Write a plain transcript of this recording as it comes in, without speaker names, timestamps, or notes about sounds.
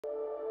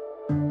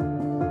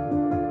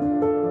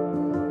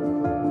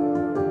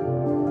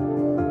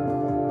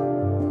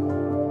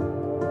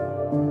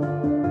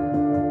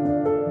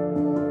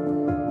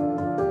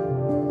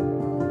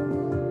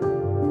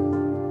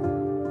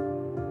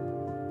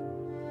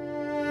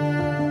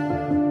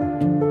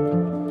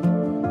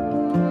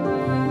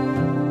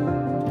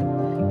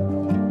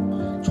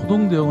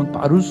초동 대응은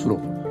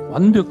빠를수록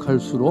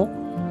완벽할수록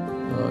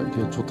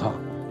이렇게 좋다.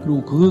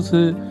 그리고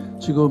그것에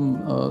지금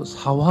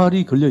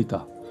사활이 걸려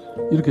있다.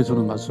 이렇게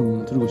저는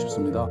말씀드리고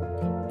싶습니다.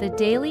 The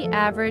daily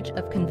average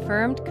of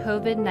confirmed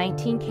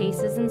COVID-19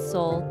 cases in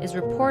Seoul is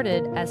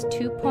reported as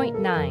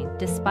 2.9,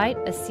 despite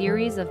a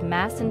series of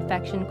mass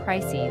infection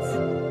crises.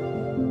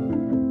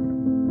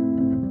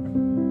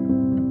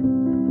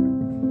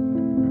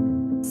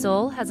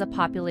 Seoul has a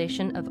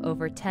population of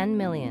over 10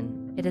 million.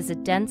 It is a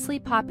densely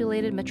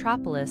populated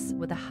metropolis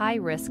with a high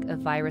risk of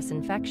virus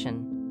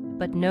infection,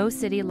 but no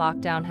city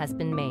lockdown has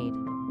been made.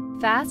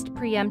 Fast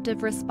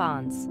preemptive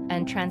response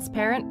and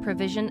transparent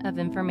provision of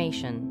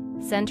information.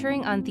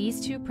 Centering on these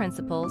two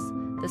principles,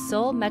 the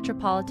Seoul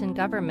Metropolitan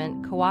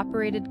Government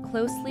cooperated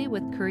closely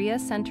with Korea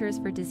Centers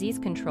for Disease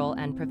Control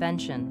and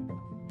Prevention.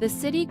 The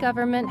city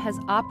government has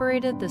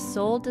operated the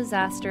Seoul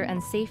Disaster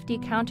and Safety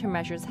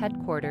Countermeasures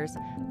Headquarters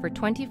for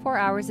 24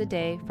 hours a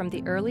day from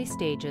the early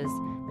stages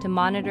to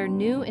monitor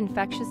new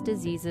infectious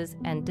diseases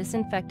and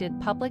disinfected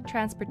public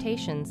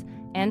transportations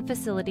and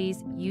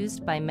facilities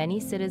used by many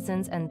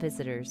citizens and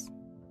visitors.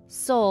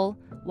 Seoul,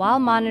 while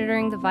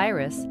monitoring the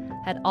virus,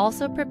 had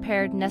also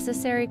prepared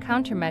necessary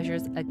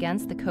countermeasures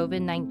against the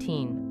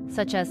COVID-19,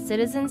 such as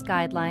citizens'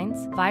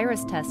 guidelines,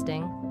 virus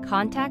testing,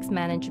 contacts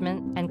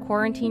management, and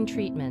quarantine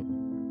treatment.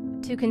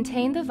 To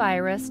contain the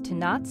virus to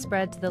not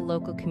spread to the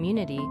local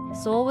community,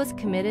 Seoul was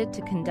committed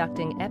to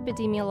conducting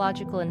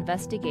epidemiological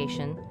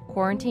investigation,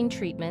 quarantine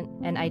treatment,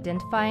 and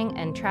identifying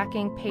and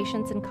tracking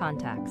patients and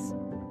contacts.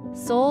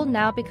 Seoul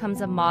now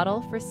becomes a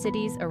model for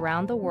cities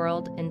around the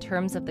world in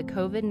terms of the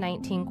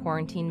COVID-19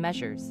 quarantine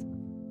measures.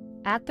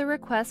 At the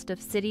request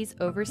of cities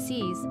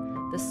overseas,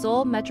 the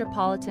Seoul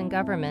Metropolitan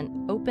Government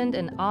opened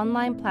an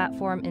online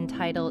platform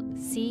entitled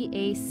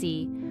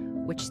CAC,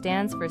 which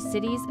stands for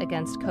Cities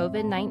Against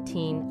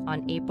COVID-19,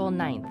 on April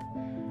 9th,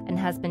 and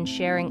has been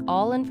sharing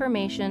all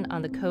information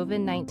on the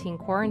COVID-19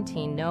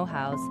 quarantine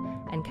know-hows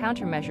and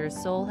countermeasures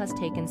Seoul has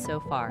taken so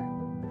far.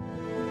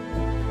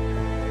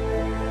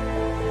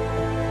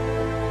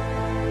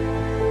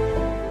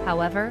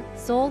 However,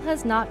 Seoul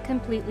has not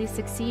completely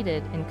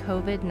succeeded in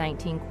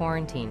COVID-19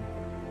 quarantine.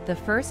 The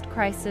first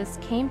crisis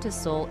came to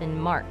Seoul in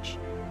March,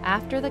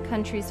 after the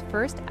country's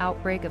first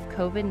outbreak of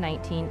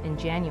COVID-19 in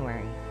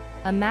January.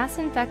 A mass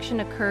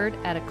infection occurred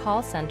at a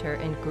call center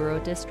in Guro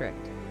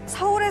District.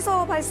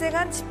 서울에서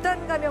발생한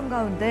집단 감염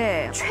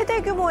가운데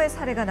최대 규모의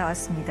사례가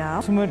나왔습니다.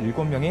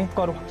 27명이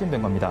추가로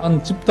확진된 겁니다.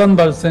 집단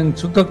발생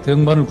즉각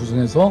대응반을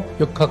구성해서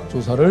역학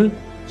조사를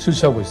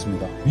실시하고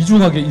있습니다.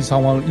 미중하게 이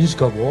상황을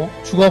인식하고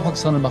추가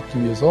확산을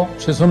막기 위해서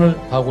최선을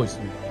다하고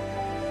있습니다.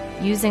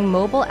 Using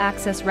mobile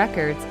access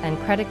records and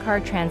credit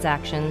card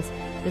transactions,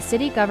 the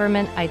city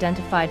government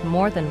identified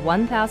more than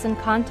 1,000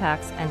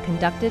 contacts and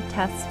conducted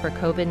tests for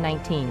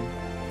COVID-19.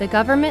 The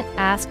government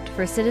asked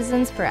for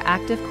citizens for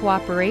active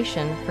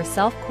cooperation for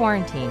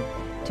self-quarantine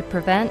to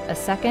prevent a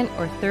second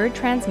or third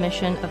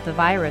transmission of the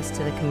virus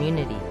to the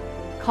community.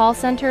 Call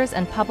centers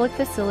and public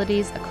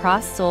facilities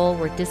across Seoul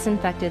were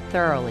disinfected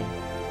thoroughly.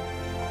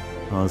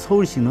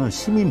 서울시는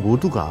시민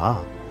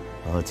모두가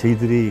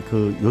저희들이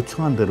그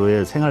요청한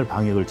대로의 생활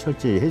방역을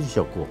철저히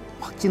해주셨고,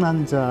 확진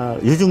환자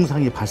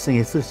유증상이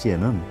발생했을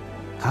시에는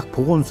각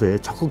보건소에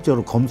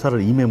적극적으로 검사를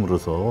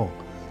임함으로써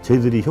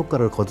저희들이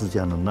효과를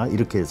거두지 않았나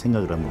이렇게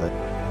생각을 합니다.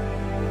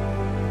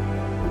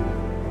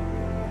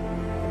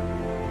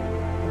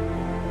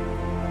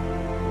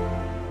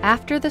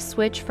 After the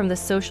switch from the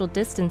social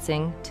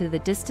distancing to the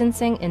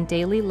distancing in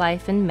daily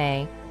life in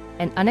May,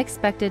 an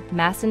unexpected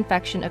mass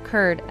infection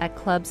occurred at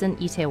clubs in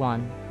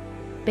Itaewon.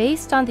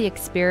 Based on the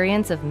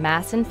experience of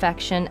mass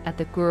infection at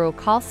the Guro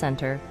call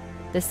center,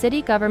 the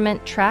city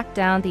government tracked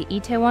down the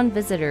Itaewon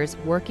visitors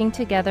working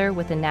together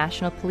with the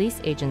National Police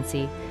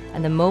Agency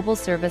and the mobile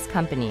service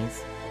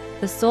companies.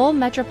 The Seoul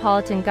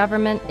Metropolitan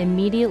Government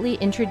immediately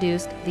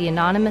introduced the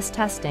anonymous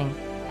testing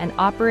and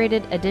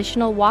operated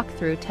additional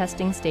walk-through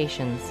testing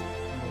stations.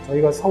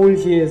 저희가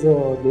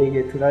서울시에서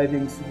 4개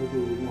드라이빙 스루를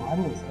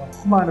운영하면서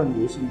수많은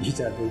외신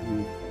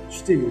기자들이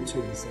취재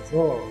요청이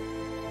있어서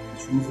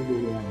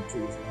중수도의원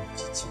쪽에서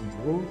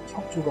지침도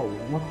협조가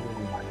오거나 그런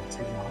걸 많이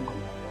제공한 걸로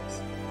알고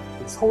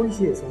있습니다.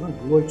 서울시에서는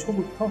 6월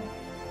초부터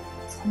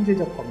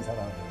선제적 검사를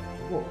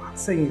해가지고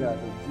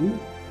학생이라든지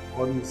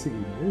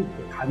어린이들,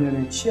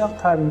 감염에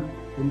취약한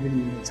분들이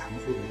있는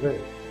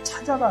장소를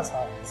찾아가서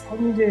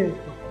선제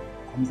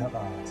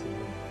검사가 지금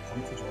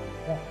검토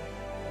중입니다.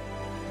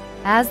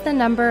 As the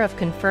number of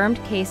confirmed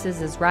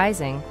cases is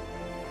rising,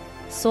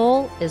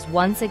 Seoul is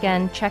once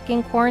again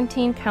checking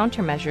quarantine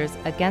countermeasures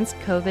against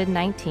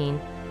COVID-19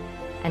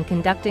 and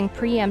conducting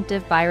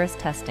preemptive virus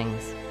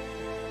testings.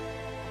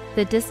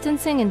 The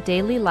distancing in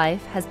daily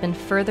life has been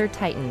further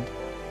tightened.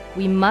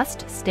 We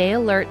must stay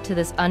alert to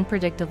this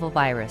unpredictable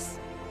virus.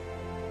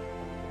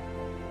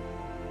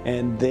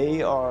 And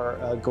they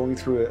are going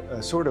through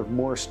a sort of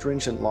more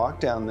stringent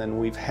lockdown than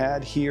we've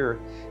had here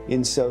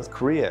in South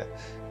Korea,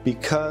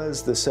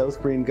 because the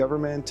South Korean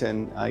government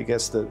and I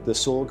guess the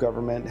Seoul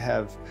government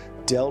have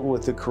dealt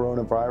with the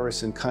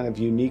coronavirus in kind of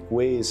unique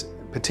ways,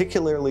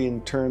 particularly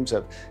in terms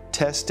of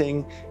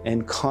testing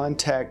and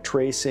contact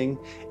tracing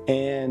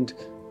and,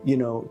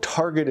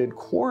 targeted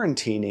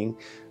quarantining.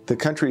 The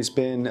country's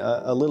been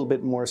a little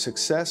bit more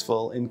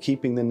successful in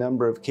keeping the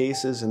number of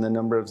cases and the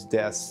number of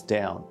deaths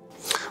down.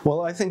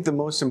 Well, I think the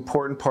most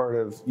important part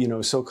of,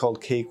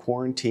 so-called K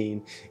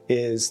quarantine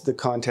is the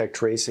contact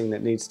tracing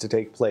that needs to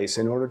take place.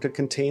 In order to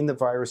contain the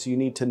virus, you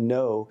need to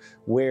know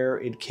where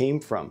it came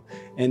from.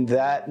 And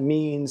that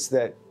means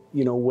that,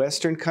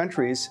 Western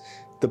countries,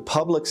 the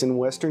publics in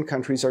Western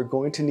countries are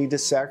going to need to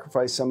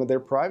sacrifice some of their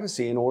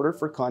privacy in order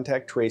for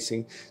contact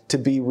tracing to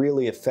be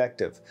really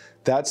effective.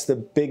 That's the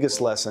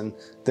biggest lesson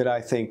that I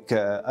think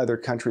other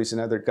countries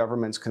and other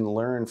governments can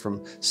learn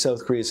from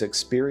South Korea's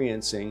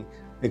experience in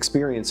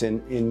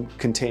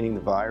containing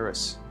the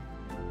virus.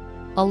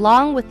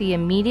 Along with the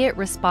immediate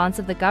response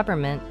of the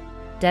government,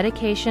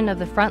 dedication of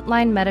the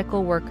frontline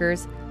medical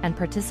workers, and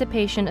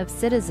participation of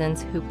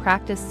citizens who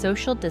practice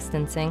social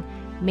distancing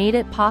made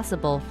it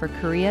possible for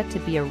Korea to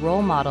be a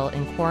role model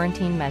in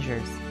quarantine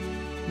measures.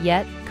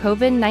 Yet,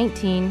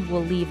 COVID-19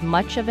 will leave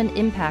much of an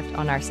impact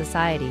on our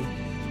society.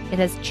 It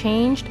has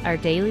changed our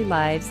daily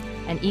lives,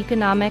 and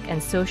economic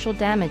and social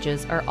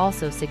damages are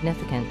also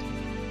significant.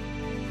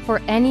 For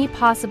any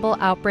possible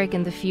outbreak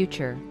in the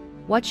future,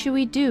 what should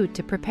we do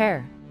to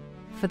prepare?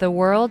 For the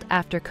world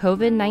after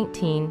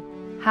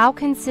COVID-19, how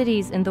can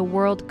cities in the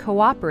world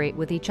cooperate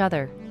with each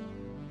other?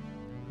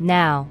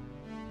 Now,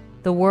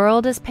 the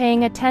world is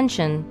paying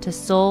attention to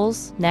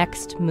Seoul's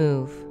next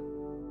move.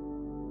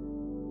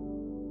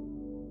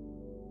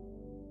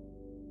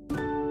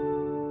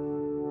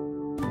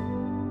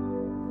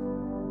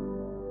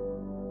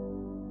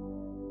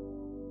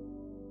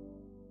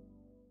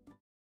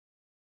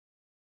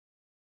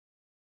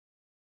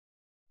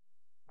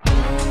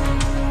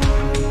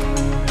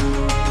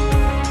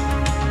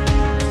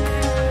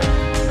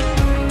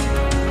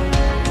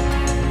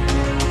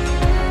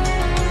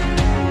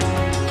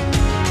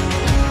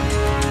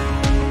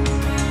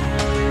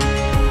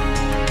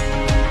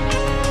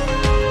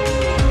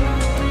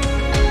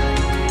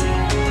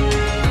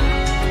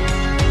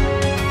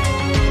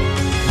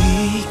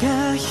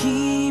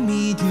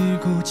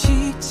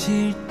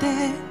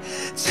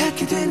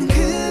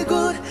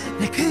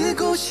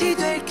 그곳이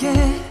될게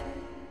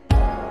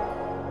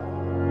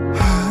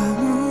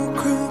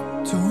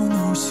아무것도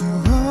놓을 수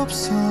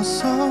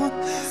없어서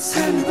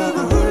삶이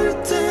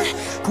버거울 때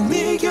꼭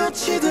네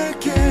곁이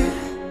될게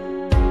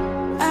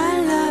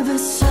I love a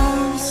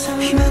soul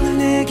희망을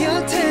내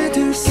곁에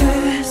둘게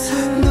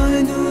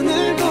너의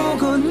눈을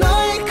보고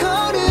너의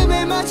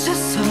걸음에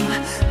맞춰서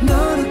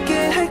널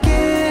웃게 할게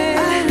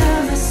I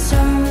love a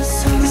soul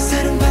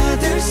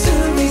사랑받을 수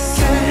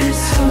있게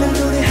난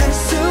노래할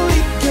수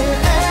있게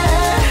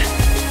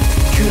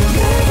그럼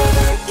날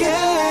받을게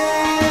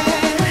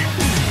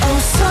Oh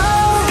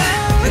soul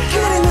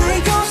그래 나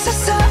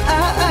이곳에서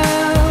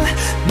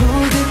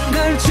모든 걸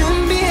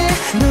준비해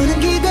너는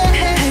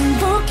기대해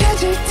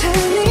행복해질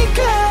테니까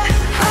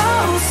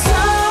Oh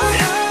soul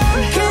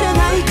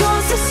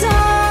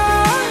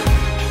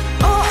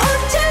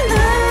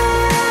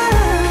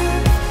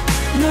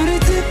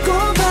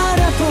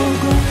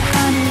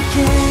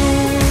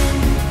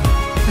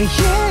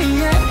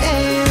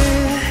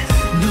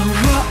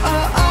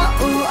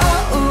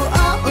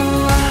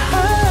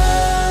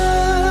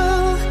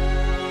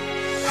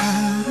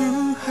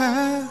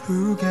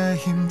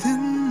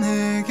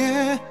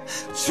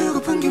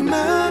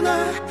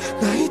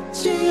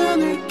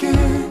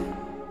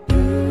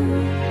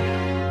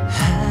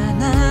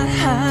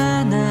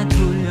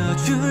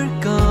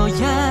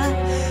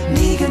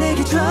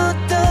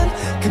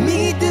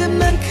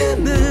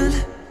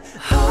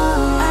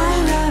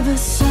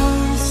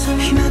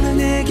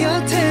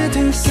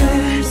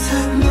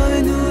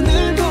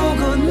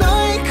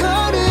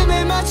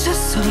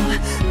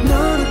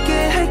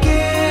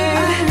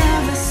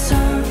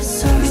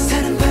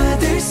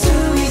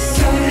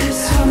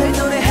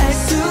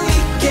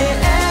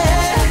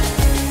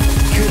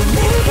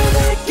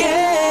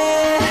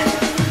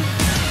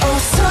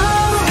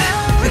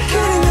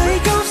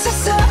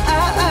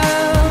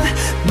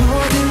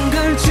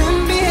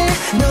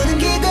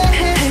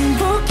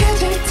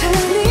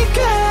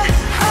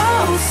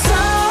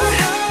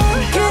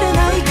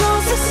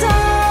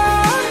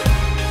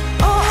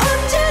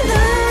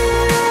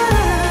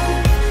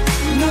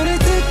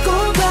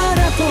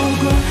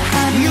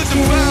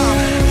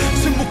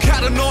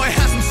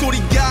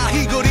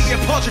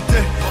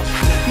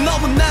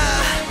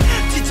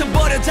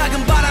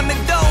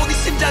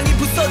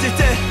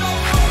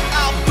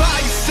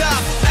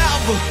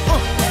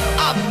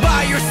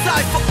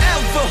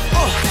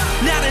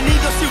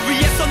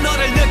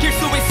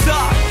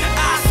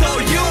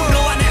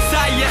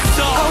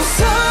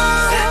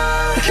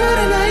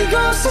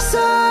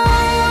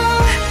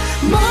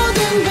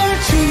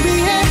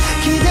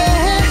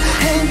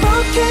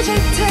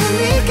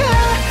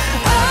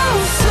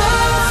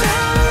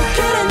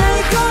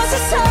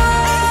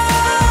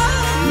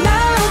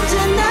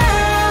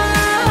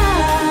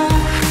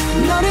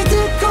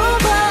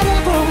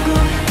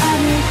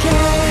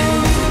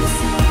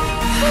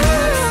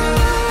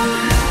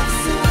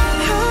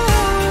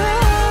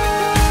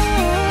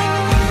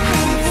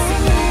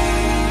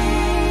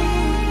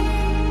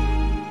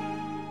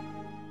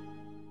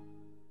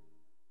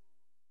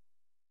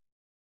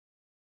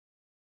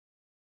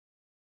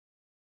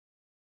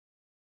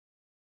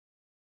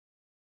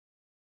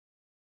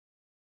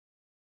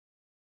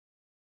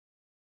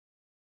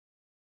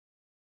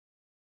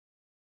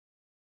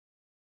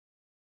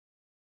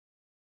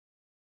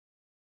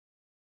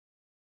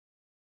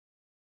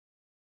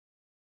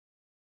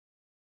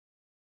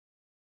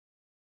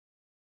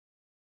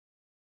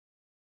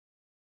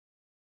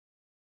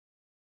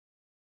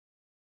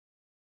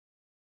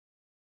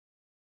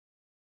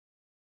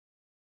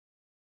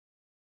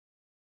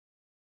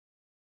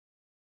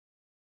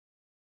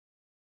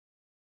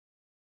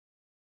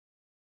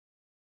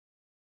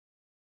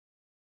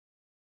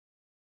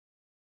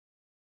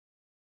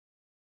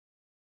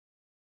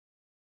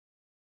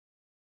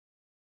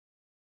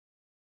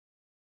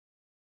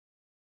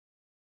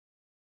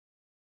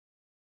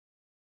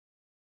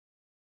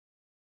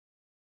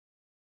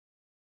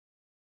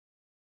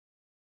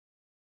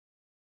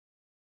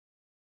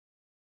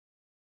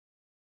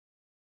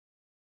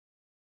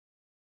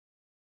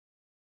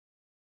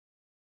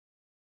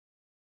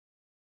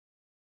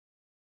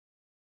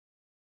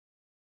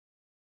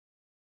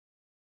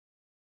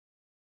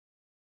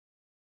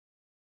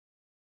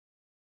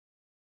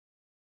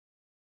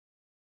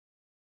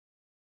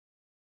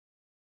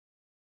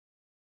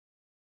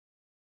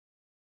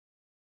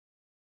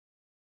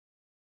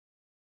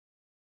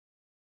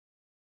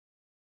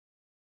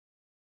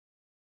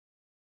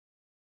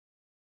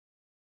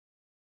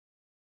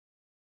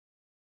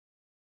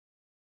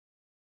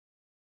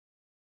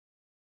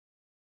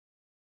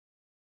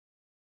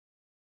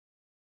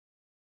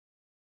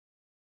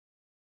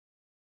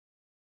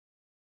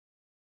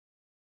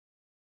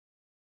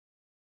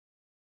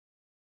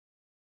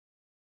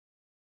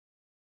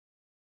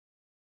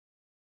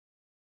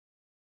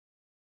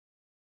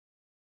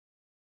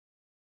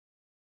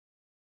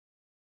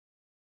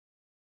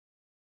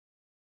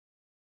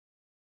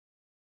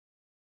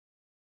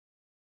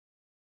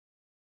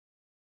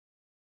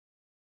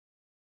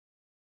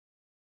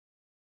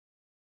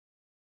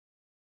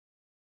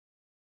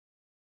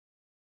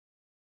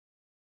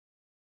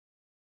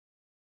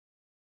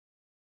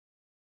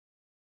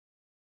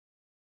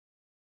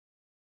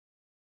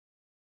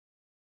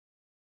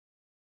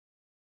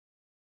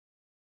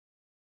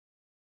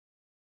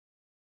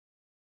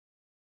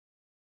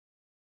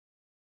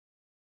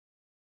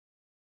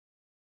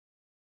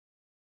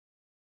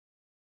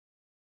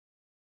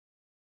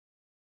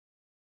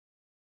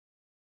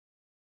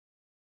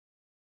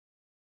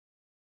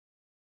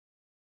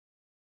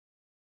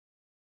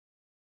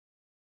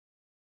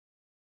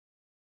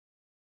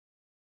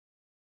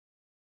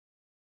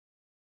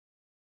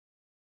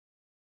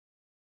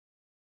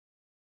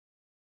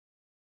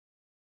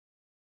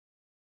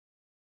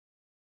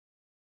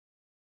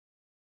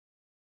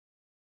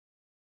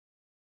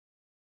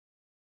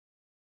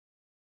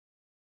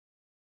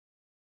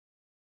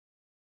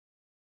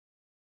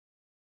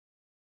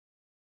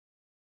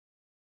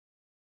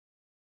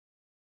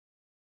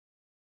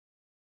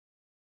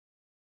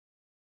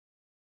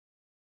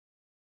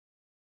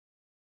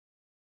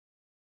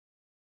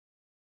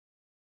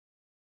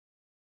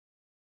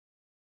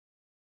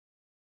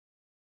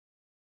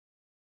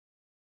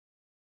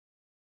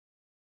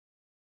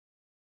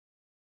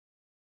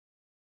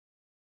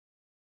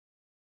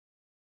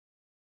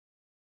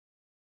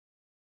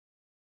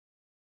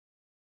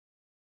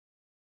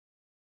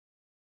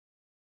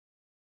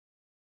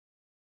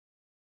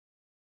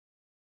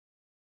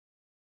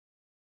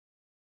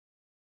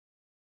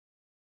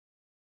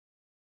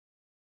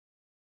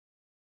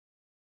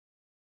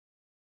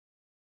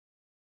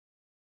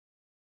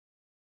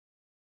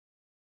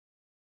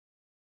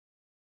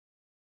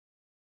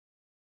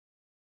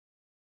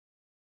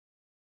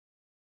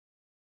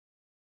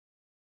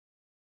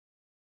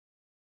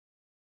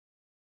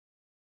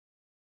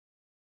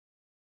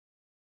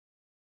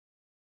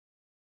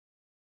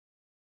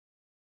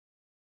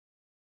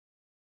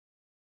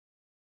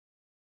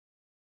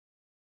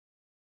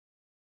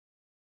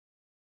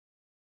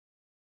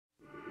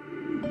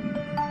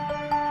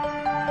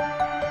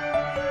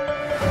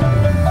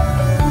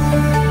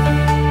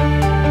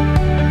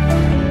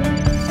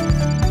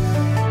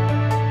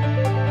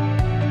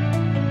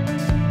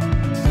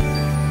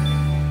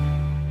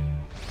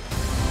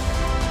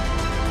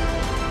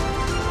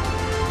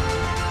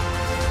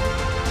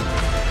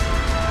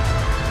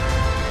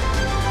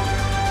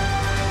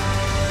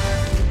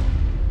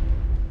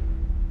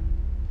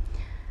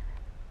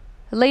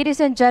Ladies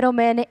and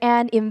gentlemen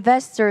and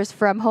investors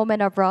from home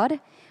and abroad,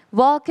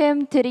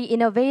 welcome to the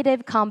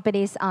Innovative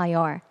Companies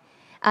IR.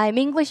 I'm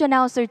English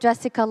announcer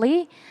Jessica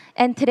Lee,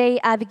 and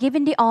today I've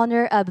given the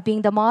honor of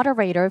being the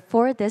moderator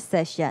for this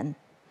session.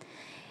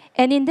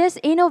 And in this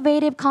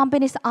Innovative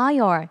Companies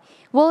IR,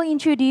 we'll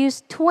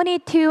introduce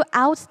 22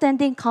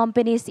 outstanding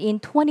companies in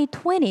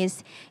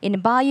 2020s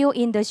in bio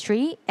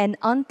industry and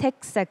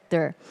untact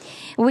sector,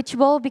 which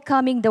will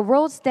becoming the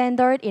world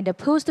standard in the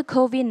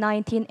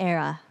post-COVID-19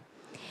 era.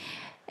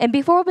 And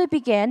before we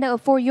begin,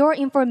 for your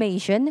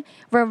information,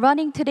 we're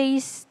running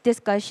today's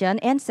discussion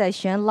and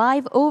session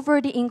live over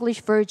the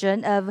English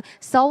version of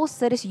Seoul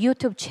City's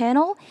YouTube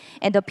channel,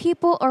 and the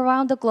people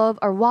around the globe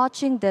are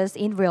watching this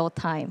in real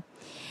time.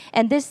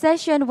 And this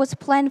session was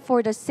planned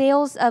for the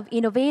sales of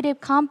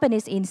innovative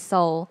companies in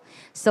Seoul.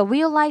 So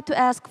we would like to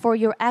ask for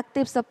your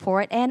active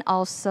support and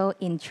also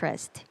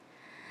interest.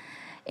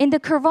 In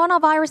the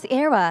coronavirus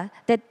era,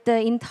 that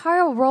the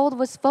entire world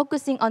was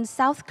focusing on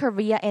South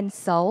Korea and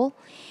Seoul,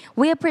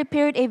 we have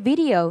prepared a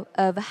video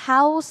of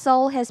how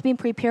Seoul has been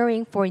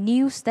preparing for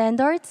new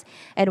standards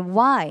and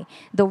why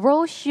the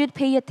world should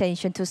pay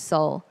attention to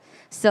Seoul.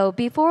 So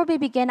before we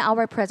begin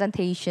our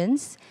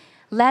presentations,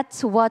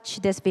 let's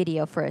watch this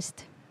video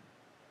first.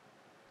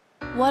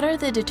 What are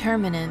the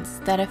determinants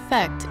that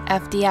affect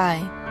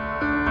FDI?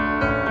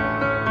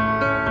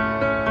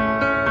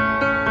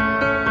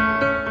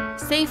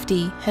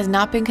 Safety has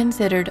not been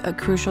considered a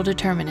crucial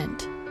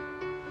determinant.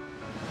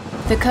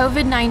 The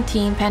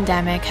COVID-19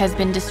 pandemic has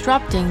been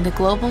disrupting the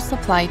global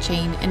supply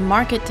chain and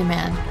market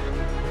demand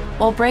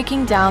while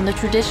breaking down the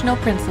traditional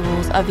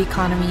principles of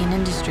economy and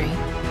industry.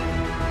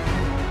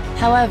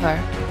 However,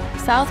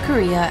 South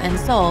Korea and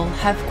Seoul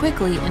have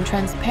quickly and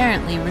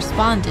transparently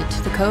responded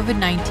to the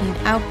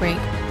COVID-19 outbreak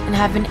and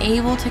have been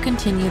able to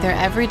continue their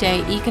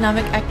everyday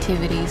economic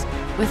activities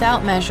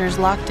without measures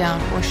lockdown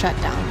or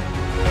shutdown.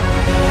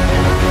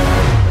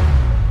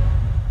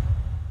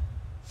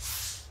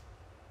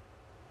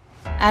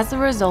 As a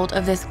result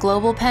of this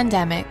global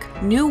pandemic,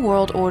 new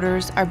world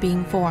orders are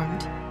being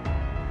formed.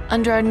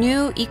 Under our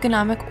new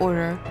economic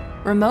order,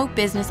 remote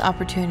business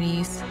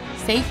opportunities,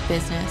 safe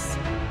business,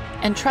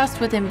 and trust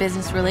within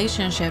business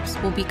relationships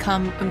will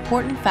become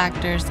important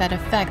factors that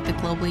affect the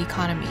global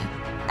economy.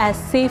 As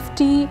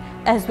safety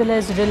as well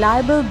as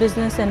reliable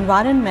business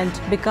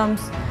environment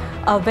becomes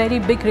a very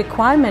big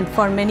requirement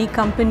for many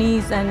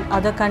companies and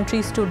other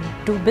countries to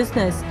do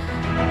business.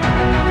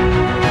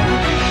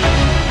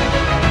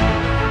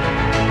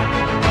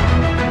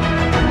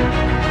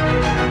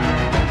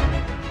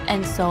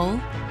 And Seoul?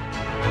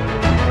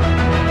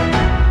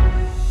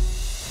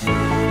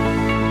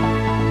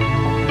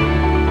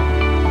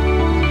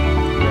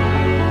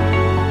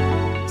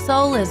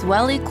 Seoul is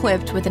well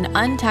equipped with an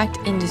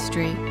untact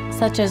industry,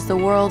 such as the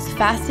world's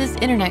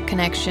fastest internet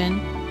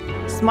connection,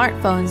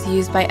 smartphones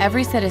used by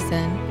every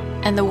citizen,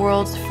 and the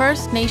world's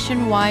first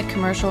nationwide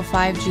commercial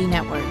 5G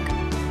network.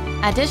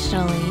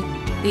 Additionally,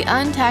 the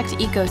untact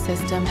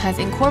ecosystem has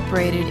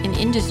incorporated in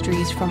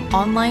industries from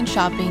online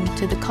shopping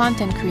to the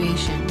content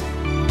creation.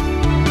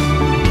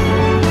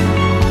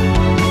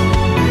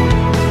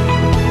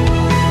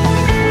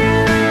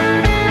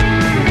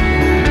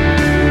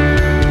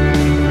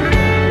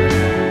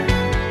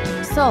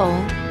 Seoul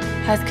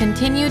has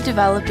continued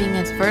developing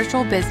its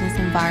virtual business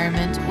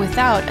environment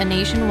without a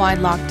nationwide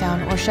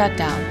lockdown or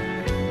shutdown.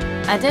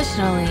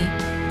 Additionally,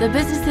 the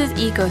business's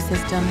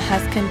ecosystem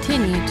has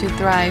continued to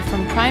thrive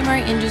from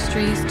primary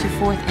industries to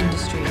fourth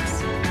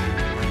industries.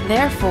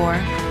 Therefore,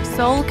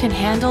 Seoul can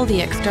handle the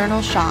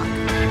external shock.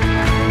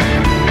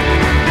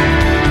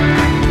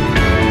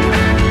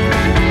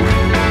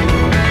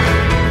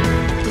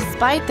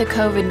 Despite the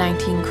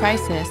COVID-19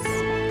 crisis,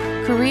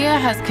 Korea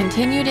has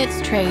continued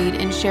its trade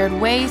and shared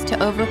ways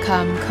to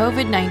overcome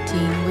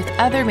COVID-19 with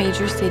other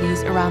major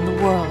cities around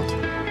the world.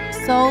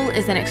 Seoul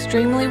is an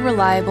extremely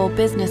reliable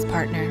business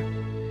partner.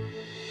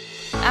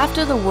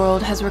 After the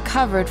world has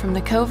recovered from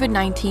the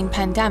COVID-19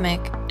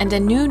 pandemic and a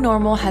new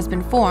normal has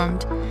been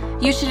formed,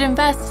 you should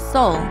invest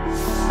Seoul.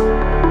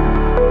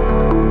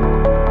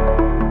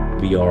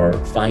 We are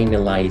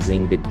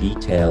finalizing the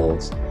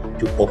details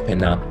to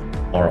open up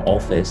our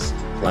office,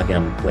 Plug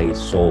and Play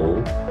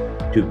Seoul,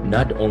 to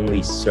not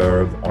only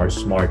serve our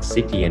smart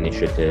city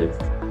initiative,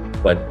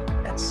 but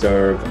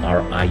serve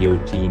our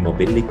IoT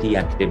mobility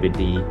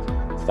activity,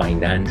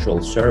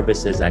 financial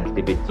services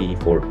activity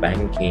for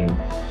banking,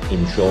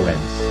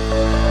 insurance.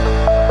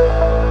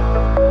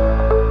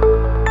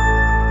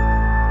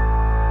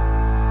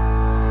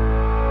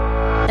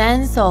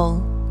 Then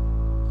Seoul.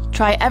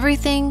 Try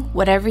everything,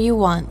 whatever you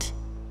want.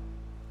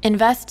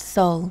 Invest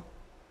Seoul.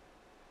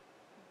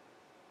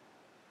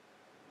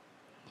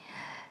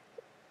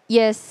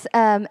 Yes,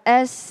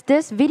 as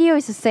this video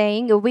is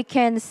saying, we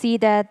can see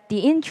that the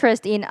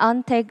interest in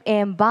untact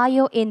and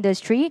bio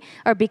industry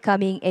are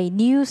becoming a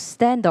new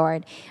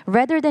standard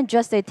rather than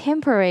just a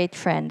temporary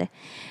trend.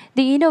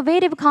 The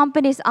innovative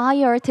company's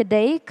IR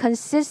today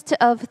consists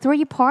of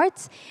three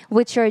parts,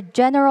 which are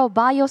general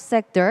bio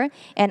sector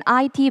and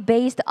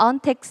IT-based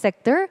untact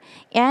sector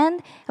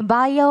and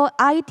bio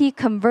IT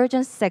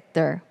convergence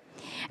sector.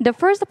 The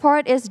first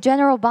part is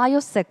general bio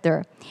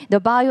sector. The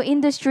bio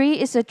industry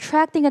is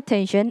attracting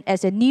attention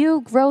as a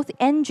new growth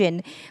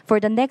engine for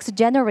the next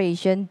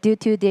generation due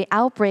to the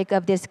outbreak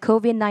of this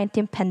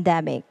COVID-19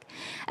 pandemic.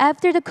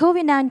 After the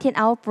COVID-19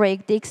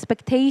 outbreak, the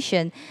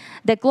expectation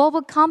that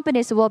global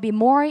companies will be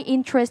more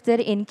interested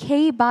in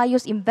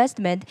K-Bio's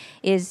investment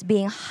is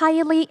being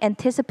highly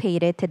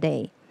anticipated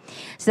today.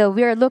 So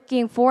we are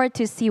looking forward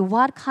to see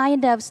what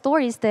kind of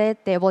stories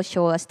that they will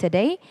show us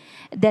today.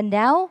 Then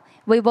now,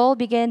 we will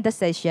begin the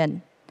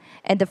session.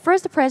 And the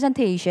first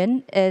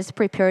presentation is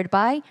prepared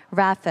by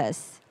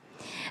Rafis.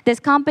 This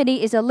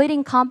company is a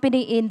leading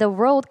company in the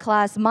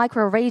world-class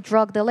microarray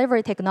drug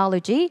delivery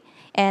technology,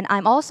 and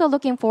I'm also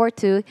looking forward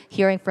to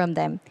hearing from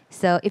them.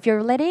 So if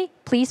you're ready,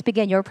 please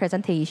begin your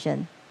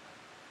presentation.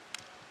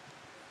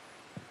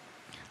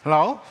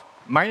 Hello,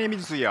 my name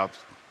is Suyab.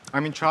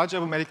 I'm in charge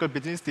of medical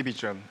business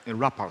division in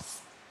Rafis.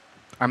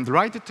 I'm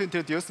delighted to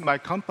introduce my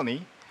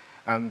company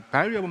and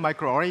value of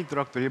microarray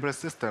drug delivery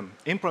system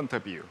in front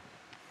of you.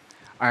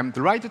 I'm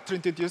delighted to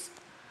introduce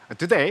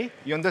today,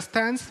 you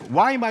understand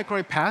why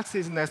microarray patch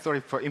is necessary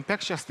for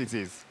infectious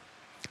disease,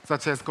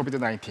 such as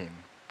COVID-19.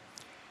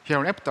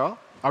 Hereafter,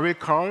 I will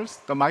call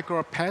the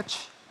microarray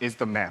patch is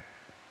the map.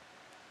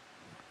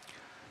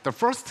 The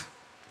first,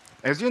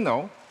 as you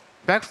know,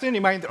 vaccine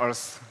reminds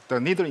us the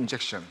needle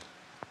injection,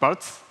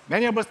 but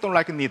many of us don't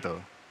like a needle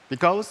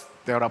because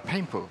they are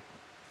painful.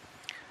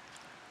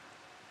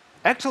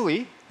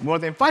 Actually, more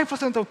than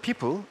 5% of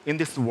people in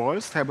this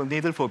world have a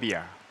needle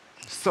phobia.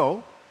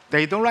 So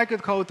they don't like to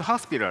go to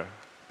hospital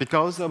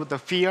because of the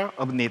fear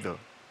of needle.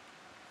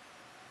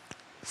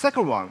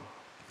 Second one,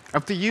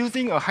 after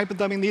using a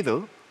hypodermic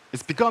needle,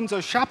 it becomes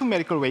a sharp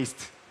medical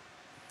waste.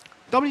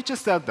 WHO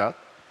said that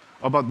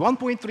about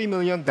 1.3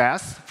 million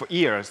deaths for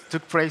years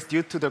took place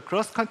due to the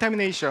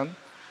cross-contamination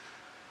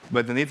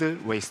with the needle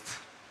waste.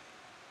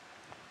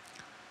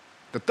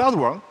 The third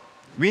one,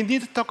 we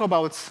need to talk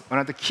about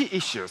another key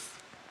issues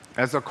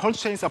as a cold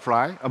chain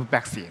supply of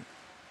vaccine.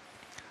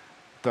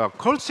 The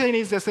cold chain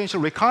is essential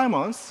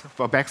requirements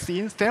for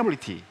vaccine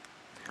stability,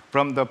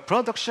 from the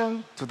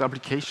production to the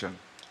application.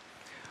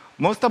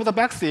 Most of the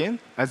vaccine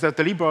is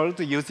delivered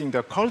using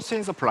the cold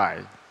chain supply,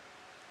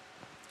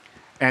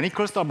 and it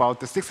costs about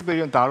 $6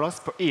 billion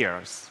per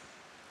year.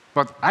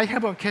 But I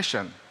have a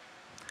question.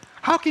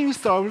 How can we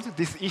solve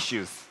these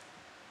issues?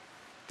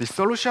 The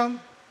solution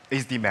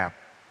is the map.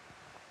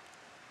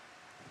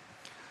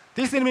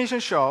 This animation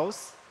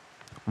shows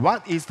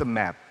what is the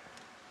map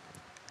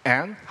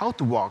and how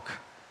to walk.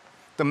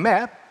 The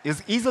map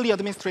is easily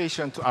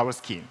administration to our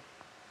skin.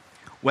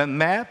 When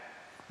map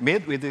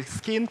meet with the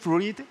skin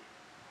fluid,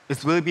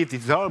 it will be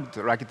dissolved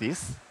like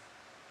this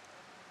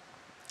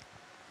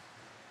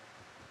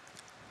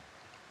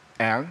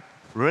and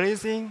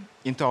releasing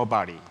into our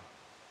body.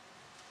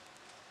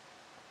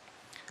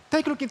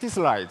 Take a look at these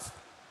slides.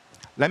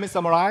 Let me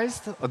summarize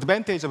the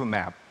advantage of a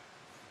map.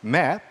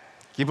 Map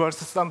gives us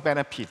some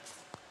benefits.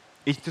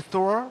 It's to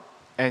store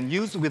and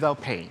use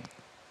without pain.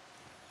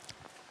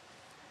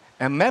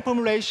 And map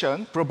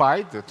formulation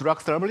provides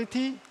drug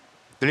stability,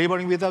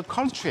 delivering without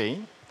cold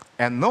chain,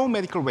 and no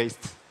medical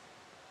waste.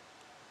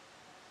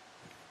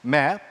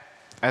 MAP,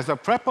 as a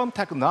platform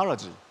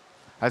technology,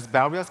 has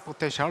various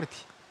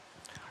potentiality.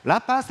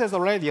 Rafis has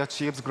already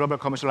achieved global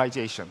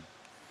commercialization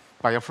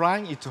by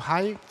applying it to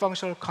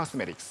high-functional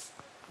cosmetics.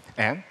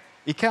 And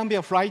it can be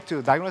applied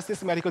to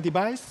diagnosis medical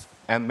device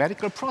and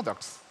medical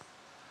products.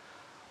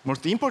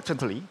 Most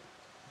importantly,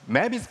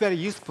 MAP is very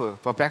useful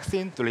for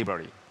vaccine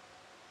delivery.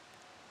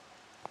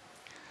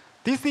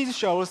 This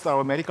shows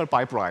our medical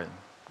pipeline.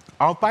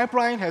 Our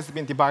pipeline has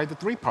been divided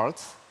into three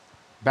parts: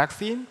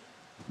 vaccine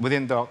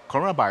within the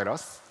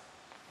coronavirus,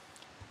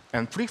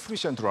 and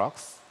prescription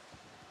drugs,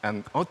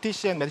 and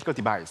OTC and medical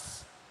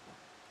device.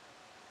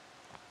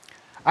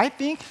 I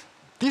think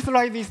this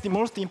slide is the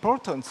most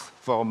important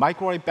for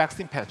microarray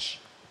vaccine patch.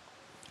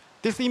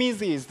 This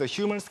image is the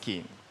human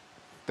skin.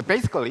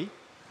 Basically,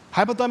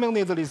 hypodermic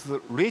needle is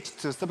reached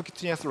to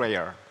subcutaneous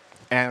layer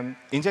and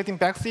injecting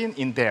vaccine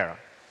in there.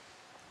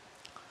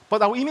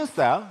 But our immune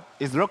cell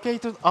is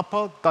located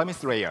upper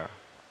dermis layer.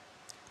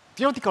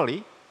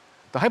 Theoretically,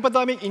 the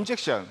hypodermic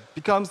injection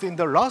becomes in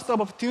the loss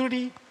of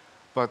opportunity,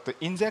 but the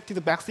injected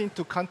vaccine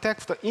to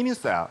contact the immune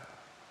cell.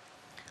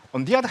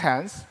 On the other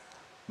hand,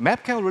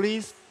 MAP can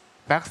release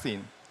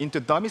vaccine into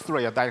dermis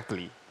layer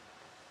directly,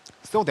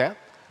 so that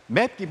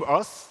MAP gives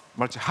us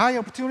much higher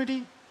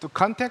opportunity to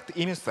contact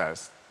the immune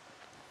cells.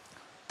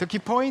 The key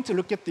point to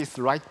look at this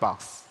right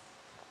box.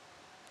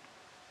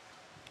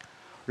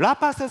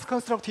 Rafis has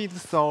constructed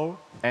Seoul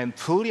and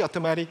fully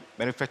automatic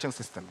manufacturing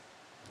system.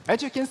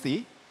 As you can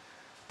see,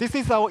 this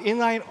is our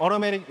inline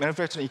automatic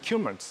manufacturing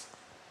equipment.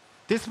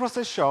 This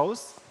process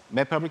shows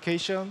MAP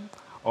fabrication,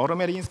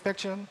 automatic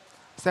inspection,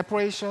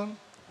 separation,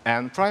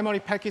 and primary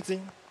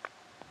packaging.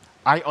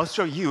 I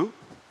assure you,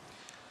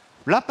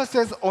 Rapper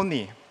says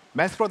only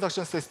mass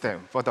production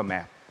system for the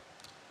map.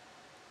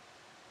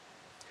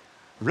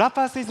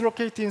 Rapper is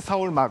located in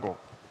Seoul, Mago.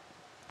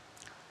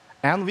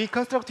 And we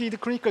constructed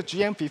clinical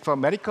GMP for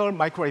medical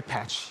microarray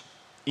patch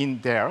in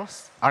their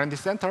R&D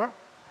center.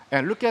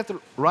 And look at the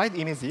right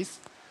images.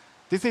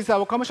 This is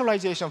our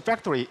commercialization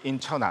factory in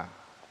Cheonan.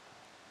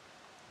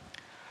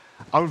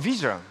 Our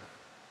vision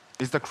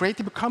is the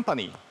creative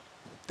company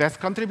that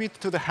contributes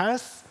to the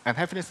health and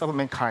happiness of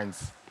mankind.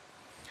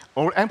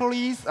 Our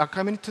employees are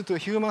committed to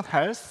human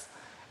health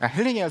and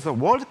healing as a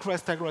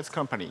world-class technology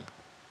company.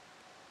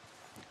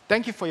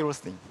 Thank you for your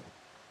listening.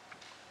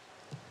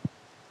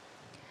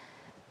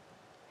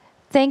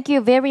 Thank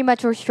you very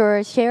much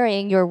for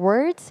sharing your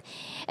words.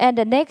 And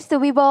next,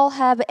 we will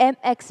have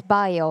MX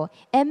Bio.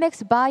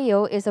 MX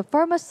Bio is a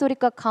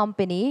pharmaceutical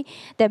company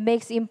that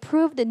makes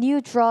improved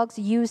new drugs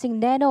using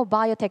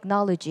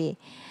nanobiotechnology.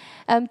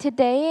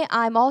 Today,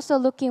 I'm also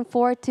looking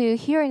forward to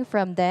hearing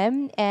from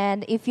them.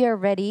 And if you're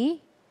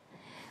ready,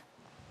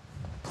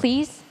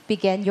 please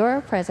begin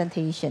your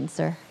presentation,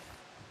 sir.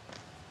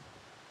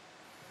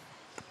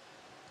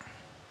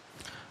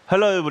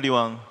 Hello,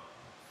 everyone.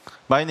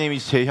 My name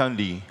is Jae-hyun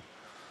Lee.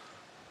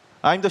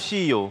 I'm the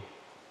CEO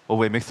of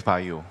MX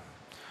Bio.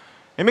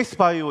 MX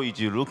Bio is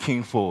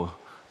looking for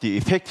the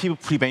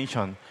effective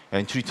prevention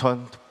and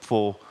treatment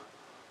for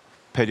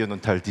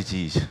periodontal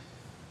disease.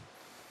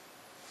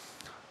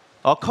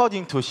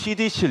 According to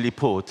CDC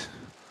report,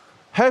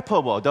 half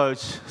of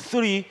adults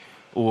 3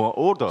 or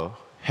older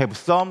have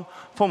some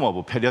form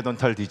of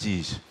periodontal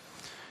disease.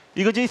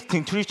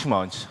 Existing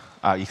treatments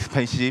are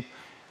expensive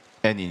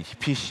and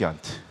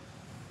inefficient.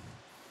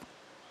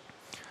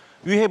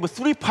 We have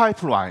 3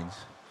 pipelines.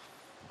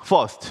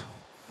 First,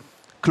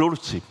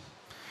 chloro chip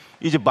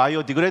is a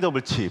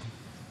biodegradable chip,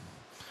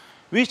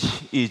 which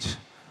is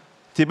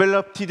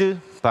developed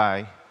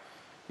by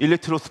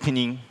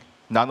electrospinning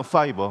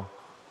nanofiber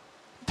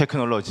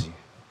technology.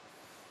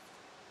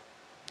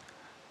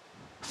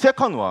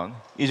 Second one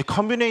is a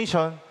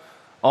combination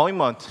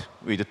ointment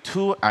with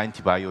 2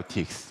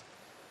 antibiotics.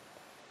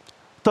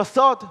 The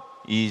third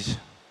is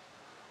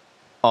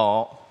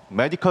a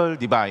medical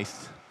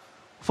device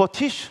for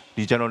tissue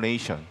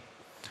regeneration.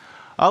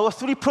 Our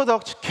 3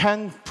 products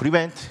can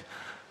prevent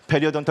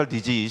periodontal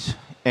disease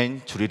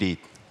and treat it.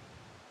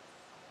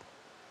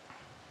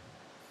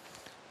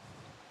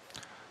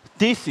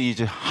 This is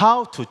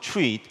how to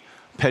treat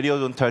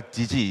periodontal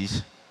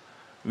disease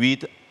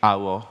with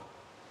our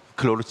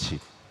chloro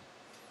chip.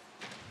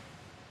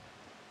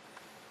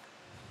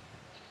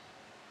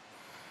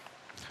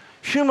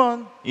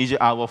 Human is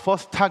our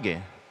first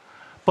target,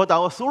 but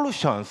our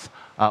solutions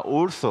are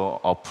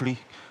also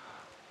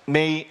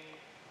may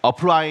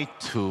apply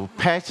to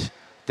pets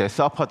that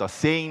suffer the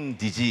same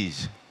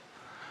disease.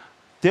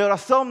 There are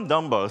some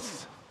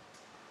numbers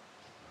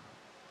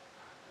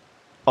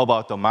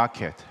about the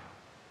market.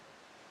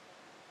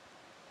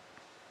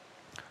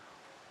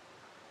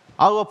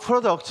 Our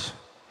products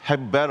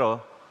have better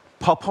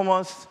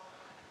performance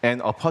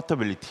and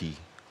affordability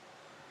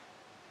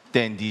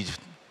than these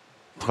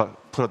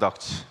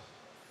products.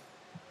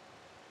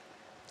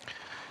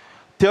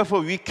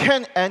 Therefore, we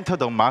can enter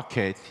the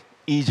market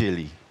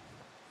easily.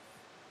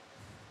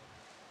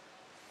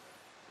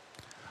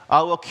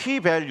 Our key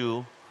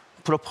value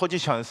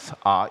propositions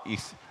are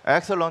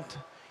excellent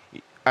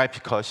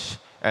efficacy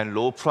and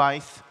low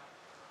price,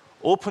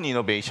 open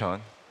innovation,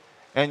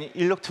 and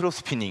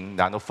electrospinning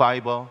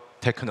nanofiber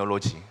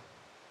technology.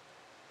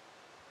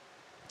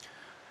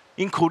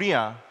 In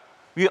Korea,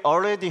 we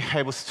already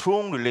have a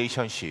strong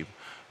relationship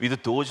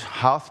with those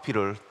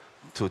hospitals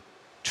to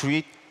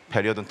treat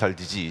periodontal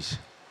disease.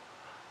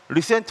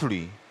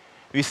 Recently,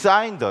 we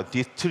signed a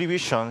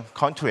distribution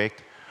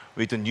contract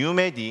with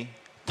NewMedi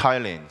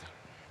Thailand.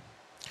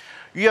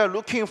 We are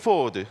looking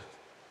forward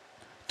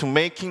to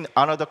making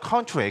another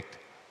contract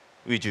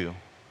with you.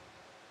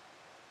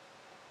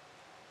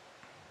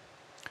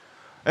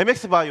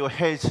 MX Bio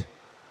has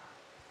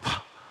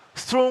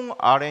strong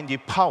R&D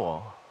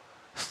power,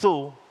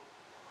 so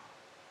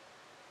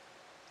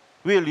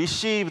we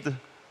received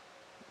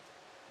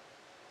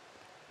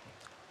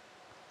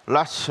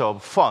lots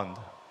of funds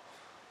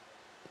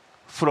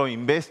from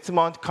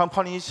investment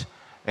companies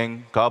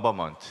and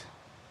government.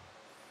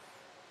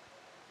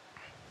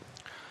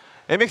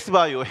 MX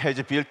Bio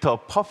has built a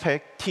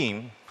perfect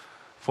team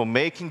for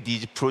making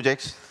these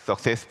projects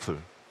successful.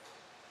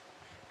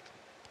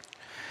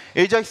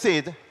 As I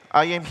said,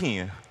 I am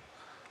here,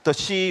 the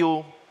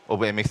CEO of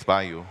MX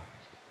Bio,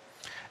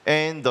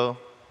 and the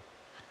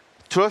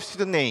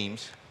trusted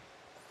names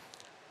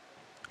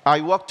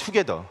I work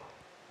together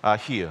are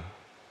here.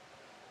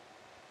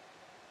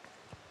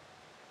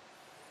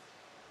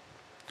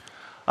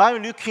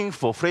 I'm looking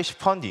for fresh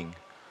funding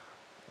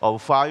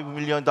of $5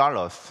 million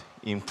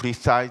in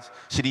pre-size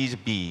Series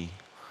B.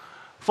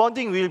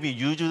 Funding will be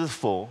used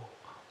for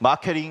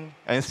marketing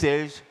and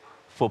sales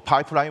for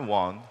Pipeline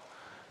 1,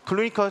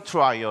 clinical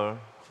trial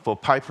for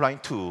Pipeline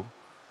 2,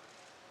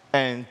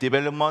 and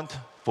development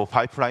for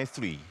Pipeline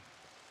 3.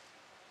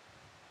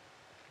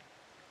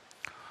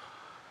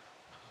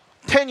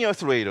 10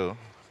 years later,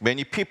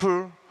 many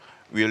people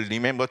will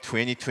remember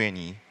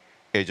 2020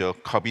 as a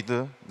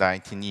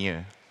COVID-19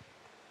 year.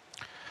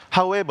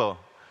 However,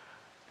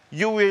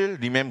 you will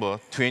remember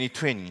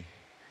 2020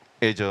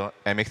 as a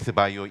MX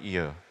Bio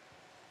year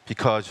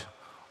because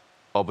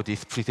of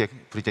this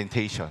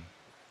presentation.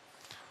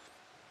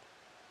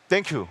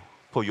 Thank you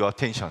for your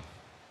attention.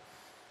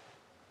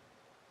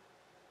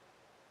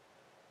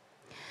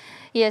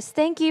 Yes,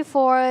 thank you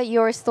for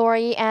your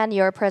story and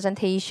your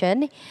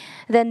presentation.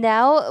 Then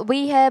now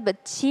we have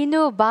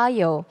Jinwoo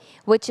Bio,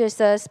 which is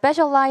a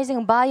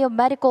specializing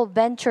biomedical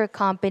venture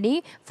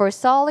company for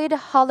solid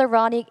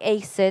hyaluronic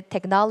acid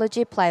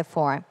technology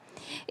platform.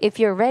 If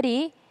you're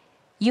ready,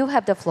 you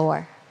have the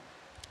floor.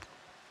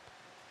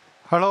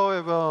 Hello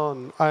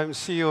everyone, I'm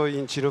CEO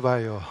in Jinwoo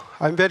Bio.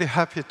 I'm very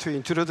happy to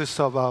introduce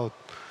about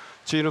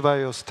Jinwoo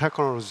Bio's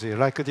technology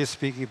like this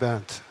big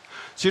event.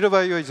 Jinwoo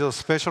Bio is a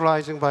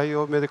specializing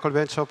biomedical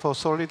venture for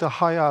solid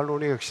high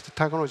hyaluronic acid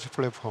technology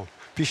platform,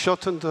 be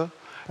shortened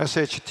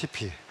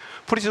SHTP.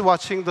 Please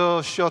watching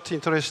the short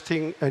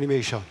interesting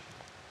animation.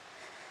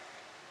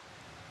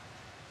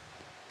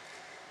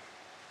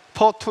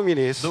 For 2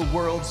 minutes. The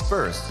world's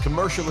first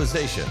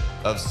commercialization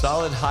of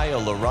solid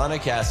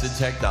hyaluronic acid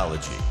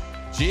technology,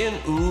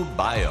 Jinwoo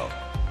Bio,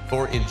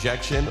 for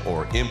injection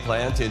or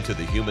implant into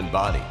the human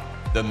body.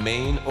 The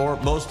main or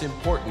most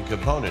important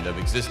component of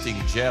existing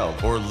gel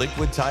or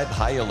liquid-type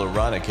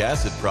hyaluronic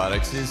acid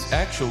products is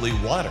actually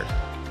water.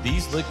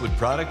 These liquid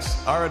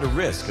products are at a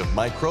risk of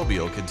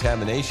microbial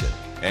contamination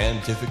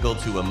and difficult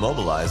to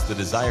immobilize the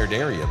desired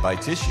area by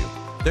tissue.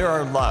 There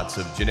are lots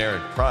of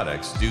generic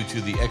products due to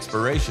the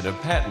expiration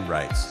of patent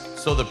rights,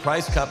 so the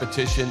price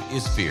competition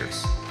is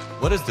fierce.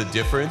 What is the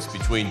difference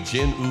between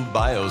Jinwoo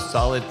Bio's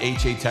solid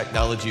HA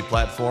technology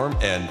platform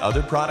and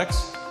other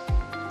products?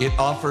 It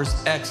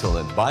offers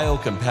excellent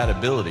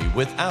biocompatibility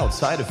without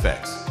side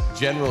effects,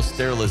 general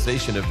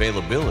sterilization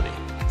availability,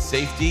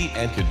 safety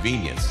and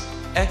convenience,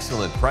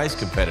 excellent price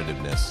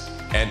competitiveness,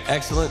 and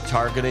excellent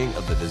targeting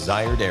of the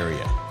desired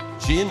area.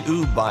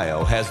 Jinwoo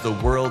Bio has the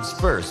world's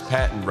first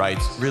patent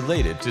rights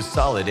related to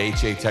solid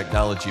HA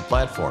technology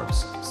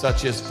platforms,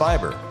 such as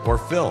fiber or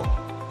film,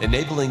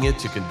 enabling it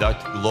to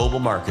conduct global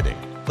marketing.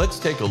 Let's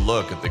take a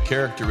look at the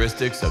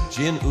characteristics of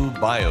Jinwoo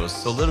Bio's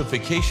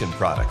solidification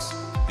products.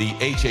 The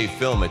HA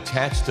film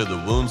attached to the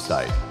wound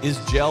site is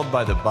gelled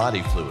by the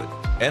body fluid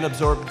and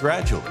absorbed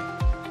gradually.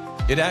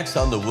 It acts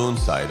on the wound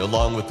site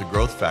along with the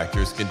growth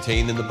factors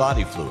contained in the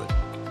body fluid.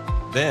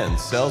 Then,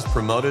 cells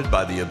promoted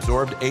by the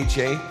absorbed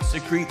HA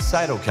secrete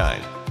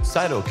cytokine.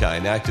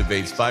 Cytokine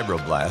activates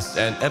fibroblasts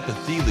and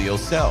epithelial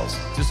cells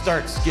to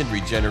start skin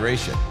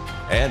regeneration.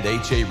 And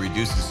HA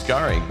reduces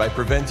scarring by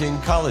preventing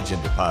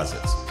collagen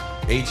deposits.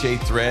 HA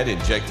thread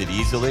injected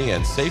easily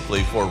and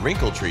safely for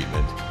wrinkle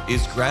treatment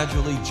is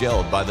gradually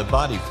gelled by the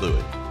body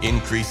fluid,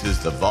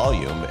 increases the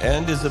volume,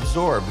 and is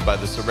absorbed by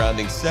the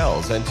surrounding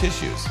cells and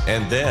tissues.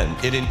 And then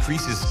it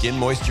increases skin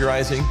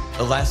moisturizing,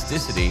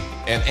 elasticity,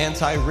 and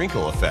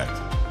anti-wrinkle effect.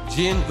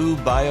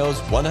 Jinwoo Bio's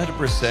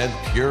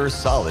 100% pure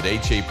solid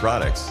HA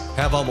products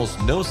have almost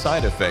no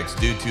side effects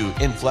due to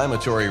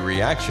inflammatory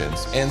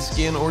reactions and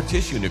skin or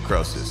tissue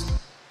necrosis.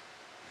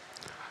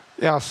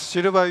 Yes,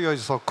 Jinwoo Bio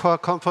is a core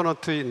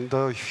component in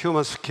the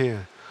human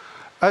skin.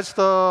 As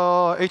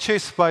the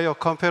HA's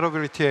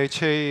biocompatibility,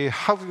 HA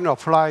have been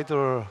applied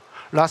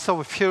lots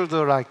of fields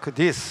like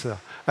this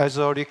as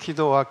a liquid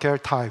or gel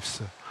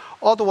types.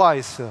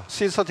 Otherwise,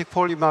 synthetic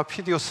polymer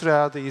PDO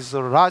thread is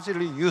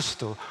largely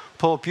used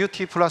for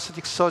beauty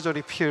plastic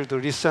surgery field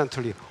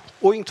recently,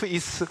 owing to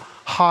its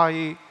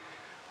high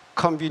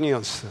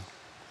convenience.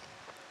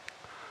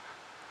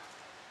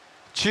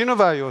 Jinwoo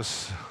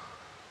Bio's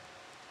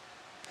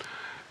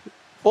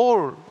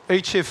all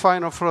HA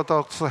final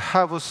products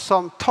have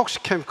some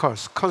toxic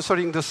chemicals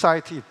concerning the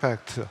side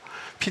effect.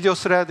 PDO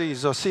thread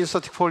is a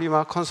synthetic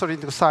polymer concerning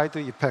the side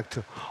effect.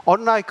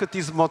 Unlike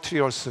these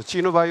materials,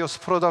 Jinwoo Bio's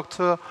products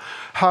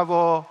have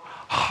a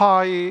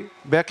high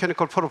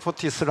mechanical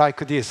properties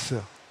like this.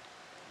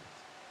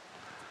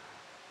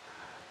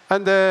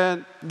 And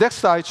then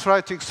next, I try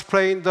to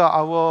explain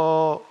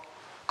our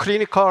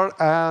clinical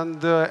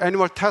and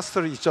animal test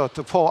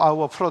result for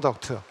our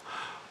product.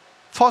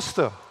 First,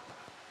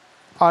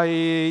 I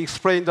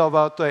explained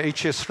about the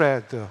HA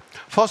thread.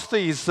 First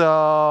is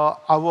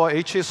our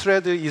HA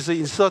thread is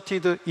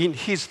inserted in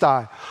his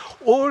thigh.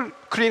 All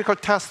clinical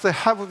tests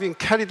have been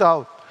carried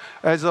out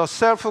as a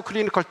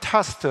self-clinical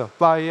test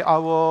by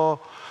our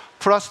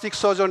plastic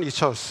surgeon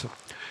researchers.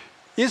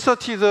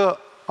 Inserted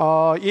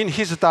in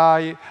his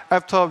thigh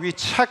after we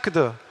checked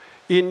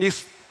in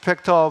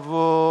respect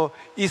of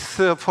its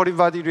foreign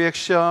body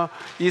reaction,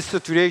 its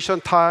duration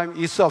time,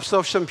 its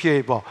absorption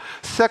behavior.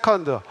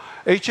 Second,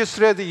 HA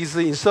thread is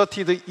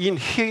inserted in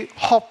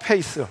her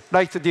face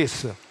like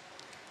this.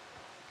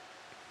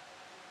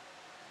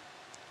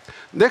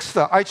 Next,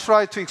 I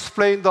try to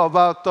explain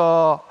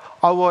about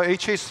our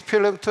HA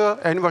film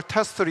animal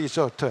test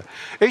result.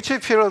 HA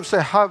films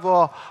have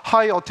a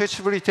high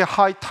attachability,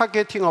 high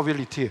targeting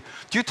ability.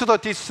 Due to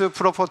these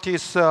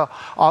properties,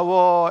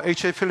 our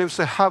HA films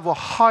have a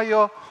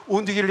higher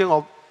wound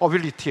healing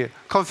ability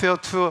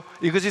compared to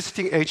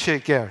existing HA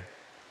gel.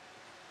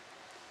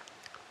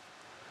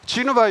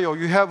 GeneBio,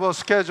 you have a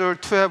schedule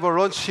to have a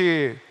launch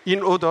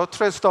in order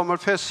transdermal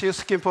patch,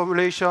 skin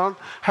formulation,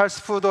 health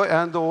food,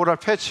 and oral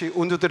patch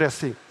wound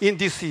dressing in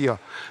this year.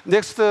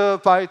 Next,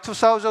 by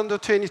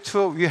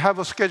 2022, we have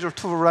a schedule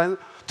to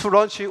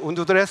launch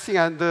wound dressing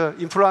and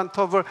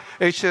implantable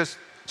HS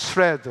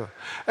thread.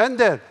 And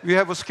then we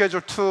have a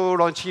schedule to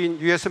launch in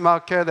US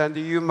market and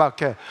EU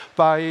market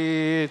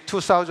by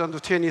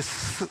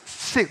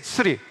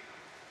 2023.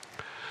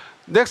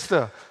 Next,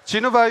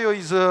 GeneBio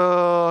is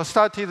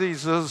started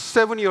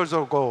 7 years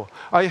ago.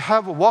 I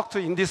have worked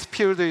in this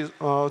field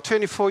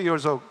 24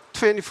 years.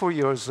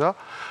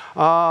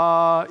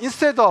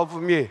 Instead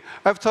of me,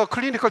 after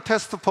clinical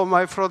test for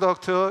my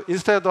product,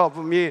 instead of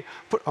me,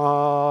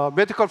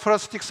 medical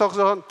plastic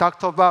surgeon,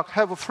 Dr. Bach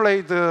have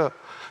played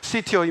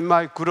CTO in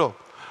my group.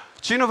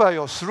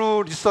 GeneBio,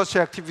 through research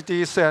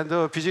activities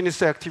and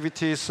business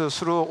activities,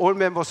 through all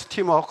members'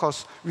 teamwork,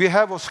 we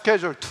have a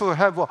schedule to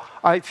have a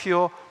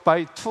IPO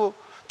by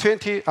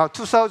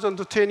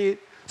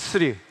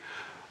 2023.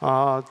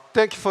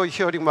 Thank you for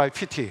hearing my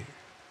PT.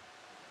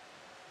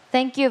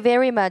 Thank you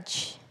very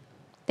much.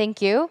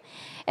 Thank you.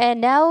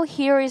 And now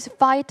here is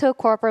Phyto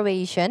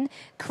Corporation,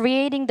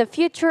 creating the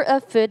future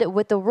of food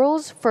with the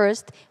world's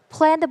first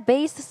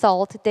plant-based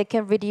salt that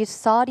can reduce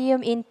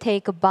sodium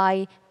intake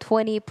by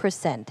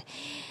 20%.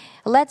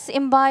 Let's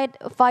invite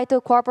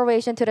Phyto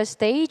Corporation to the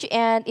stage,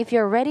 and if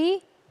you're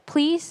ready,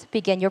 please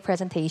begin your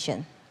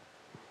presentation.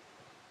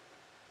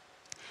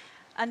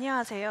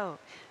 안녕하세요.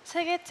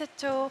 세계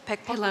최초 100%.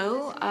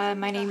 Hello,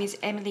 my name is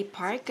Emily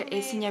Park,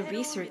 a senior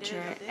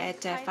researcher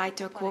at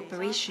Phyto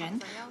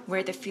Corporation,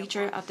 where the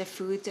future of the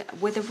food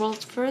with the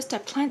world's first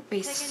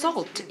plant-based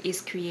salt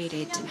is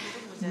created.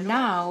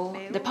 Now,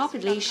 the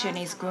population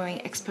is growing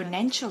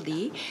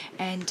exponentially,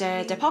 and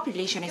the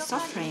population is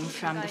suffering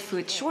from the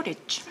food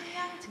shortage.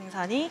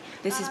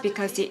 This is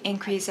because the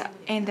increase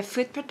in the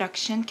food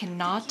production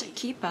cannot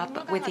keep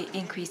up with the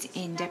increase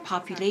in the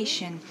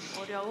population.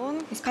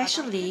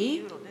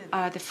 Especially,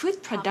 the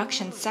food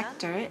production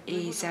sector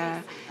is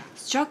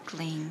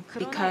struggling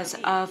because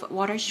of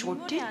water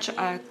shortage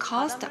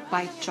caused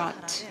by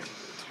drought.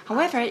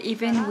 However,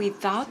 even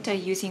without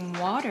using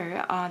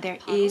water, there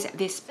is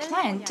this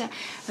plant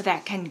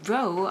that can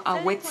grow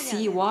with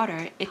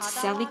seawater.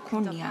 It's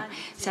Salicornia.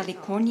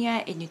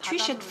 Salicornia, a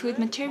nutritious food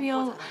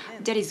material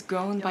that is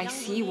grown by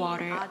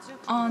seawater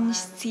on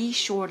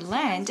seashore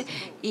land,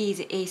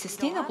 is a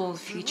sustainable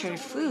future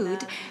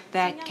food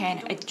that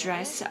can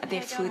address the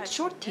food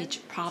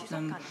shortage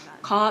problem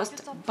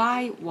caused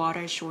by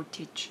water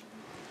shortage.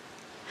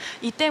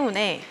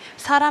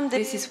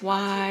 This is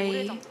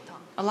why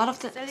a lot of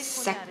the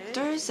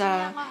sectors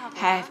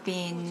have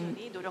been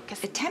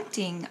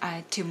attempting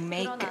to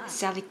make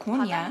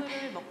Salicornia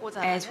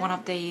as one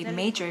of the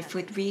major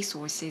food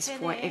resources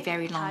for a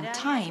very long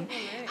time.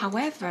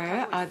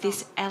 However,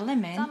 this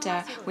element,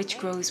 which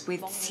grows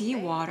with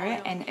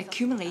seawater and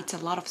accumulates a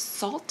lot of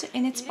salt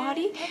in its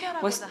body,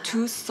 was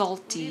too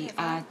salty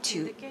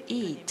to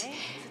eat.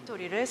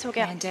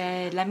 And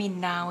let me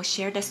now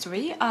share the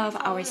story of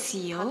our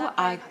CEO,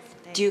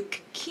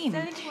 Duke Kim.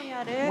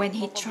 When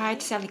he tried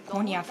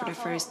Salicornia for the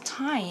first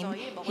time,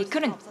 he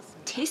couldn't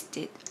taste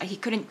it. He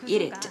couldn't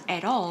eat it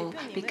at all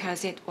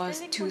because it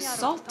was too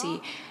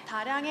salty.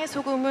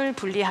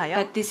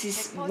 But this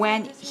is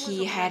when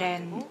he had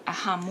an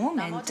aha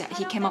moment.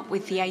 He came up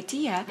with the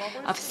idea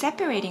of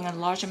separating a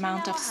large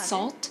amount of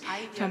salt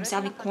from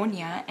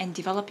Salicornia and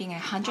developing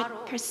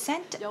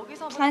 100%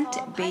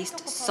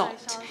 plant-based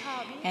salt,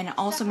 and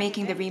also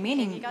making the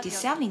remaining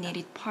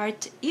desalinated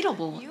part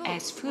eatable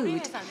as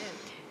food.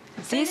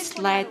 This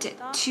led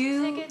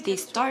to the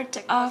start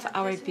of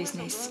our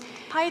business.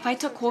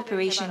 Phyto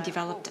Corporation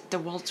developed the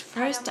world's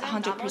first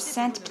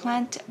 100%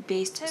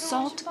 plant-based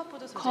salt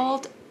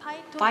called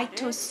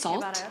Phyto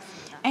Salt,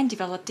 and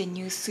developed a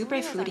new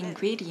superfood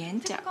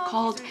ingredient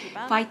called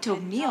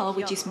Phyto Meal,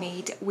 which is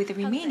made with the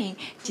remaining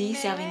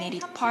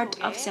desalinated part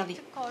of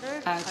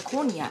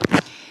Salicornia.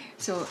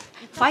 So,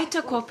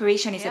 Phyto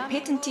Corporation is a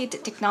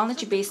patented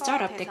technology-based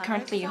startup that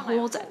currently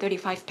holds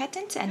 35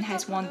 patents and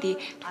has won the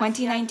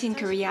 2019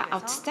 Korea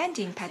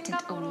Outstanding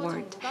Patent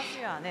Award.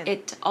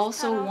 It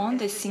also won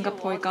the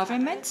Singapore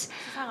government's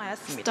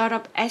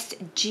Startup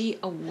SG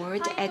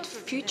Award at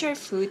Future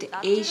Food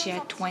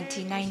Asia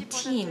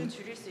 2019.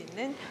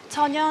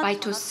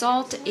 Phyto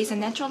Salt is a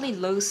naturally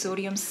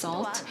low-sodium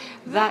salt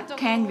that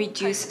can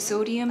reduce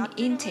sodium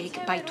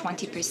intake by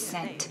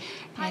 20%.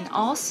 And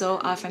also,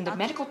 from the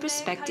medical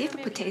perspective,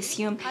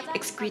 potassium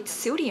excretes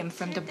sodium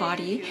from the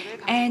body,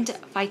 and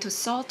Phyto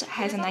Salt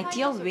has an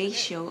ideal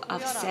ratio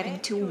of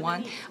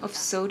 7:1 of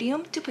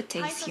sodium to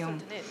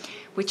potassium,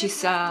 which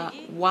is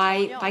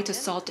why Phyto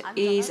Salt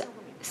is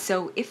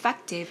so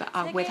effective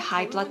with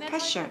high blood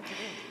pressure.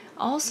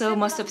 Also,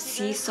 most of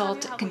sea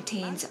salt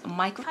contains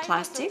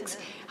microplastics.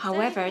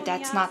 However,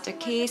 that's not the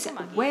case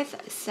with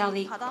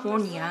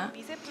Salicornia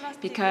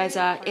because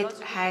it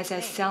has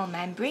a cell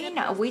membrane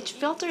which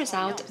filters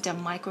out the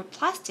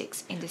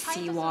microplastics in the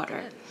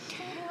seawater.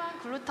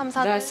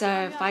 Thus,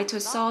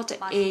 phytosalt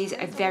is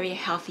a very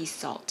healthy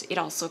salt. It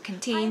also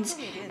contains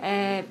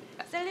an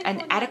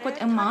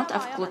adequate amount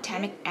of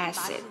glutamic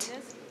acid,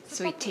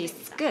 so it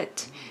tastes good.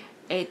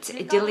 It's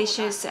a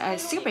delicious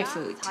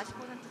superfood.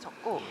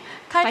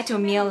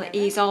 Phytomeal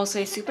is also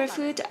a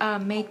superfood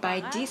made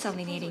by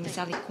desalinating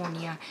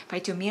Salicornia.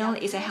 Phytomeal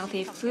is a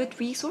healthy food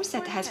resource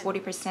that has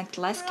 40%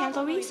 less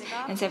calories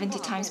and 70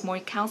 times more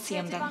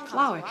calcium than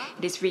flour.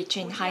 It is rich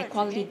in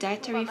high-quality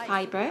dietary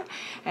fiber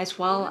as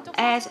well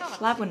as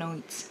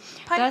flavonoids.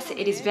 Thus,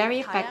 it is very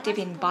effective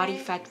in body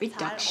fat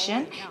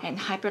reduction and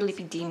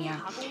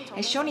hyperlipidemia.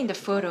 As shown in the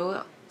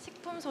photo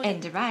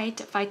on the right,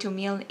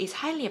 phytomeal is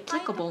highly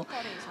applicable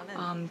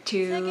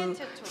to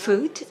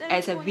food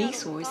as a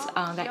resource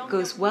that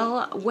goes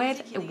well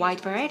with a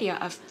wide variety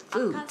of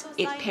food.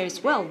 It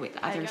pairs well with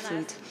other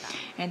foods.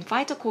 And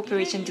Phyto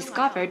Corporation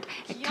discovered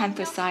a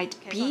canthocyte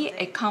B,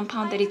 a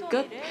compound that is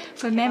good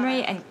for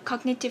memory and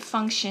cognitive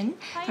function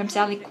from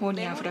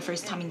Salicornia for the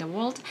first time in the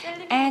world.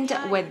 And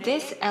with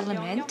this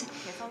element,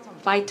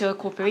 Phyto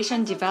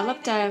Corporation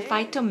developed a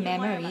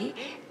phytomemory,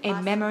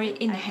 a memory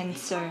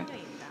enhancer.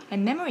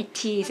 And Memory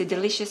Tea is a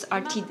delicious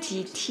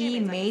RTD tea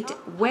made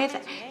with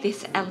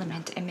this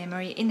element, a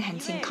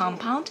memory-enhancing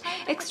compound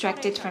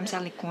extracted from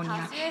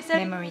Salicornia.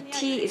 Memory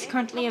Tea is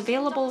currently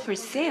available for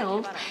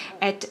sale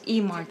at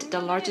E-Mart, the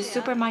largest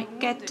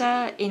supermarket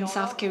in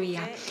South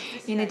Korea.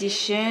 In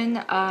addition,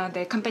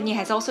 the company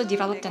has also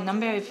developed a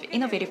number of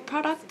innovative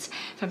products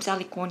from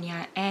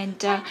Salicornia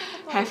and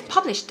have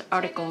published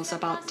articles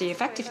about the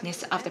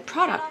effectiveness of the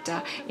product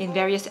in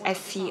various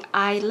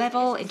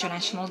SCI-level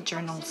international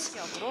journals.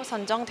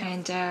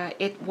 And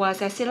it was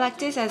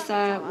selected as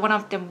one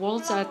of the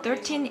world's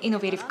 13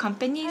 innovative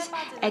companies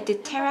at the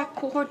Terra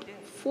Cohort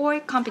 4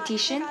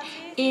 competition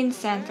in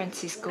San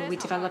Francisco. We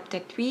developed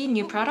 3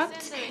 new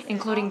products,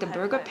 including the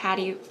burger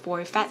patty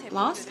for fat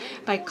loss,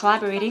 by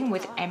collaborating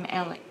with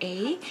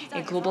MLA,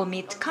 a global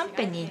meat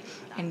company.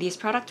 And these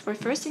products were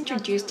first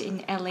introduced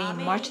in LA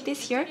in March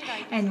this year,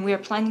 and we are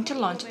planning to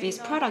launch these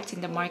products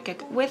in the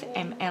market with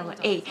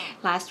MLA.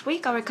 Last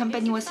week, our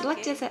company was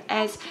selected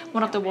as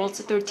one of the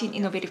world's 13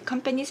 innovative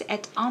companies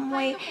at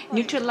Amway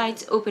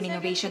Nutrilite's Open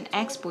Innovation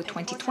Expo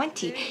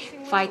 2020.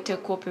 Phyto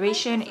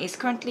Corporation is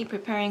currently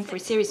preparing for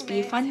Series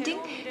B funding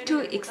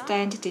to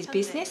extend this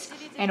business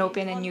and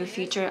open a new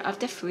future of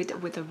the food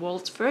with the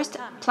world's first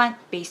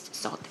plant-based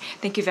salt.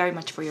 Thank you very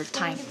much for your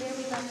time.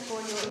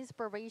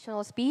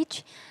 Inspirational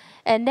speech.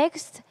 And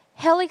next,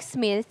 Helix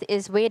Smith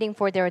is waiting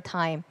for their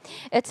time.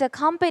 It's a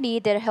company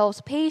that helps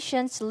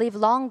patients live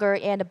longer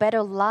and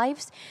better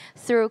lives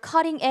through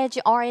cutting-edge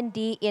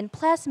R&D in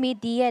plasmid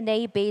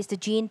DNA-based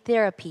gene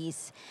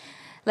therapies.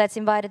 Let's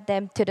invite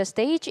them to the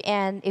stage,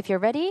 and if you're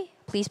ready,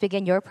 please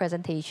begin your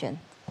presentation.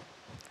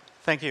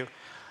 Thank you.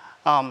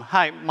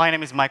 Hi, my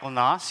name is Michael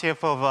Na,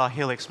 CFO of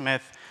Helix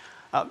Smith.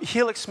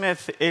 Helix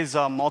Smith is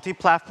a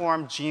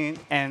multi-platform gene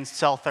and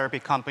cell therapy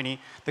company.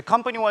 The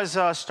company was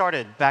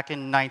started back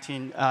in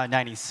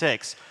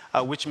 1996,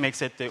 which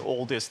makes it the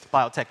oldest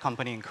biotech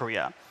company in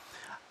Korea.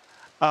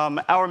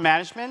 Our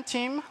management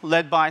team,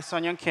 led by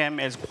Sun Young Kim,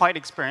 is quite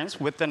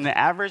experienced with an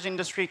average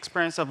industry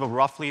experience of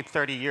roughly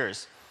 30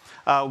 years.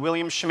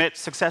 William Schmidt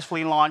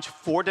successfully launched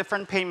 4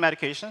 different pain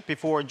medications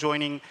before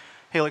joining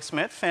Helix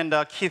Smith, and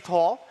Keith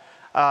Hall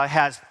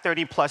has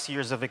 30+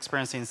 years of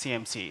experience in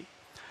CMC.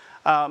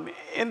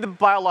 In the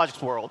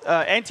biologics world,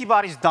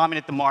 antibodies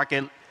dominate the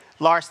market.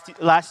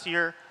 Last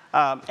year,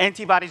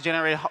 antibodies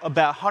generated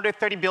about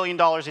 $130 billion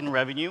in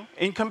revenue.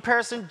 In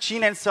comparison,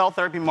 gene and cell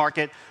therapy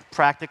market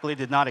practically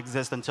did not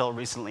exist until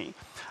recently.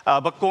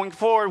 But going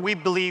forward, we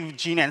believe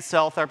gene and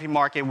cell therapy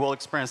market will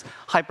experience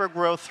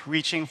hypergrowth,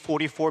 reaching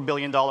 $44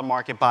 billion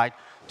market by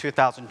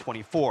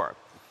 2024.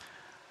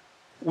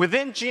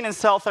 Within gene and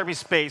cell therapy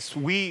space,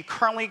 we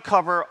currently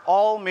cover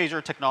all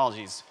major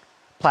technologies: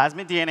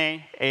 plasmid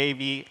DNA,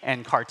 AAV,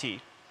 and CAR-T.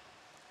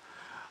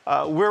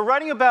 We're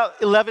running about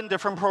 11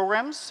 different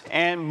programs,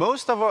 and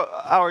most of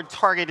our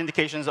target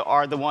indications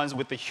are the ones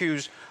with the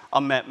huge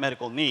unmet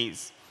medical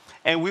needs.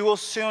 And we will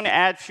soon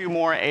add a few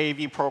more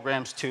AAV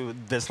programs to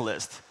this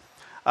list.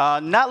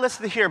 Not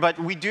listed here, but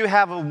we do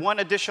have one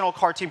additional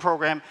CAR-T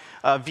program,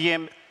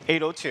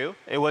 VM802.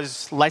 It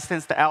was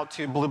licensed out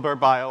to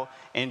Bluebird Bio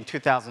in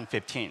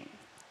 2015.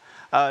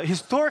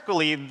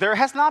 Historically, there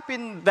has not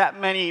been that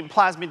many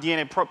plasmid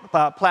DNA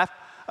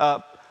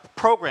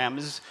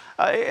programs.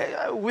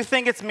 We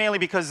think it's mainly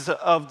because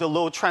of the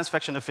low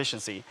transfection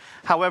efficiency.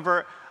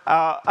 However,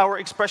 our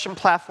expression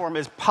platform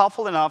is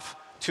powerful enough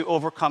to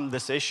overcome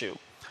this issue.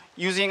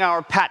 Using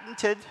our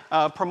patented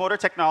promoter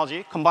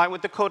technology, combined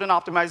with the codon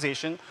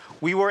optimization,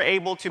 we were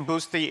able to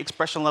boost the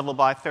expression level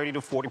by 30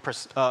 to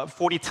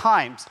 40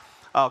 times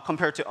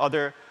compared to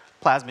other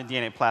plasmid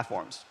DNA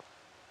platforms.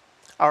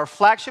 Our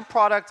flagship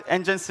product,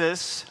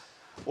 Engenesis,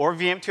 or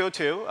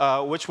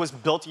VM202, which was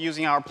built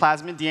using our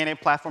plasmid DNA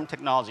platform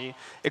technology,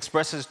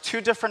 expresses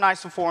two different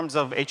isoforms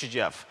of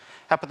HGF,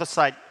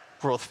 hepatocyte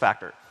growth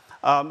factor.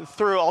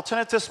 Through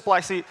alternative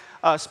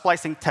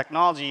splicing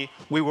technology,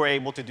 we were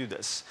able to do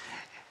this.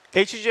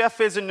 HGF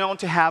is known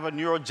to have a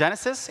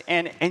neurogenesis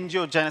and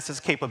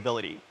angiogenesis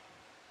capability.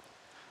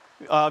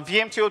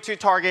 VM202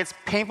 targets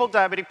painful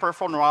diabetic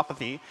peripheral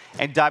neuropathy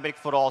and diabetic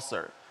foot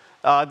ulcer.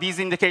 These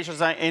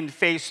indications are in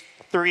phase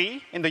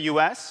 3 in the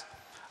US.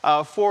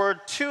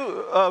 For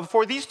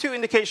these two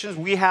indications,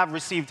 we have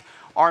received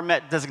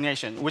RMET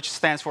designation, which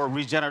stands for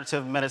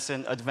Regenerative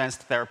Medicine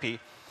Advanced Therapy.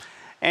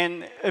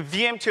 And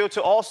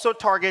VM202 also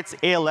targets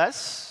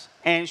ALS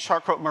and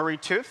Charcot-Marie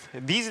tooth.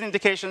 These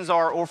indications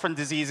are orphan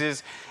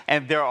diseases,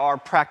 and there are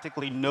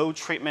practically no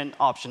treatment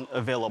option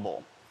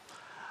available.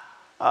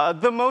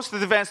 The most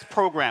advanced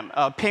program,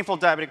 painful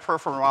diabetic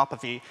peripheral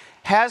neuropathy,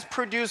 has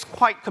produced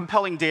quite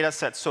compelling data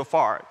sets so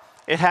far.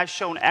 It has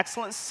shown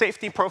excellent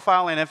safety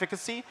profile and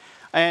efficacy.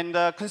 And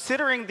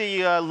considering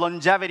the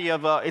longevity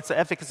of its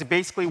efficacy,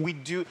 basically we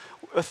do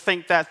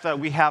think that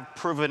we have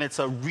proven its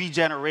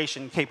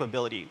regeneration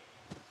capability.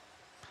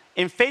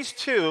 In phase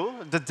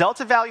 2, the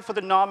delta value for the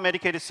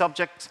non-medicated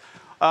subjects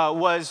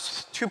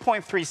was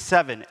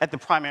 2.37 at the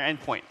primary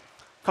endpoint.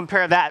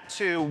 Compare that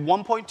to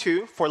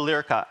 1.2 for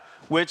Lyrica,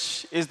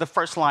 which is the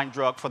first-line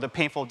drug for the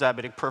painful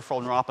diabetic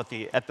peripheral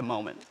neuropathy at the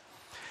moment.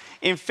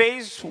 In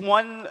phase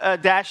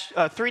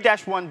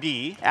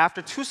 3-1B,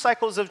 after 2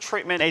 cycles of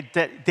treatment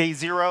at day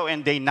 0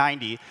 and day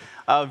 90,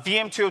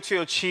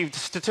 VM202 achieved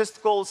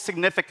statistical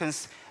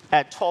significance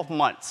at 12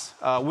 months,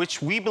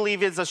 which we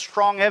believe is a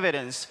strong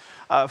evidence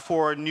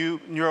for new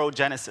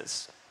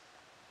neurogenesis.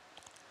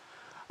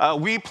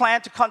 We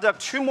plan to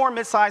conduct 2 more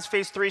mid-sized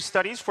phase 3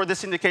 studies for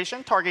this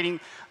indication, targeting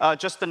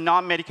just the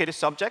non-medicated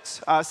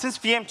subjects. Since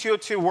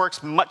VM202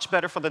 works much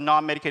better for the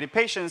non-medicated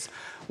patients,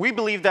 we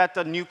believe that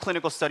the new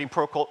clinical study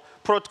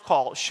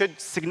protocol should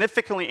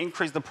significantly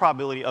increase the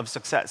probability of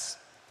success,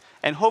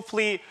 and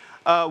hopefully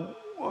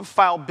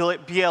file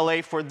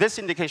BLA for this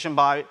indication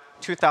by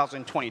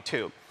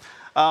 2022.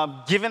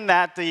 Given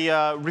that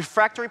the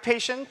refractory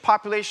patient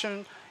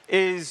population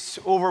is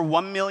over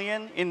 1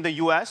 million in the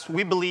US,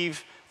 we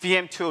believe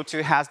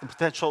VM202 has the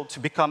potential to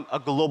become a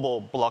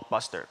global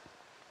blockbuster.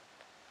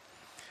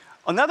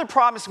 Another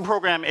promising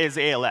program is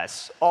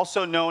ALS,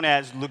 also known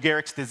as Lou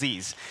Gehrig's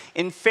disease.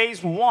 In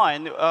phase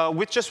 1,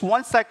 with just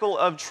 1 cycle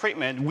of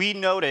treatment, we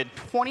noted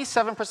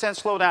 27%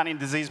 slowdown in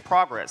disease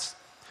progress.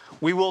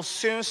 We will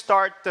soon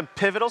start the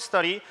pivotal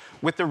study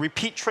with the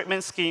repeat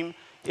treatment scheme.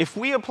 If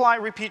we apply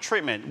repeat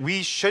treatment,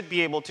 we should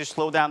be able to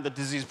slow down the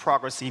disease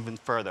progress even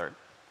further.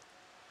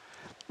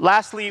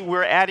 Lastly,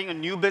 we're adding a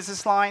new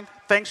business line.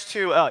 Thanks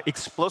to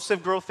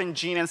explosive growth in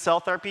gene and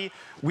cell therapy,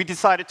 we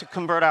decided to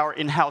convert our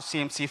in-house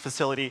CMC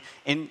facility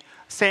in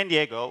San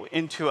Diego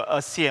into a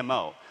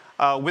CMO.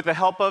 With the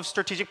help of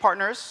strategic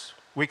partners,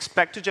 we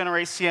expect to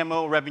generate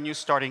CMO revenue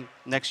starting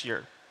next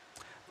year.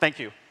 Thank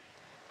you.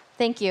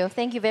 Thank you.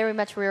 Thank you very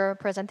much for your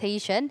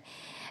presentation.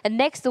 And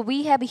next,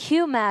 we have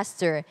Hugh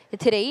Master.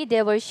 Today,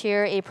 they will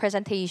share a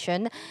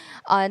presentation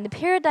on the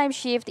paradigm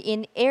shift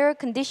in air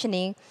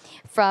conditioning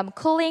from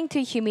cooling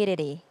to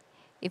humidity.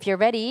 If you're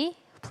ready,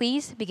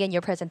 please begin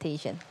your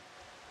presentation.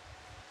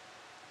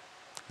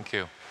 Thank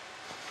you.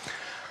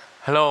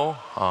 Hello,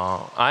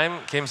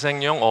 I'm Kim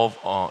Sang-yong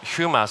of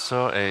Hugh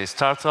Master, a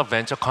startup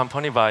venture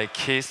company by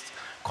KIST,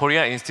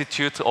 Korea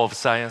Institute of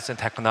Science and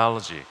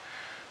Technology.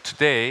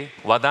 Today,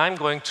 what I'm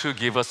going to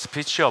give a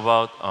speech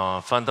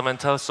about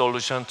fundamental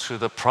solution to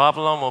the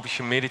problem of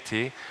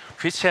humidity,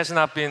 which has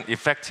not been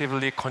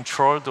effectively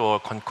controlled or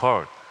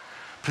conquered.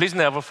 Please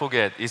never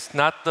forget, it's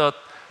not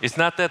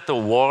that the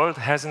world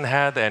hasn't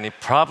had any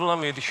problem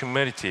with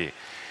humidity.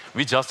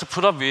 We just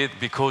put up with it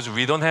because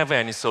we don't have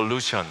any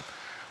solution.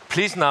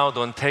 Please now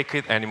don't take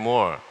it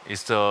anymore.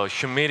 It's the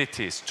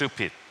humidity,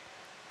 stupid.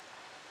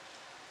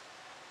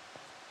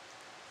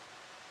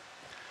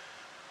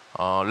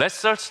 Let's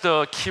search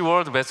the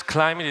keyword best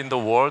climate in the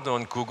world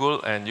on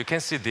Google, and you can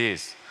see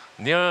this.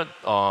 Near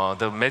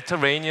the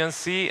Mediterranean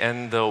Sea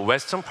and the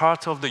western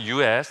part of the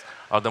US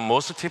are the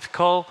most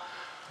typical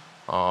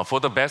for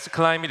the best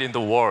climate in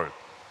the world.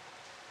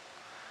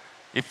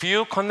 If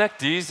you connect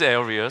these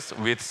areas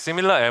with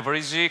similar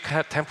average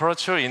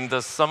temperature in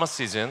the summer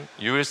season,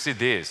 you will see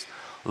this.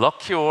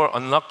 Lucky or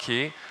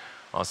unlucky,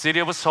 city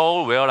of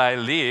Seoul, where I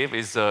live,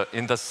 is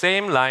in the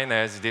same line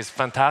as this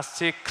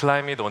fantastic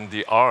climate on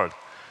the earth.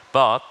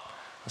 But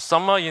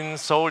summer in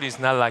Seoul is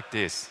not like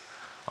this.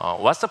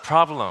 What's the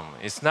problem?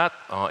 It's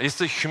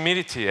the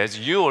humidity, as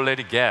you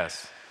already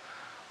guessed.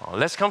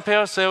 Let's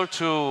compare Seoul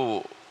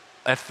to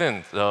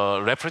Athens,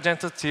 the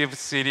representative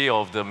city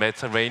of the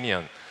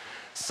Mediterranean.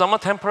 Summer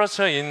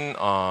temperature in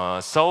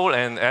Seoul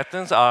and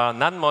Athens are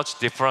not much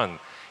different.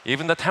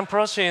 Even the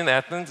temperature in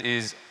Athens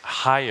is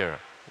higher.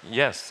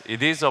 Yes,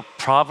 it is a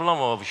problem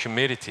of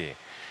humidity.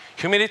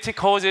 Humidity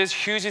causes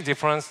huge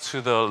difference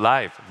to the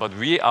life, but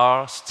we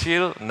are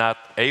still not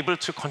able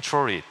to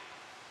control it.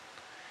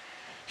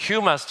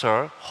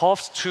 HuMaster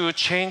hopes to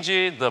change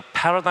the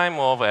paradigm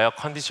of air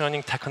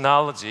conditioning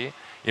technology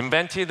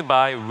invented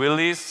by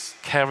Willis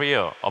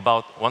Carrier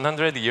about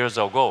 100 years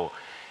ago.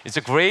 It's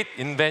a great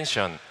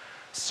invention.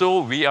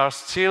 So we are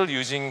still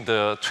using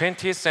the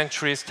 20th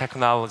century's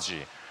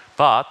technology.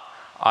 But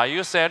are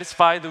you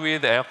satisfied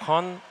with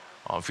aircon,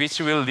 which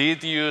will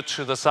lead you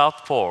to the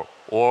South Pole,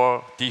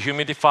 or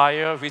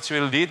dehumidifier, which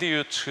will lead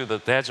you to the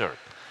desert?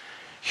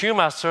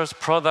 HuMaster's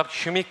product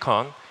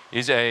Humicon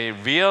is a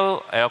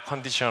real air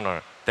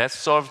conditioner that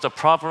solves the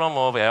problem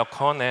of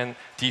aircon and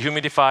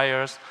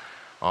dehumidifiers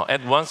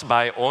at once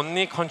by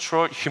only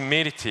control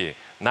humidity,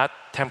 not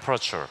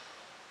temperature.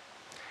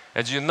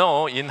 As you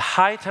know, in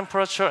high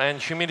temperature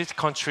and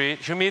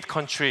humid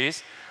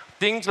countries,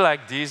 things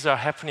like these are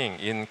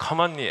happening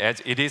commonly as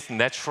it is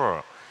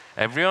natural.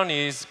 Everyone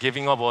is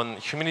giving up on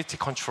humidity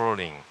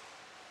controlling.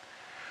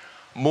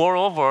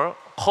 Moreover,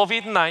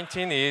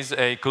 COVID-19 is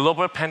a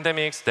global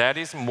pandemic that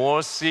is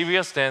more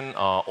serious than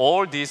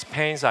all these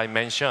pains I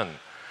mentioned.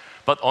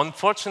 But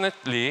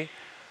unfortunately,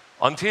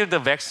 until the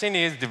vaccine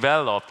is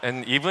developed,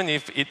 and even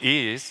if it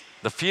is,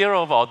 the fear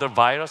of other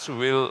viruses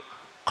will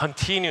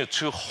continue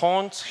to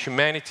haunt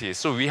humanity.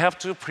 So we have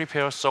to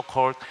prepare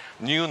so-called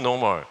new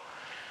normal.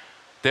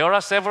 There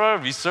are several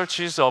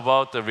researches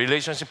about the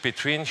relationship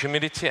between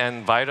humidity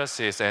and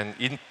viruses, and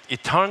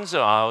it turns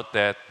out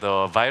that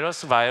the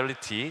virus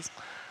virality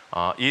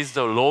is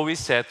the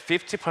lowest at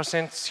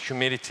 50%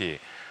 humidity.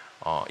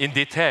 In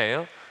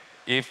detail,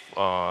 if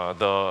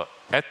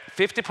at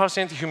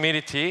 50%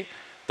 humidity,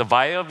 the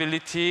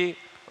viability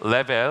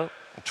level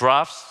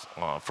drops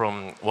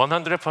from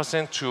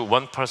 100% to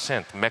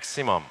 1%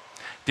 maximum.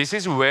 This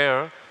is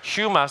where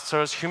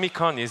HuMaster's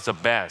Humicon is the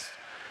best.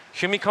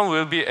 Humicon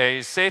will be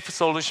a safe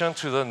solution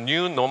to the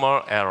new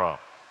normal era.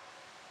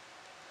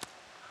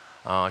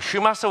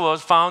 HuMaster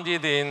was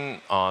founded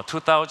in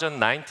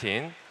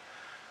 2019,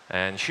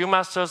 and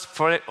HuMaster's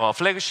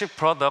flagship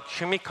product,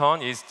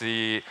 Humicon, is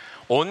the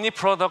only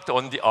product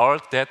on the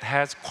earth that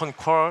has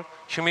conquered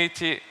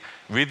humidity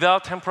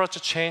without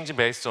temperature change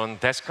based on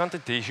descant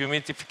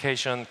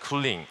dehumidification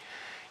cooling.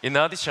 In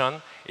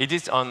addition, it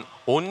is an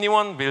only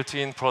one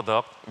built-in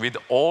product with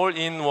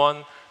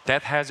all-in-one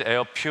that has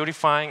air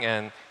purifying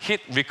and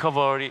heat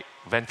recovery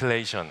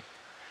ventilation.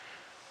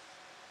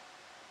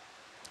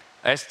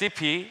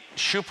 SDP,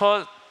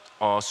 super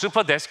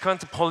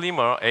descant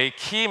polymer, a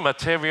key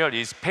material,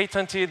 is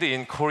patented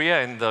in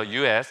Korea and the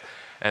US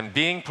and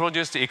being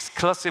produced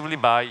exclusively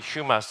by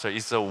HuMaster.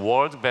 It's the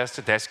world's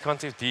best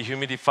descant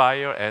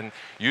dehumidifier and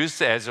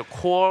used as a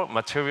core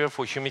material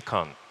for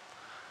Humicon.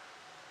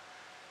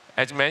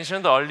 As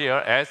mentioned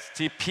earlier,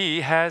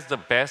 SDP has the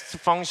best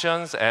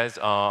functions as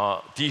a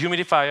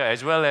dehumidifier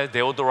as well as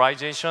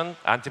deodorization,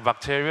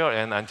 antibacterial,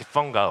 and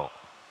antifungal.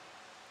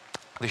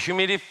 The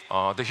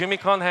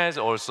Humicon has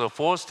also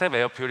 4-step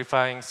air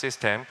purifying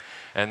system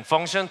and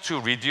function to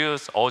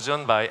reduce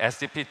ozone by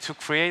SDP to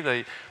create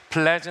a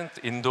pleasant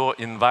indoor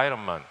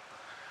environment.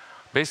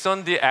 Based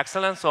on the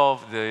excellence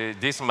of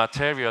this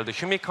material, the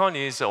Humicon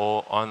is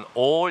an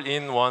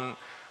all-in-one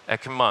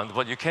equipment.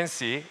 What you can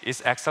see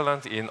is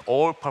excellent in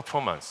all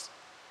performance.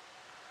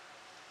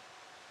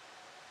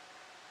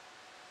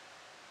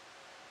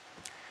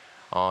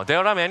 There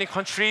are many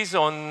countries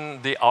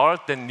on the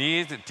earth that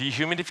need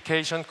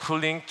dehumidification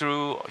cooling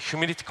through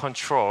humidity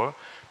control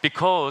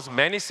because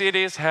many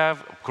cities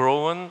have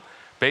grown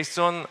based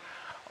on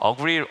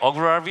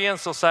agrarian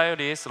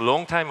societies a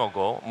long time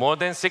ago. More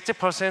than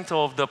 60%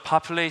 of the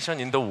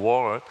population in the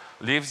world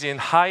lives in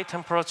high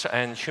temperature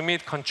and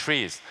humid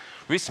countries,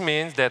 which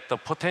means that the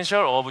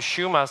potential of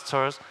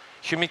HuMaster's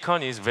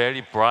Humicon is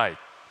very bright.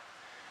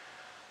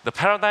 The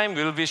paradigm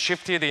will be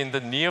shifted in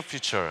the near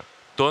future.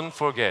 Don't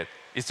forget,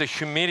 it's the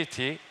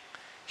humidity.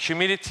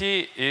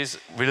 Humidity is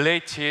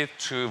related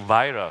to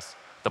virus.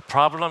 The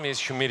problem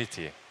is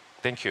humidity.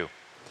 Thank you.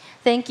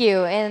 Thank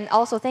you, and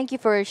also thank you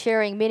for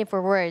sharing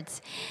meaningful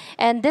words.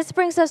 And this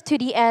brings us to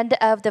the end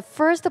of the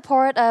first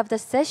part of the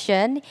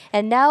session.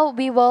 And now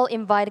we will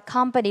invite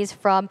companies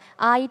from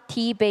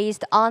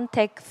IT-based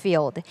on-tech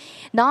field.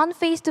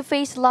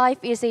 Non-face-to-face life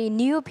is a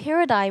new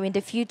paradigm in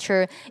the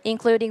future,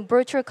 including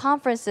virtual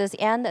conferences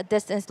and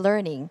distance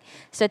learning.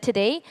 So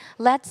today,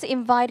 let's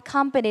invite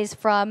companies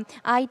from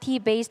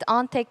IT-based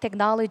on-tech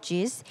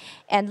technologies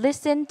and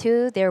listen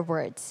to their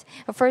words.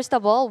 First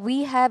of all,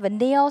 we have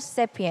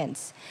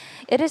NeoSapiens.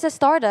 It is a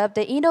startup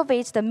that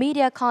innovates the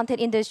media content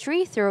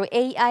industry through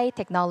AI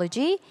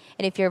technology.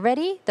 And if you're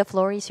ready, the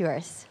floor is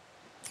yours.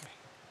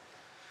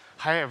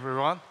 Hi,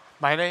 everyone.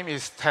 My name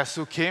is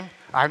Tae-Soo Kim.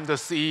 I'm the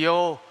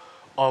CEO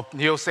of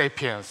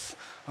NeoSapiens.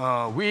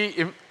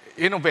 We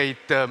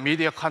innovate the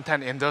media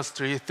content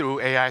industry through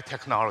AI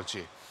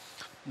technology.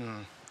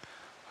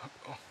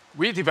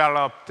 We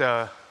developed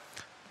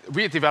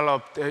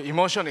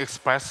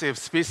emotion-expressive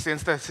speech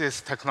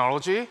synthesis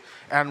technology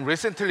and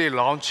recently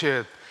launched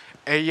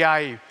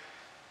AI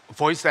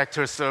voice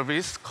actor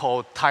service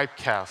called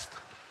Typecast.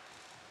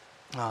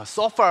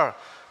 So far,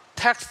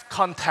 text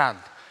content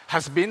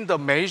has been the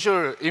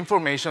major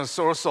information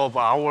source of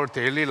our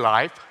daily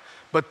life,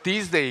 But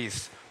these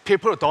days,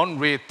 people don't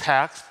read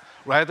text,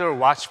 rather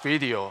watch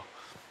video.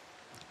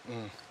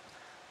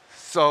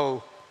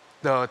 So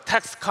the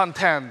text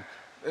content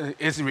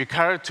is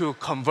required to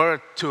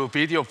convert to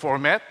video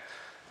format.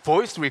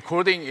 Voice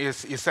recording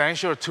is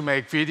essential to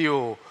make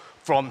video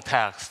from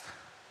text.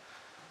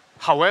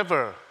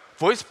 However,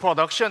 voice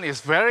production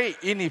is very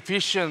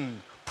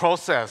inefficient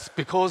process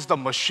because the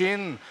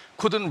machine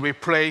couldn't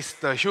replace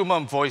the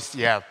human voice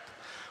yet.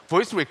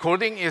 Voice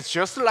recording is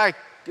just like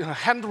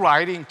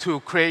handwriting to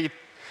create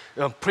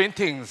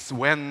printings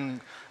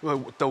when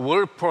the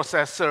word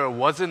processor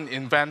wasn't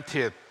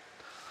invented.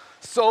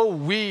 So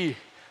we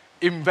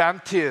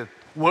invented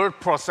word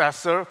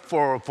processor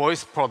for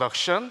voice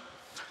production.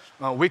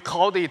 We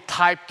called it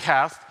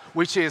Typecast,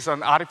 which is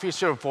an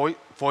artificial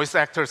voice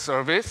actor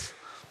service.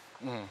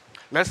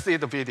 Let's see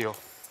the video.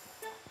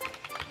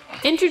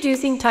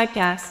 Introducing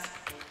Typecast,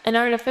 an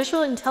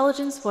artificial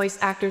intelligence voice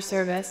actor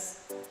service.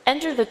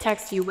 Enter the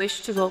text you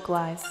wish to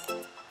vocalize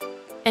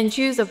and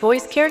choose a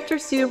voice character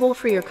suitable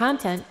for your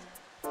content.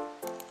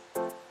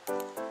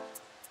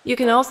 You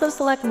can also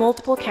select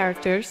multiple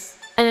characters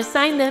and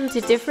assign them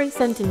to different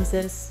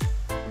sentences.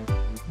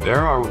 There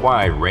are a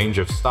wide range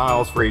of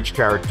styles for each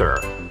character,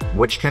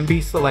 which can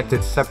be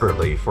selected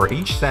separately for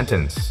each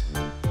sentence.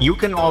 You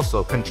can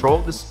also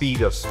control the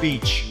speed of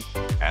speech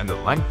and the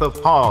length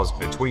of pause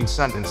between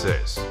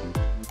sentences.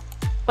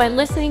 When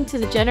listening to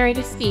the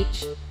generated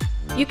speech,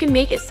 you can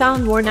make it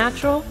sound more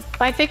natural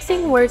by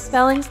fixing word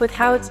spellings with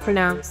how it's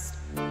pronounced,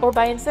 or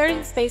by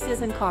inserting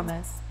spaces and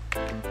commas.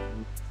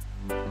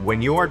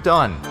 When you are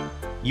done,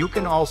 you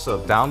can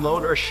also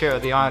download or share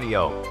the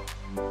audio.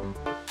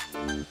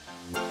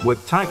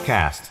 With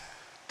Typecast,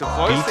 the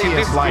voice in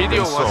this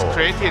video was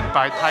created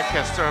by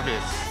Typecast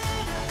service.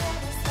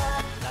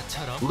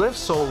 Live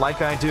Seoul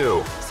like I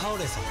do.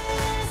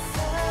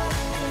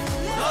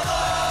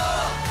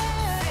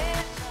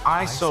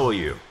 I saw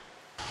you.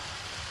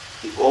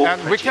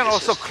 And we can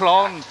also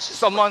clone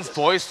someone's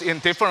voice in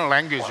different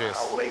languages,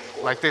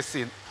 like this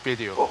in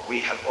video. But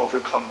we have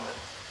overcome them,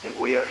 and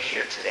we are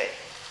here today.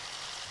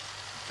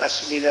 I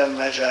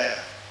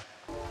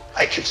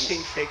can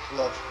sing fake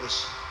love.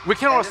 Listen. We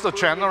can also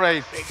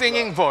generate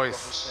singing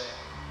voice.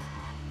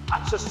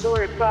 I'm so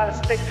sorry, but it's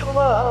fake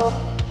love.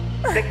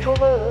 Fake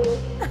love.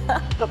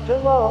 The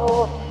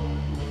pillow.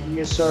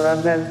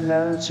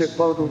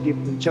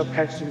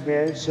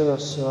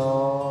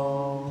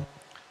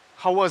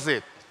 How was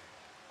it?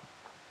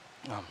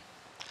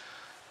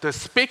 The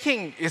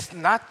speaking is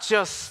not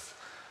just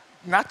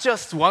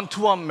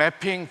one-to-one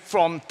mapping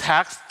from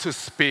text to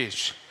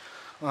speech.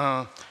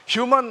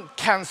 Human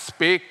can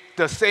speak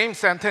the same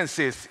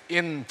sentences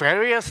in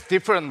various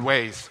different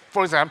ways.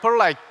 For example,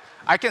 like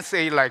I can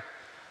say like,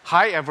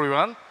 "Hi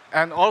everyone,"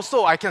 and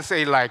also I can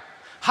say like,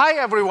 "Hi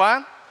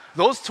everyone."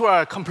 Those two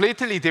are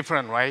completely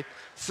different, right?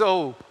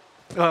 So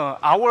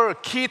our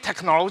key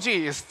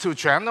technology is to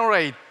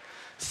generate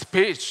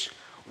speech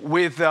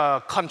with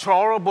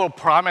controllable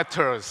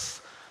parameters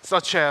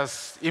such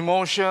as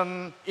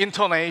emotion,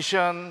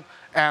 intonation,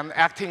 and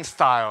acting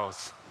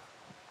styles.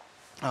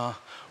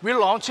 We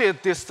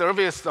launched this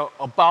service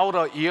about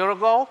a year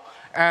ago,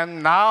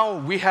 and now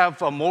we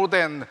have more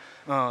than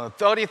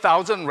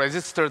 30,000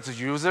 registered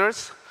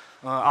users.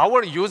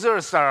 Our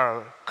users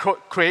are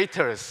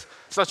creators,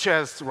 such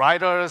as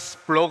writers,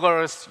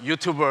 bloggers,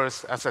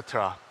 YouTubers,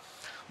 etc.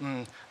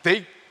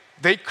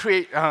 They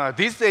create,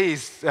 these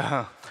days,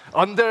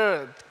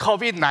 under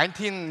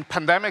COVID-19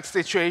 pandemic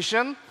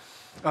situation,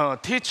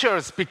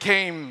 teachers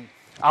became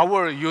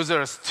our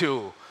users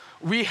too.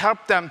 We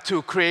help them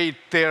to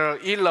create their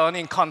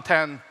e-learning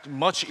content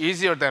much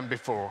easier than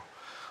before.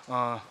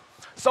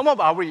 Some of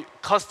our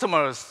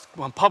customers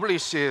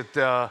published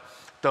the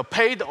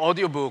paid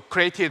audiobook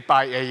created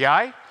by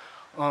AI,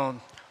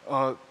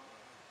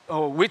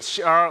 which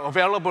are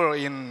available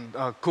in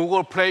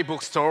Google Play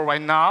Bookstore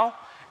right now.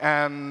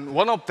 And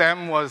one of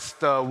them was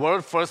the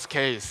world first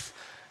case.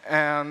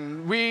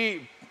 And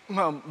we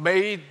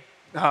made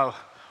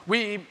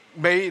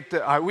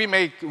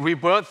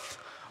rebirth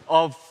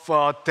of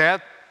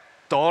that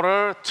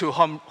daughter to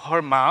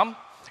her mom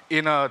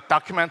in a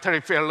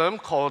documentary film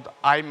called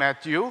I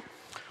Met You,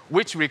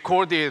 which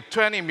recorded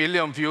 20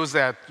 million views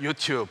at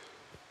YouTube.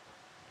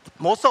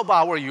 Most of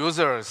our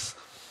users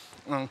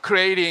are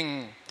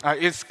creating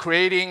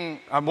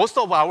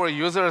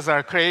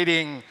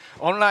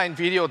online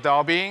video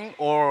dubbing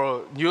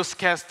or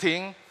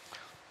newscasting.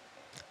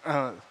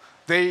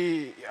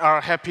 They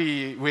are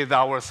happy with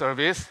our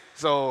service.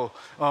 So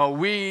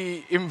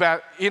we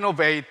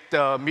innovate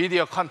the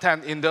media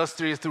content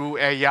industry through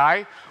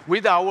AI.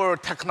 With our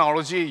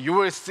technology, you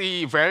will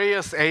see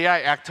various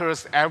AI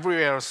actors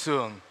everywhere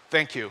soon.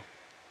 Thank you.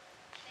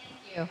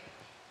 Thank you.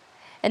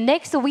 And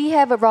next, we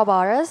have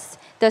Robotus,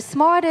 the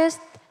smartest,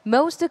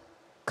 most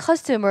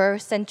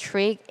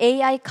customer-centric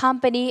AI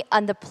company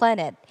on the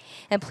planet.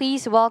 And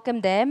please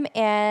welcome them,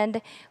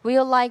 and we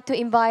would like to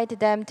invite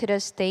them to the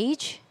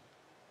stage.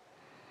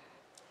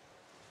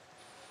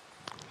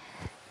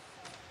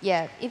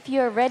 Yeah, if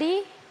you're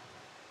ready.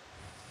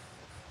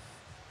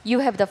 You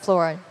have the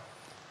floor.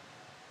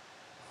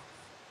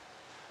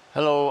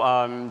 Hello,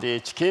 I'm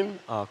D.H. Kim,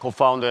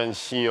 co-founder and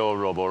CEO of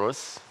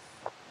Roboros.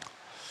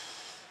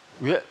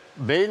 We are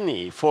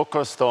mainly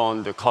focused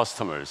on the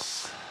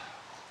customers,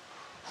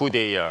 who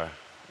they are,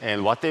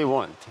 and what they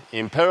want,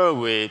 in parallel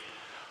with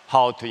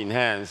how to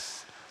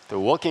enhance the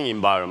working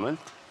environment,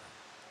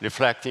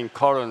 reflecting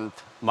current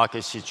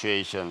market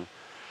situation,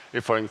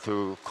 referring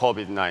to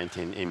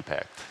COVID-19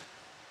 impact.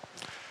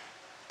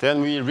 Then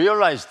we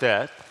realized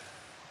that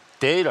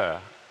data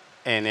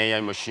and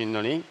AI machine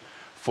learning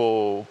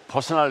for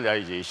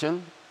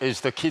personalization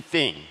is the key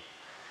thing.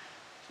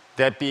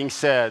 That being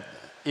said,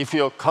 if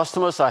your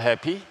customers are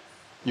happy,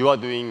 you are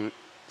doing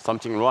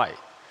something right.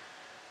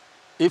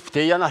 If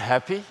they are not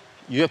happy,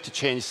 you have to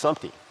change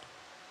something.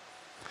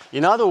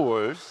 In other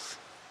words,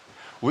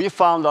 we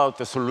found out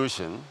the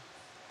solution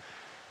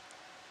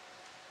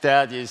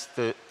that is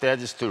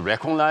to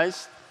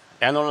recognize,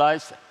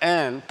 analyze,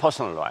 and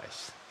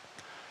personalize.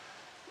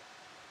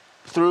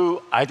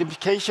 Through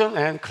identification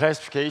and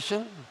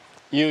classification,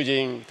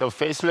 using the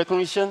face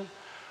recognition,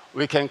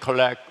 we can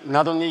collect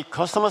not only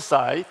customer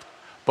side,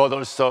 but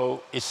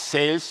also its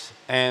sales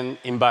and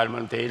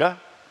environment data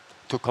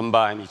to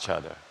combine each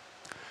other.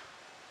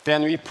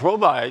 Then we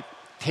provide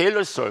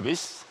tailored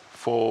service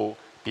for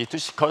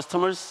B2C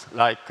customers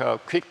like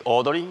quick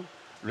ordering,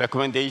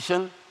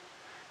 recommendation,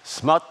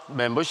 smart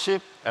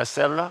membership,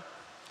 etc.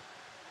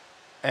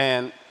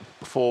 And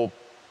for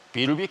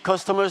B2B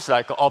customers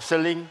like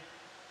upselling,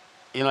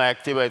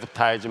 interactive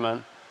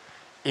advertisement,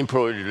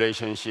 employee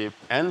relationship,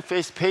 and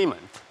face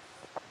payment.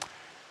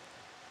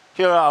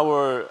 Here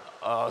are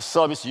our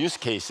service use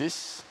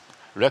cases: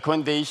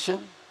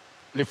 recommendation,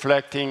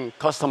 reflecting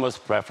customers'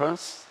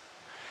 preference;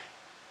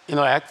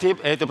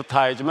 interactive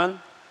advertisement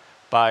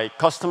by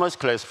customers'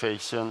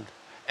 classification;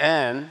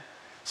 and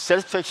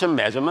satisfaction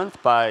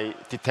measurement by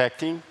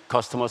detecting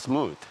customers'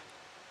 mood.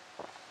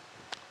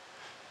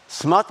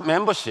 Smart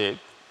membership,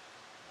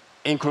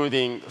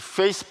 including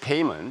face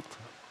payment,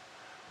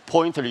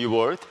 point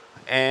reward,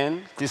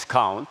 and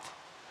discount,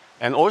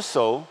 and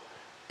also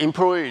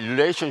employee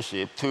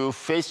relationship to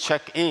face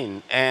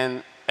check-in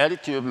and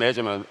attitude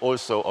measurement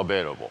also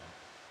available.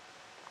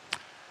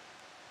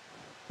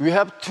 We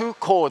have two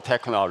core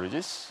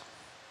technologies.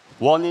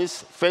 One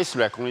is face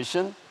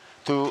recognition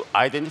to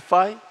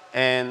identify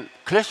and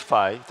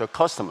classify the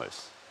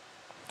customers.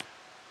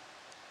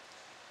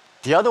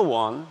 The other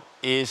one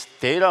is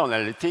data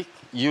analytics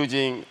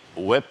using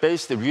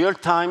web-based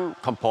real-time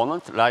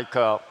components like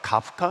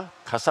Kafka,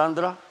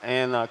 Cassandra,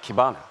 and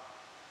Kibana.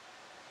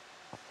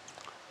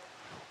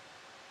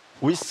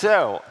 We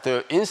sell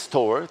the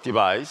in-store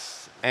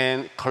device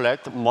and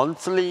collect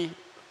monthly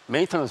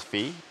maintenance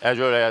fee as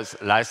well as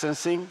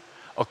licensing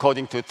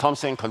according to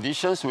terms and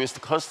conditions with the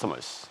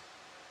customers.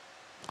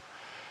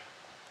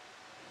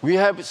 We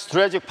have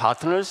strategic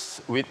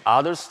partners with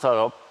other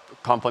startup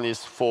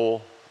companies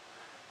for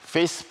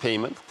face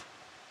payment,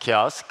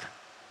 kiosk,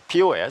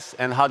 POS,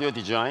 and hardware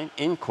design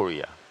in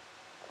Korea.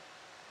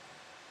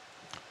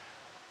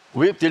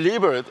 We've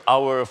delivered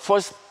our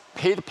first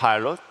paid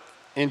pilot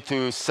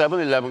into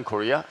 7-Eleven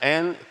Korea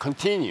and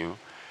continue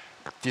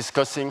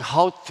discussing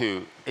how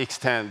to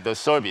extend the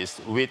service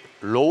with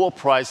lower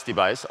price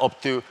device up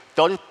to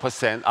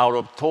 30% out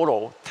of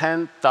total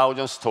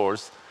 10,000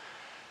 stores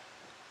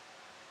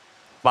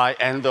by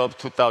end of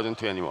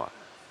 2021.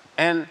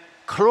 And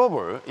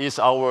Clover is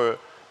our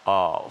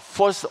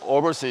first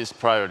overseas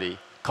priority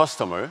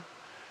customer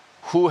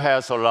who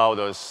has allowed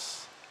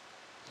us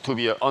to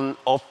be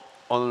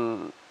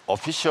an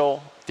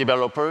official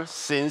developer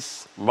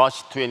since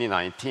March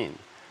 2019,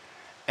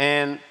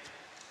 and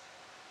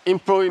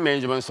employee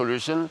management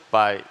solution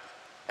by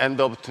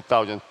end of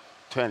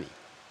 2020.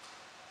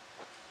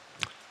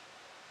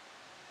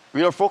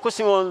 We are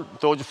focusing on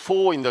those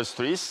 4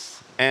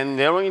 industries and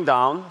narrowing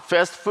down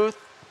fast food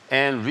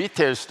and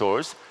retail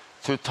stores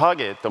to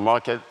target the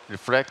market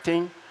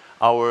reflecting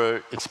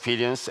our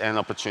experience and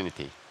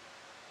opportunity.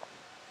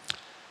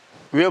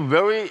 We have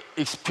very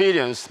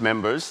experienced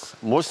members,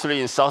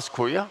 mostly in South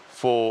Korea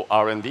for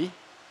R&D,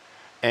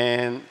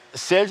 and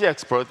sales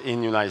expert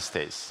in the United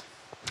States.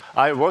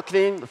 I worked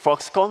in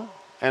Foxconn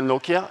and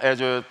Nokia as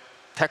a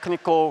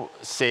technical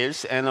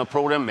sales and a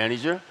program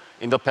manager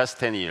in the past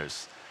 10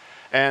 years,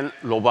 and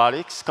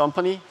robotics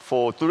company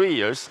for 3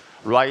 years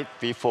right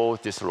before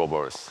this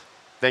Roboros.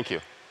 Thank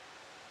you.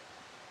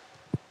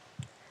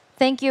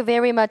 Thank you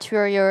very much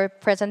for your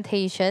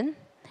presentation.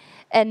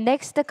 And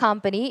next, the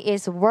company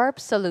is Warp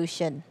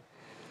Solution.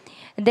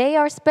 They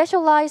are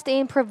specialized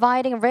in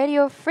providing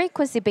radio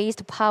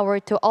frequency-based power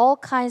to all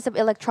kinds of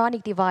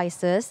electronic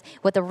devices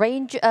with a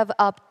range of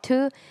up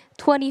to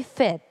 20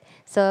 feet.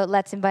 So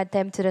let's invite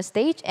them to the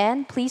stage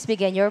and please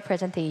begin your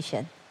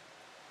presentation.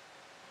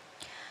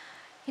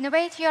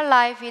 Innovate your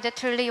life with a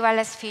truly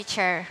wireless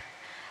future.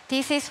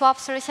 This is Warp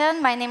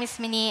Solution. My name is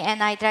Minnie,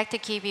 and I'd like to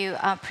give you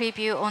a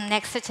preview on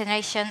next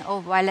generation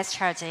of wireless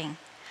charging.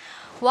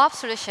 Warp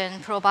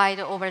Solution provides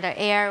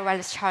over-the-air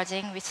wireless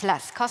charging, which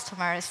lets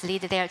customers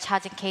lead their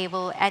charging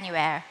cable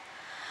anywhere.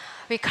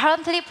 We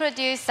currently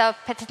produce a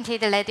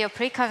patented radio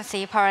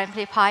frequency power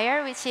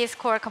amplifier, which is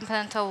core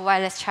component of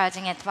wireless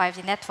charging at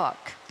 5G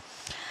network.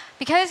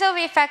 Because of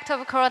the effect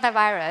of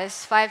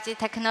coronavirus, 5G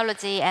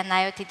technology and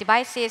IoT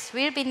devices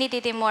will be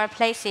needed in more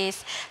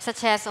places,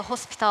 such as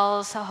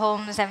hospitals,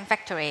 homes, and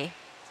factories.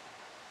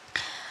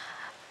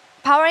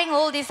 Powering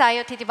all these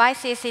IoT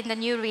devices in the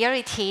new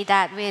reality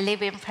that we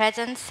live in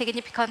presents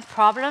significant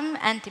problem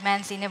and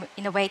demands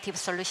innovative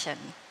solution.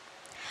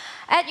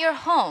 At your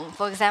home,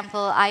 for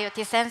example,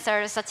 IoT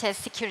sensors such as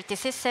security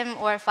system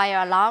or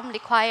fire alarm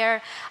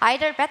require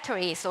either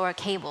batteries or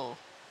cable.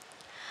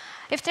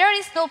 If there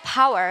is no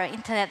power,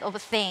 Internet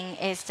of Things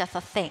is just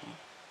a thing.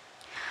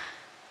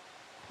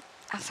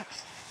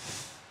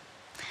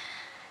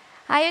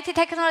 IoT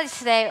technology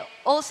today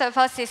also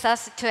forces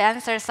us to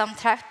answer some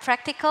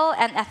practical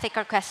and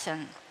ethical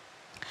questions.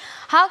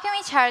 How can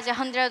we charge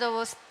 100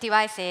 of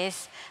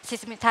devices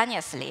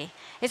simultaneously?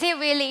 Is it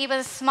really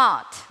even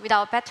smart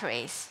without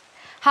batteries?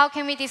 How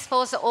can we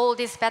dispose of all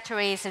these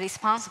batteries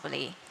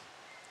responsibly?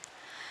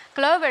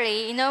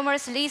 Globally,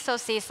 enormous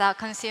resources are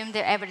consumed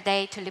every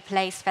day to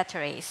replace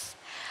batteries.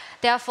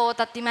 Therefore,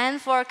 the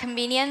demand for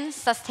convenient,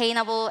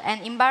 sustainable,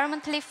 and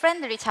environmentally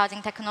friendly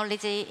charging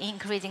technology is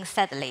increasing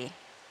steadily.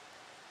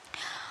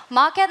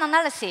 Market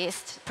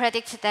analysis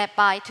predicts that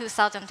by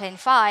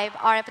 2025,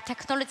 RF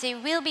technology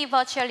will be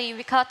virtually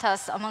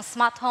ubiquitous among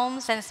smart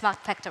homes and smart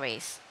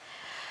factories.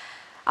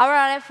 Our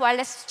RF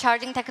wireless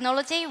charging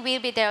technology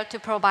will be there to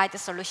provide the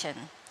solution.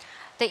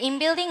 The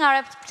in-building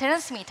RF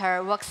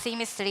transmitter works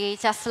seamlessly,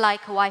 just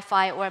like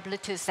Wi-Fi or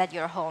Bluetooth at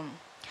your home.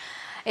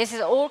 It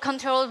is all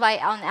controlled by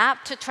an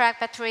app to track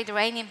battery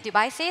drain in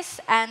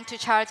devices and to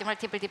charge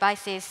multiple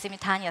devices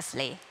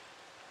simultaneously.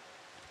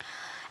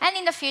 And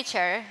in the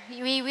future,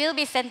 we will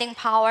be sending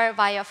power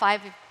via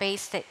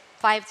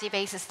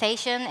 5G-based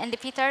station and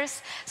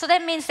repeaters. So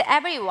that means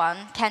everyone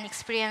can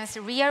experience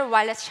real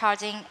wireless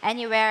charging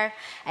anywhere,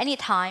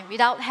 anytime,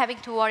 without having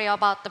to worry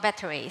about the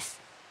batteries.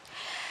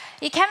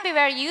 It can be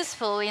very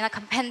useful in a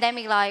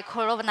pandemic like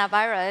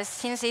coronavirus,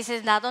 since it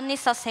is not only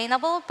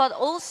sustainable, but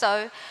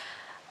also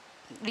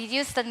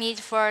reduce the need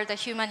for the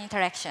human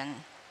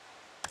interaction.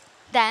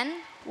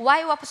 Then,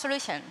 why WAP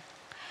solution?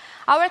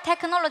 Our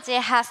technology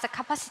has the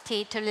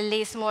capacity to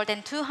release more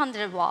than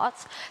 200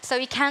 watts, so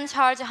we can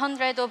charge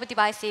hundreds of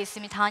devices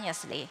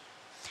simultaneously.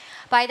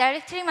 By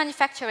directly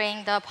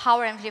manufacturing the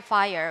power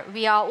amplifier,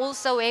 we are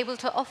also able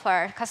to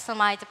offer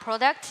customized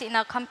products in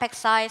a compact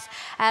size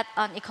at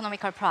an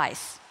economical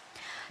price.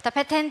 The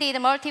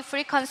patented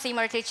multi-frequency,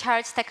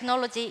 multi-charge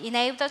technology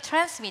enables the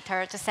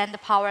transmitter to send the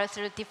power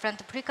through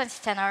different frequency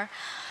channels,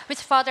 which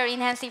further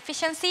enhances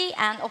efficiency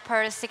and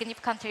offers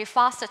significantly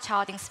faster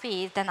charging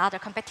speed than other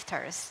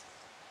competitors.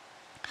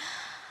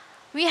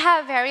 We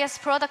have various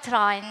product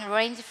lines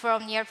ranging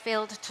from near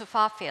field to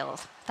far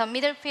field. The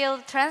middle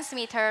field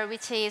transmitter,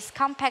 which is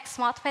compact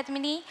SmartPad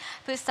Mini,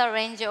 boasts a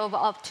range of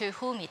up to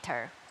 1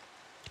 meter.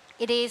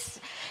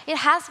 It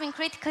has been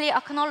critically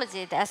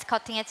acknowledged as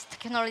cutting-edge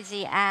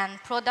technology and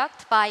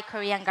product by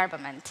Korean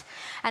government.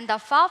 And the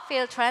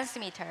far-field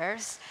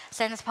transmitters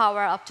sends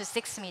power up to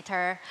 6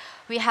 meters.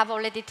 We have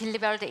already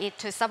delivered it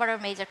to several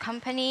major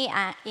companies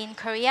in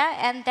Korea,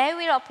 and they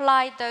will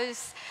apply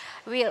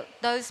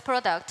those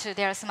products to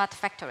their smart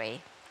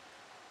factory.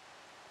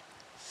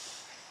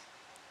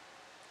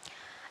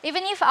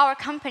 Even if our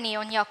company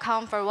only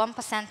accounts for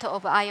 1%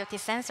 of IoT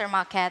sensor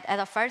market at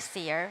the first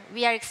year,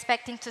 we are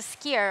expecting to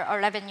secure a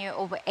revenue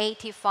of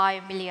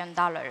 $85 million.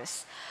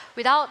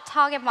 With our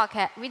target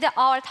market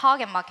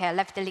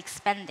rapidly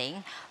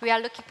expanding, we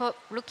are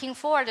looking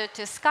forward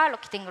to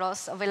skyrocketing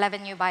growth of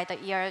revenue by the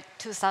year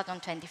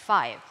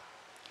 2025.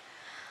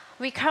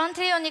 We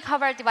currently only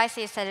cover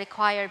devices that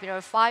require below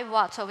 5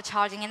 watts of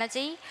charging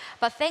energy,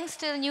 but thanks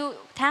to the new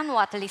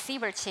 10-watt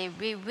receiver chip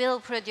we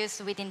will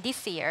produce within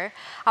this year,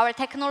 our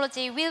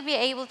technology will be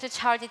able to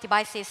charge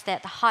devices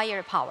at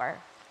higher power.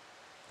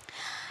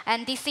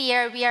 And this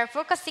year, we are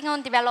focusing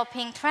on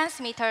developing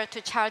transmitter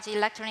to charge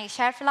electronic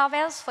shelf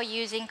labels for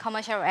use in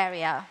commercial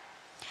area.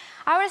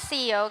 Our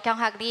CEO,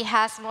 Kyung-hak Lee,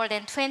 has more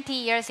than 20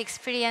 years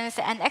experience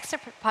and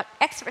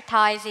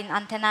expertise in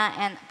antenna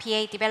and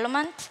PA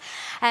development,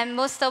 and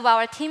most of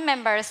our team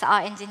members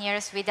are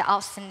engineers with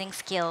outstanding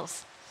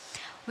skills.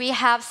 We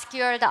have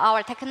secured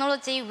our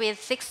technology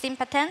with 16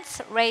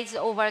 patents, raised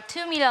over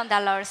 $2 million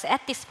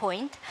at this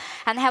point,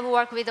 and have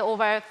worked with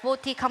over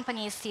 40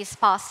 companies these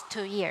past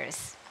 2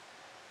 years.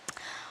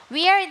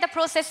 We are in the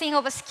processing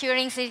of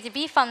securing Series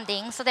B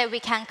funding so that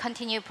we can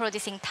continue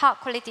producing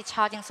top-quality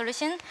charging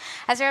solutions,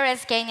 as well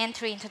as gain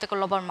entry into the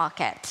global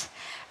market.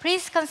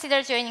 Please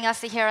consider joining us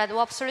here at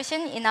WAP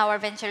Solution in our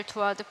venture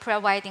toward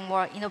providing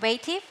more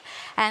innovative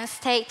and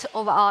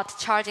state-of-the-art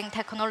charging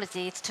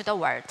technologies to the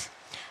world.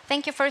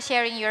 Thank you for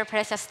sharing your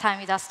precious time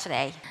with us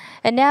today.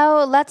 And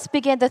now let's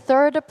begin the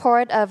third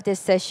part of this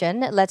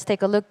session. Let's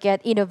take a look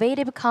at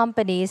innovative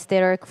companies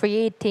that are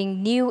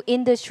creating new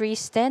industry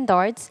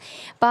standards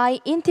by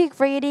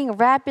integrating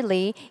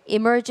rapidly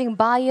emerging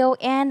bio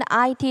and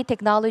IT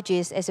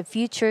technologies as a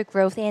future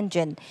growth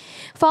engine.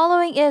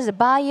 Following is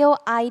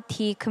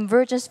bio-IT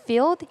convergence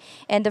field,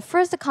 and the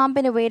first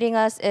company waiting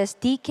us is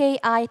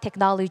DKI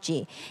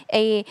Technology,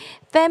 a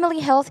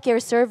family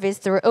healthcare service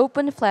through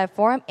open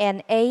platform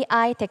and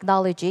AI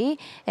technology.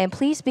 And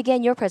please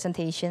begin your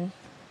presentation.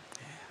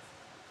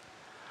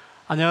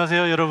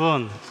 안녕하세요,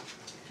 여러분.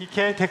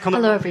 DKI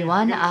Technology. Hello,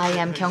 everyone. I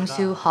am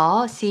Kyung-soo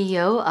Ha,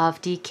 CEO of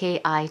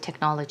DKI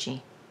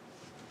Technology.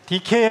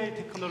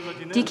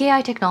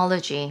 DKI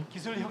Technology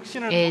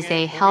is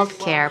a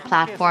healthcare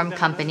platform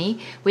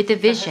company with the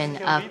vision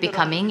of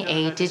becoming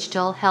a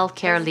digital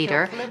healthcare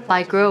leader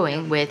by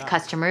growing with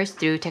customers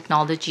through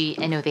technology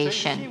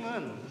innovation.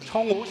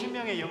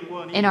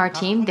 In our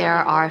team, there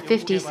are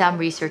 50-some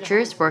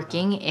researchers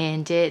working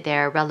in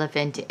their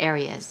relevant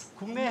areas.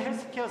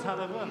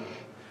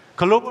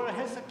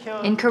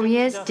 In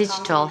Korea's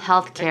digital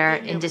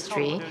healthcare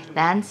industry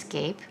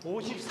landscape,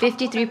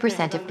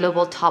 53% of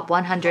global top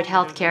 100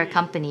 healthcare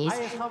companies'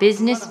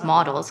 business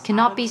models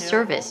cannot be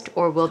serviced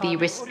or will be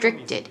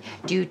restricted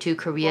due to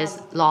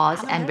Korea's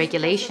laws and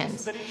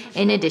regulations.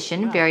 In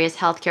addition, various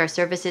healthcare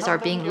services are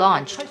being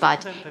launched,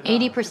 but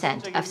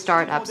 80% of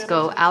startups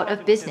go out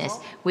of business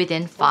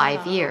within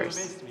 5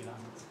 years.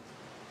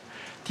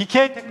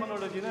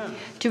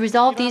 To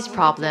resolve these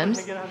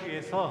problems,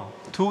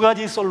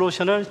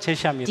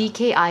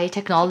 DKI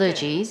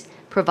Technologies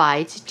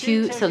provides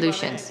two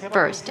solutions.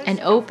 First, an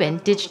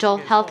open digital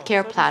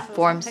healthcare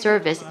platform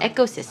service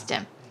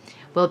ecosystem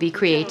will be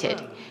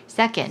created.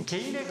 Second,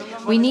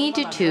 we need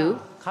to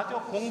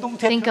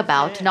think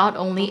about not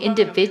only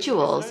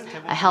individuals'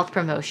 health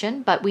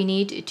promotion, but we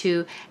need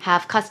to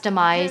have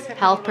customized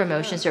health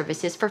promotion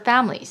services for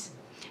families.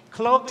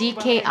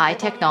 DKI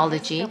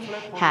Technology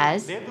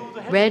has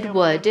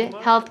Redwood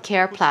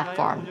Healthcare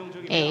Platform,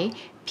 a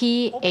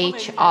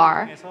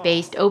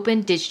PHR-based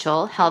open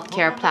digital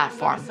healthcare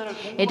platform.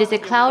 It is a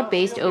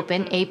cloud-based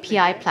open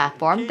API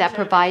platform that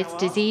provides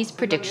disease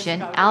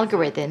prediction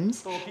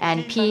algorithms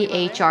and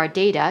PHR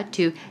data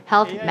to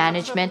health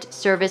management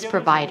service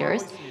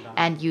providers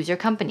and user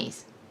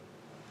companies.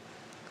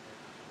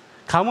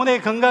 Our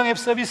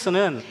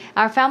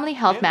family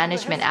health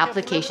management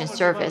application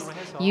service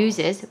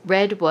uses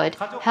Redwood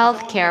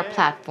Healthcare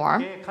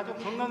Platform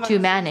to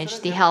manage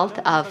the health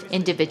of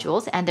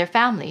individuals and their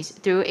families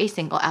through a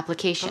single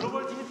application.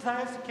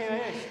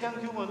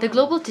 The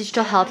global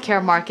digital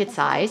healthcare market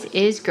size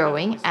is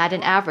growing at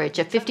an average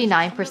of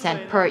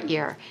 59% per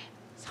year.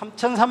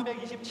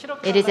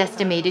 It is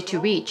estimated to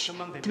reach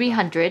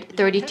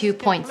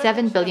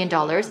 $332.7 billion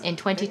in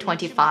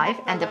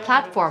 2025, and the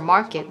platform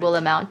market will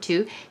amount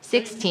to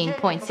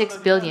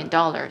 $16.6 billion.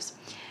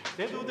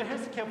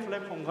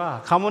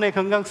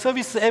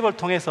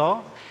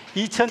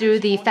 Through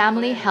the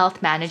Family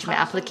Health Management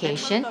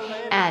application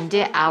and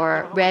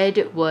our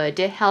Redwood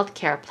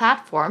Healthcare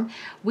Platform,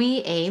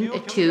 we aim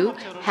to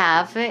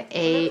have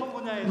a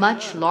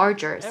much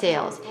larger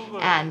sales.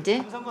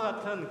 And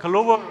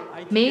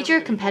major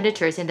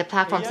competitors in the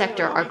platform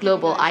sector are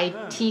global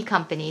IT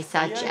companies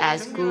such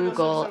as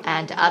Google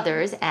and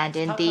others. And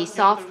in the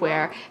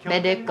software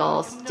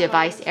medical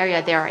device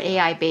area, there are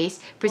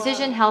AI-based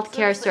precision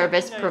healthcare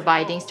service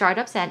providing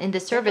startups. And in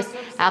the service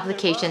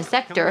application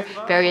sector,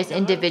 various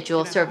individual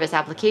service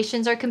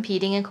applications are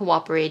competing and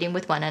cooperating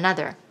with one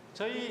another.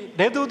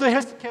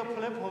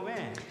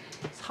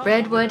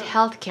 Redwood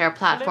Healthcare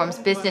Platform's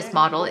business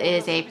model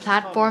is a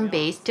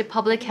platform-based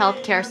public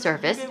healthcare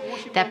service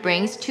that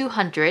brings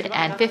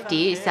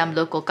 250 some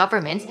local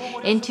governments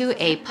into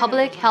a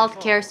public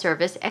healthcare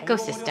service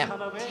ecosystem.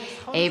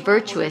 A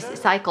virtuous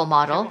cycle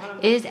model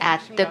is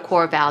at the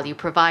core value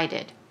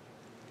provided.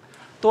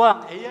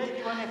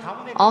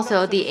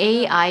 Also, the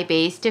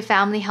AI-based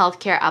family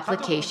healthcare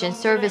application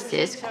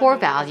services core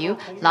value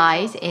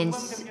lies in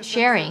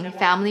sharing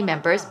family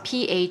members'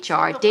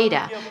 PHR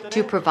data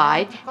to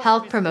provide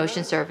health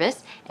promotion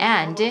service,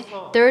 and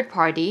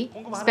third-party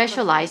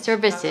specialized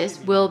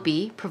services will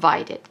be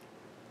provided.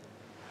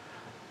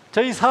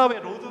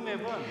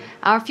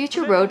 Our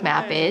future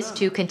roadmap is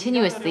to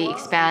continuously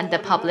expand the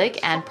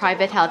public and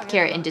private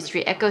healthcare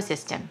industry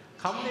ecosystem,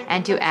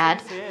 and to add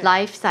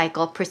life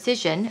cycle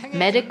precision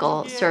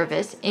medical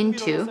service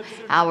into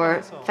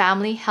our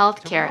family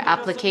healthcare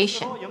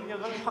application,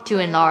 to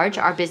enlarge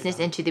our business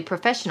into the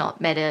professional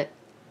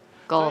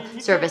medical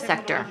service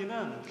sector.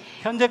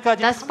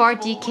 Thus far,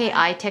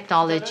 DKI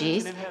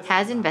Technologies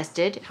has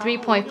invested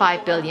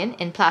 $3.5 billion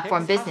in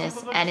platform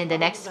business, and in the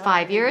next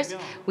 5 years,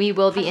 we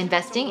will be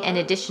investing an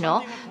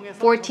additional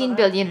 14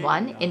 billion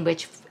won, in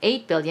which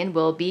 8 billion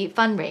will be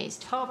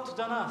fundraised.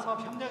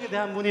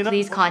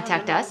 Please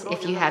contact us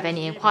if you have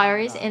any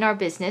inquiries in our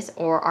business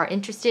or are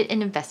interested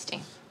in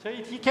investing.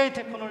 DK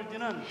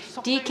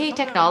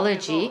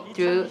Technology,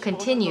 through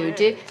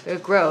continued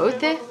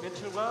growth,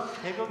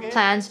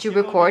 plans to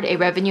record a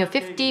revenue of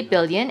 50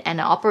 billion and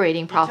an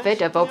operating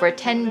profit of over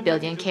 10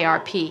 billion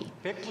KRP.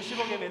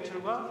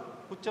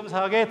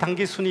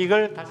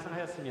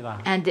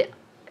 And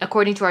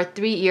according to our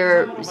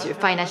 3-year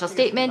financial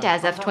statement,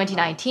 as of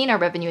 2019, our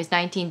revenue is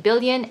 19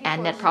 billion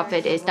and net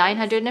profit is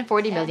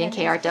 940 million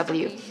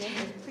KRW.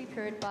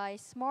 Prepared by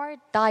Smart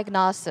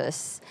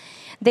Diagnosis.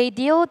 They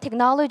deal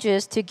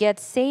technologies to get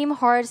same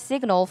hard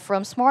signal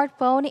from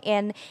smartphone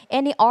and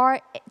any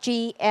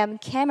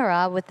RGM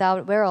camera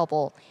without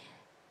wearable.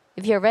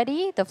 If you're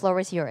ready, the floor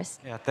is yours.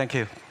 Yeah, thank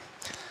you.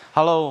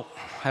 Hello,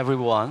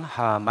 everyone.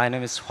 My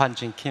name is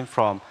Hwan-Jin Kim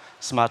from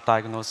Smart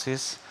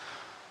Diagnosis.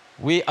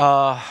 We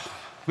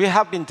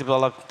have been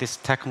developing this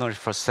technology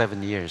for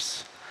 7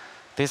 years.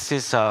 This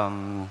is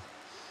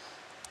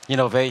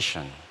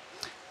innovation.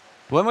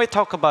 When we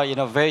talk about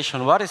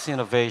innovation, what is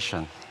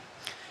innovation?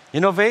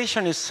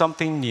 Innovation is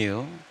something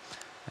new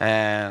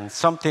and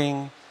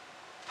something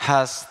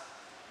has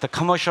the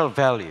commercial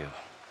value.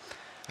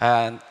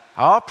 And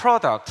our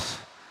product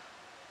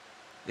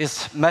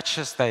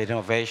matches the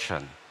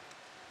innovation.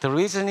 The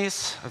reason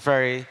is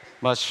very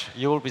much,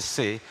 you will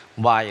see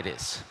why it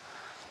is.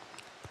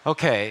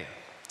 Okay,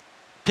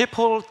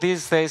 people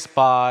these days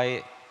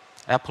buy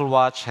Apple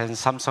Watch and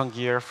Samsung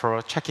Gear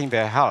for checking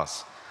their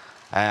health.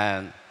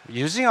 And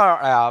using our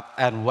app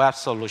and web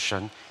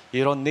solution,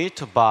 you don't need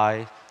to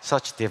buy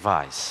such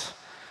device.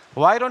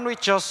 Why don't we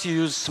just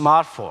use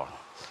smartphone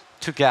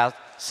to get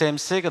same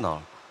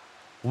signal?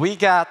 We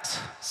get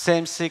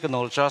same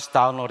signal just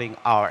downloading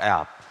our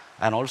app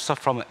and also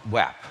from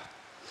web.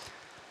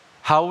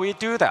 How we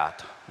do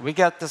that? We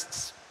get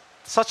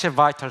such a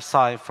vital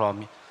sign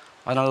from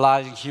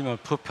analyzing human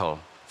pupil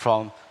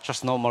from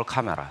just normal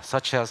camera,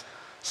 such as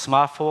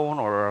smartphone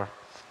or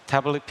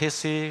tablet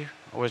PC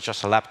or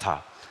just a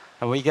laptop.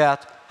 And we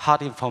get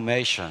heart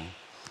information,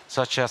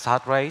 such as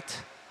heart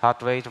rate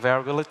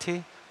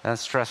variability, and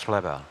stress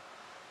level.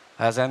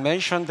 As I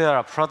mentioned, there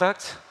are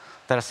products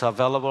that are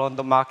available on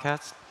the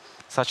market,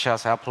 such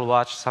as Apple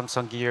Watch,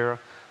 Samsung Gear,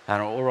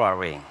 and Oura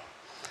Ring.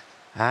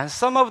 And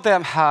some of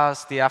them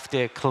has the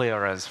FDA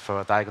clearance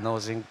for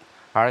diagnosing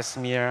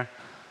arrhythmia,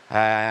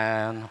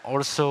 and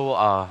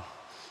also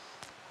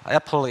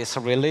Apple is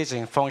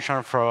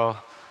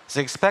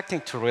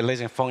expecting to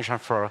releasing function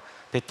for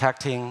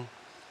detecting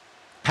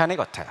panic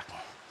attack.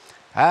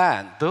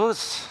 And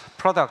those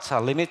products are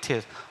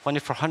limited only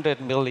for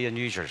 100 million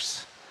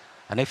users.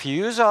 And if you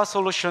use our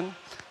solution,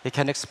 it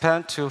can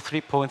expand to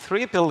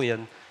 3.3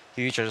 billion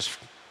users,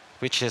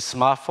 which is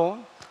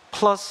smartphone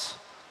plus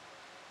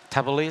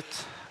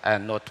tablet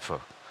and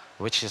notebook,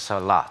 which is a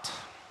lot.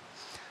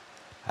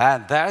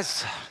 And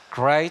there's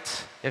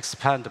great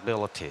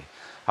expandability.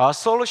 Our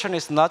solution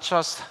is not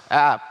just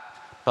app,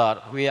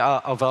 but we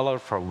are available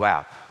for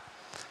web.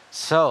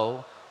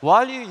 So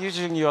while you're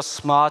using your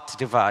smart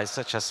device,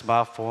 such as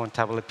smartphone,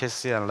 tablet,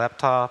 PC, and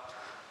laptop,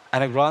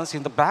 and it runs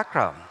in the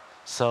background,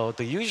 so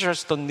the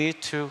users don't need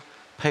to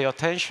pay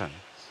attention.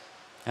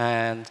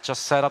 And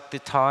just set up the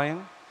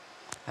time,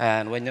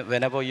 and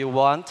whenever you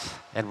want,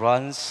 it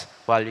runs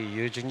while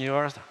you're using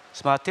your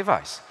smart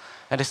device.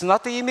 And it's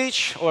not the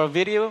image or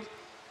video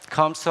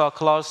comes to a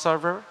cloud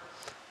server.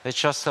 It's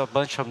just a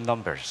bunch of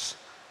numbers.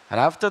 And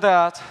after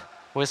that,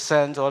 we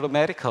send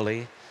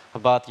automatically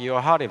about your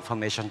heart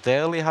information,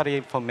 daily heart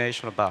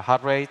information about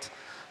heart rate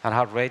and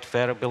heart rate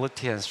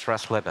variability and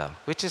stress level,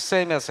 which is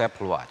same as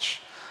Apple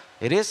Watch.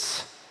 It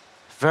is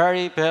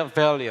very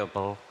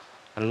valuable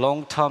and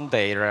long-term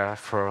data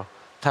for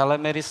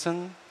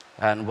telemedicine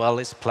and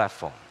wellness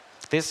platform.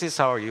 This is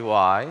our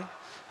UI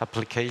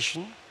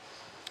application.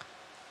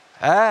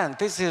 And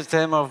this is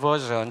demo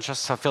version,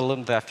 just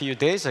filmed a few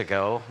days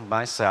ago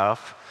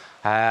myself.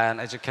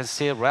 And as you can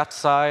see, left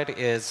side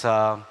is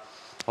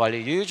while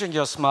you're using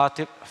your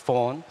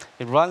smartphone,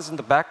 it runs in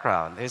the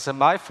background. It's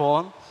my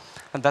phone,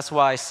 and that's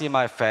why I see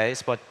my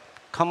face. But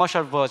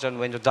commercial version,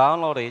 when you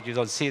download it, you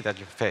don't see that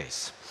your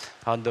face.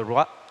 On the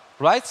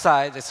right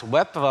side, it's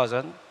web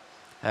version,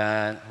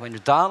 and when you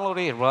download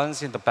it, it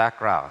runs in the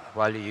background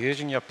while you're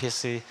using your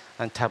PC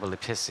and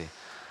tablet PC.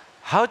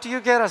 How do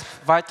you get a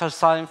vital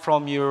sign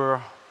from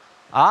your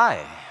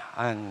eye?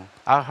 And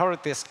I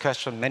heard this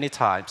question many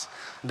times.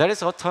 There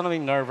is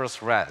autonomic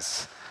nervous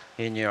rest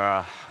in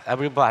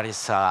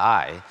everybody's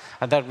eye,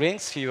 and that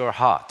rings to your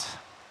heart.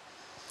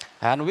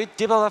 And we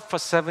developed for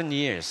 7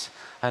 years.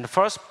 And the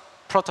first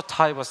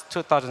prototype was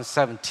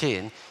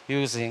 2017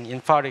 using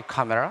infrared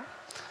camera.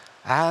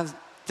 And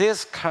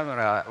this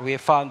camera, we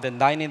found that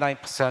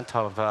 99%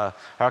 of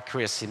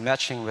accuracy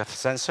matching with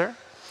sensor.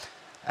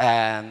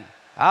 And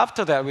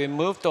after that, we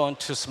moved on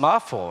to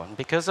smartphone.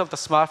 Because of the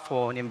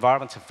smartphone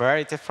environment is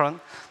very different,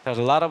 there's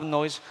a lot of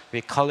noise.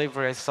 We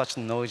calibrate such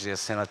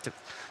noises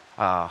with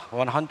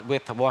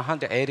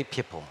 180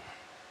 people.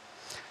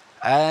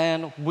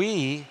 And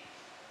we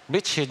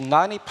reached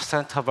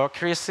 90% of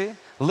accuracy.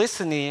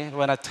 Listening,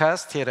 when I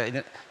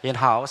tested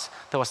in-house,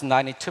 that was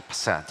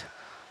 92%.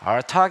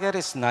 Our target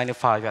is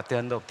 95 at the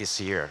end of this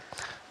year.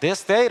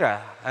 This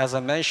data, as I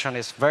mentioned,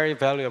 is very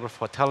valuable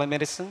for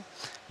telemedicine,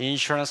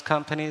 insurance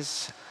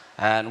companies,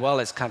 and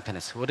wellness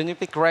companies. Wouldn't it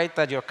be great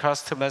that your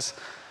customers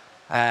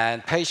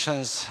and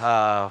patients'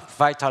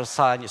 vital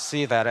sign, you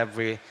see that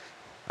every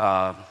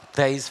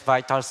day's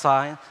vital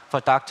sign for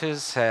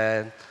doctors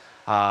and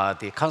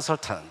the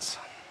consultants.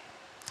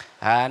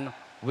 And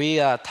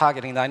we are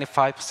targeting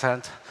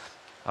 95%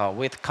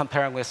 with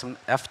comparing with some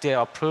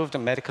FDA-approved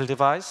medical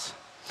device.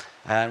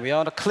 And we are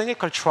on a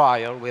clinical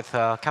trial with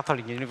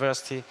Catholic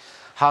University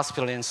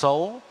Hospital in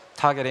Seoul,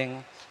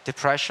 targeting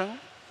depression.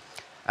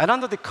 And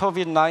under the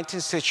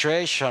COVID-19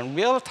 situation,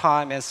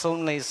 real-time and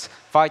seamless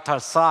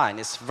vital sign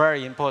is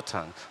very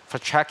important for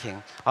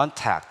tracking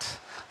untact.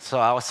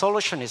 So our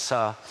solution is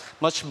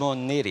much more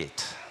needed.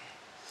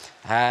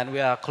 And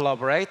we are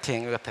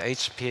collaborating with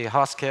HP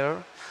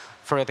Healthcare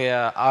for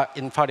their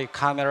infrared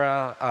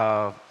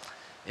camera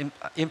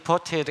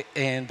imported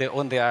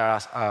on their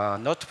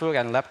notebook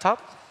and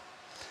laptop.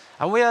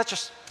 And we are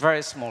just a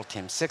very small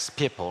team, 6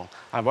 people.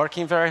 I'm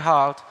working very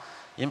hard,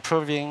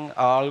 improving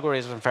our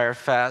algorithm very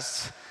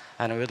fast,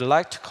 and we'd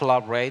like to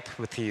collaborate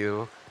with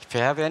you. If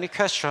you have any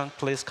question,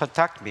 please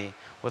contact me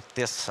with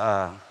this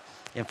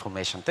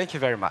information. Thank you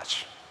very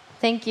much.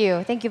 Thank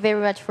you. Thank you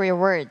very much for your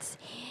words.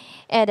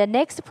 And the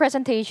next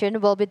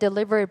presentation will be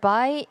delivered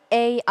by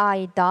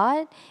AI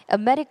Dot, a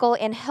medical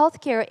and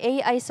healthcare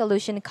AI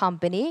solution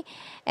company.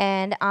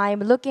 And I'm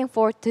looking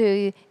forward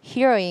to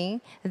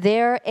hearing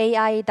their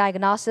AI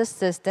diagnosis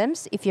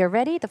systems. If you're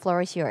ready, the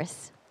floor is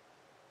yours.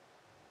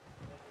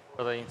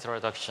 For the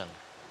introduction.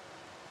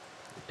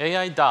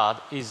 AI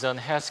Dot is a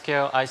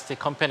healthcare ICT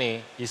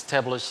company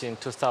established in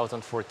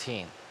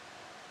 2014.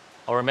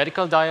 Our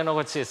medical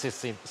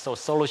diagnosis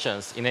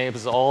solutions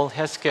enables all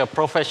healthcare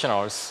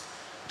professionals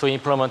to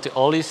implement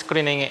early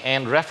screening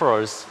and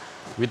referrals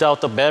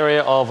without the barrier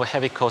of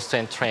heavy cost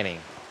and training.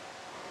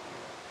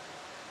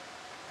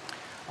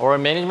 Our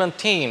management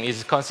team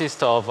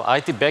consists of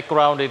IT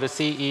background with the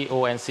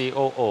CEO and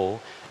COO,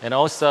 and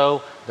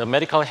also the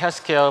medical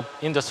healthcare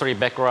industry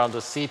background, the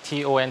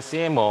CTO and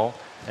CMO,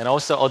 and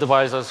also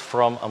advisors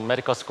from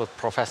medical school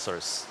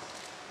professors.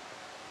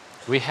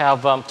 We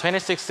have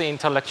 26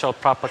 intellectual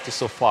property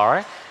so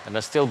far, and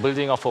are still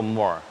building up for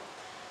more.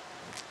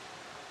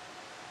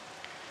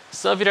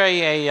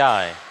 Cervidae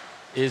AI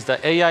is the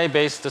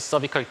AI-based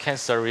cervical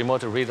cancer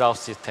remote readout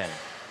system.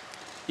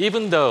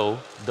 Even though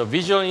the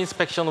visual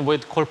inspection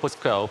with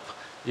colposcope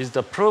is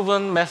the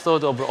proven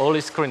method of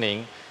early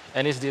screening,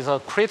 and is a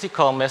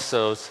critical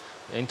method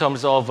in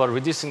terms of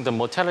reducing the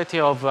mortality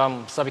of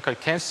cervical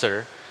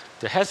cancer,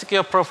 the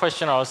healthcare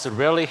professionals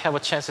rarely have a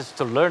chance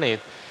to learn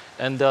it,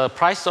 and the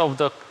price of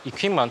the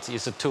equipment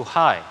is too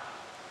high.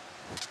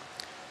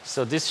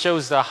 So this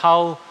shows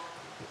how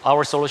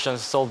our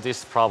solutions solve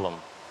this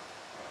problem.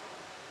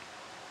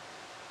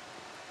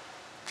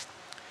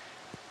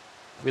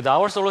 With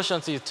our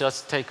solutions, it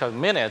just takes a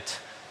minute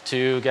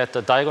to get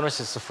the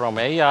diagnosis from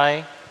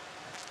AI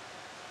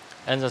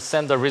and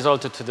send the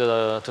result to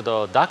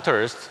the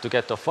doctors to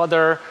get the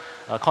further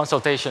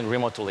consultation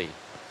remotely.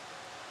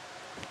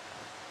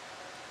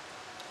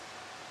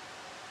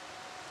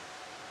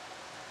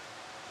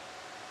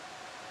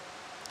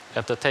 You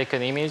have to take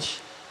an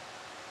image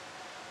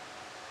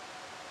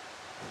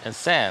and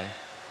send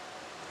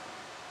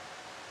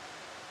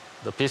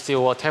the PC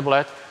or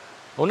tablet.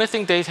 Only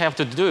thing they have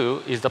to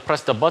do is to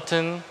press the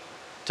button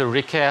to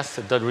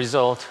recast the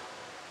result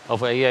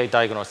of AI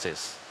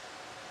diagnosis.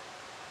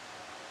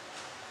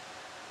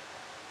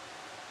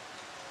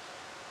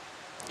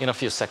 In a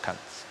few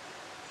seconds.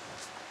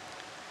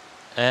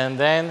 And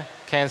then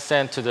can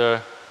send to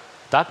the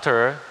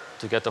doctor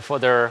to get the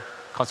further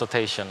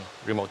consultation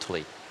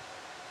remotely.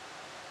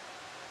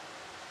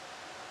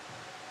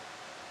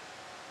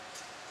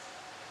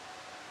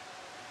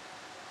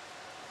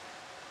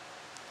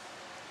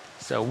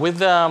 So with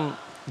the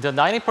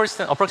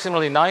 90%,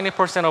 approximately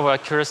 90% of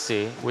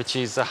accuracy, which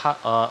is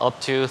up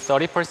to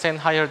 30%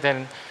 higher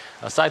than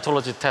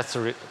cytology test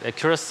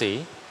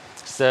accuracy,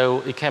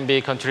 so it can be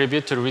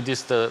contribute to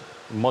reduce the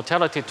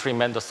mortality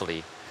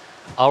tremendously.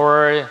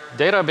 Our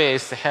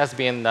database has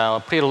been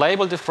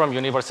pre-labeled from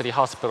university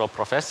hospital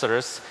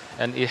professors,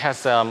 and it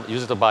has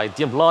used by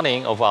deep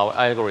learning of our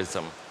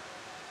algorithm.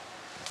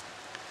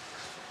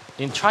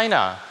 In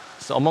China,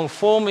 so among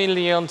 4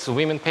 million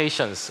women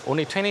patients,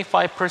 only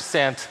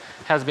 25%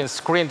 has been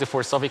screened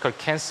for cervical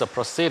cancer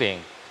proceeding.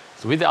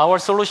 So with our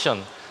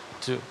solution,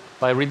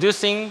 by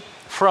reducing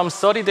from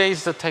 30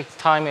 days to take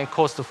time and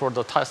cost for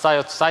the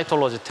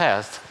cytology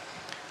test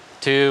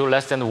to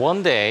less than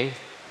 1 day,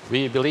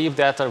 we believe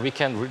that we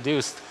can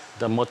reduce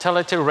the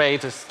mortality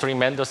rate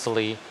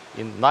tremendously,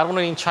 not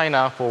only in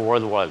China, for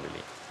worldwide.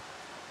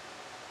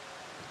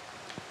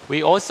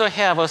 We also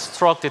have a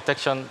stroke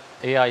detection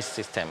AI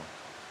system.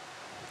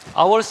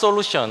 Our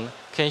solution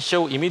can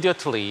show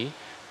immediately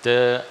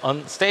the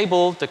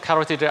unstable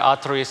carotid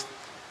arteries,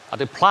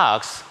 the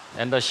plaques,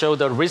 and show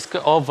the risk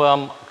of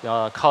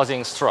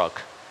causing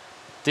stroke.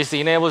 This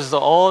enables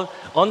all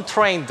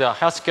untrained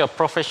healthcare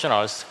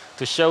professionals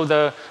to show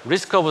the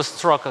risk of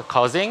stroke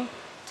causing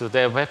to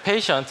the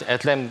patient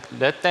and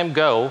let them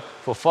go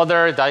for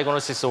further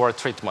diagnosis or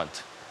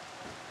treatment.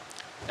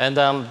 And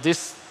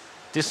this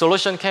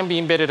solution can be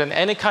embedded in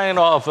any kind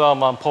of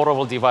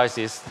portable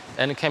devices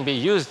and can be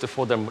used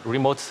for the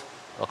remote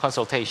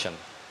consultation.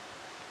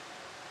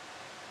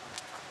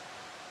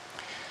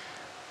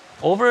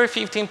 Over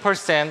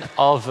 15%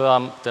 of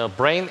the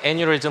brain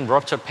aneurysm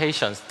rupture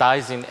patients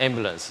dies in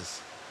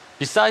ambulances.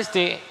 Besides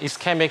the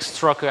ischemic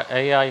stroke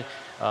AI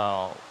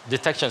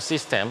detection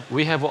system,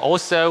 we have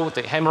also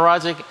the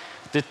hemorrhagic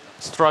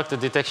stroke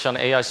detection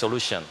AI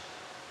solution.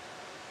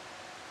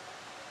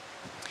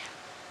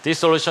 This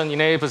solution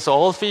enables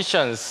all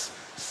physicians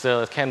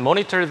can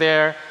monitor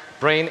their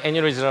brain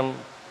aneurysm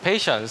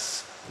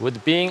patients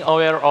with being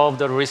aware of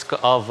the risk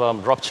of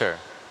rupture.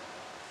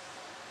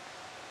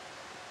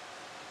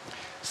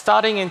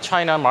 Starting in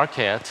China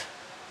market,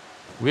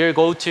 we'll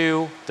go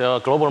to the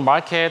global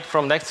market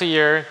from next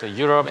year to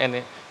Europe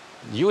and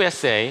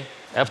USA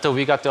after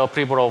we got the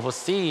approval of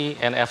CE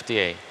and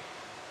FDA.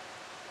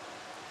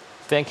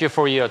 Thank you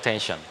for your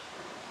attention.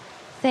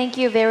 Thank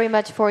you very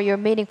much for your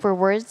meaningful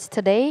words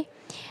today.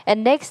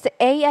 And next,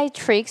 AI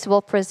Tricks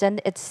will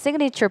present its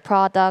signature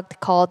product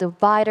called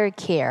Vital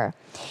Care,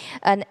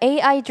 an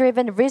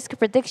AI-driven risk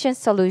prediction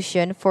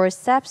solution for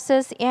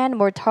sepsis and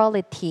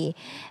mortality.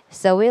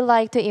 So we'd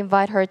like to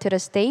invite her to the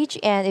stage,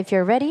 and if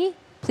you're ready,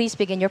 please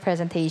begin your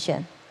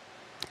presentation.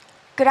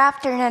 Good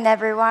afternoon,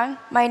 everyone.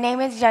 My name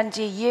is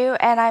Yeonji Yu,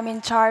 and I'm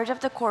in charge of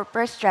the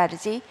corporate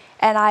strategy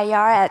and IR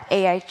at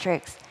AI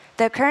Tricks.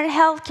 The current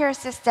healthcare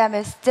system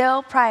is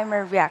still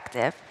primary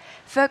reactive,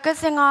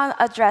 focusing on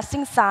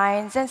addressing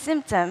signs and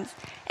symptoms.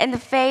 In the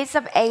face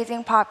of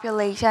aging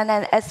population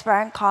and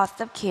aspirant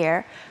cost of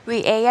care,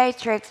 we AI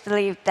Tricks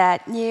believe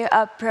that new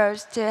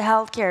approach to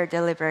healthcare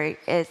delivery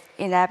is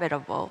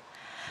inevitable.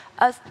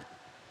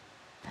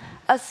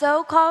 A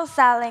so-called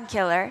silent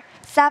killer,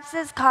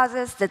 sepsis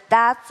causes the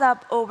deaths of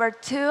over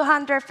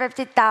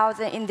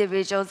 250,000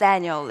 individuals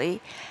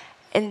annually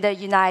in the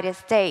United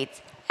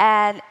States,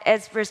 and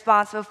is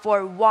responsible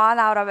for 1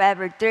 out of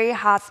every 3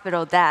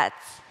 hospital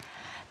deaths.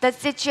 The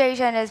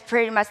situation is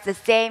pretty much the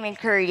same in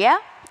Korea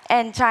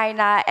and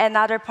China and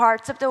other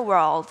parts of the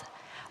world,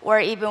 or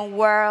even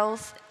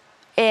worse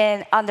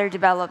in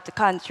underdeveloped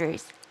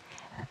countries.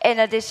 In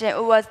addition,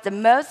 it was the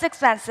most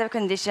expensive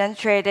condition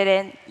treated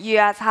in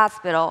US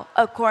hospital,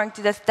 according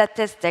to the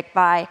statistic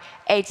by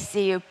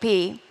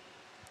HCUP.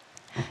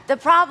 The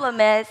problem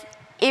is,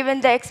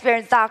 even the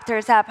experienced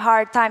doctors have a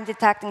hard time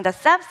detecting the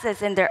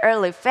sepsis in the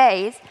early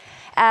phase,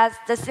 as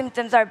the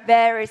symptoms are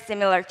very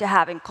similar to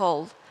having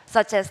cold,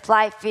 such as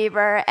slight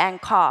fever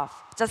and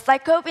cough, just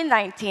like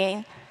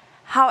COVID-19.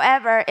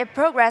 However, it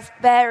progressed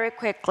very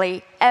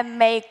quickly and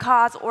may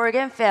cause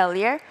organ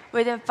failure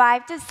within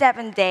 5 to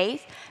 7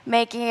 days,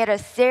 making it a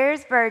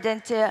serious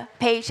burden to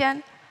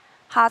patient,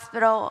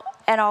 hospital,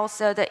 and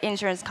also the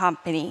insurance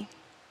company.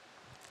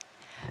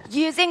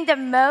 Using the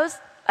most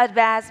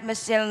advanced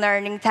machine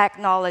learning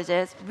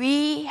technologies,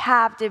 we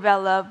have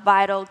developed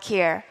Vital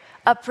Care,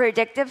 a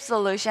predictive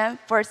solution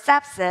for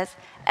sepsis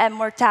and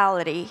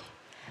mortality.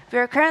 We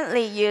are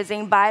currently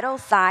using vital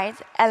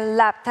signs and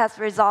lab test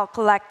results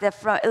collected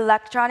from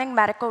electronic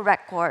medical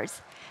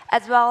records,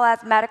 as well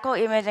as medical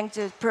imaging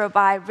to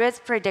provide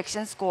risk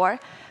prediction score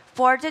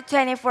 4 to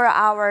 24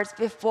 hours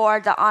before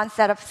the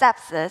onset of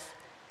sepsis.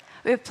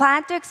 We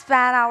plan to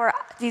expand our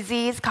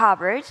disease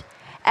coverage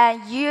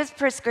and use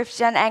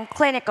prescription and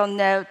clinical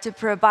note to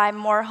provide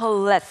more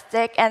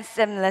holistic and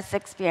seamless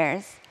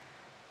experience.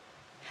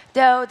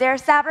 Though there are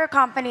several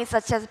companies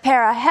such as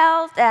Para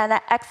Health and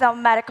Excel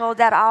Medical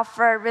that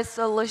offer risk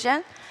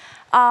solution,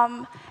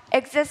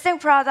 existing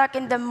product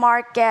in the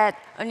market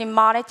only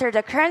monitor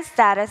the current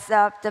status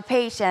of the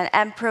patient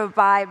and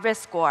provide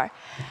risk score.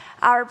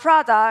 Our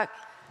product,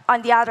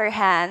 on the other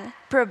hand,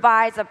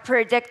 provides a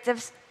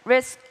predictive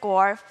risk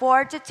score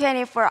 4 to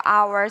 24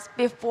 hours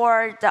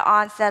before the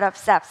onset of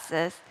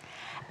sepsis,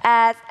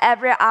 as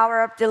every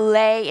hour of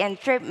delay in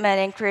treatment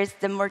increases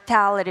the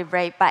mortality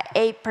rate by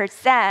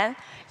 8%.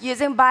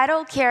 Using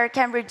Vital Care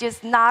can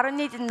reduce not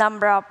only the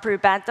number of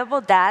preventable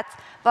deaths,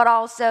 but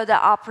also the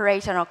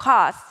operational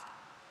costs.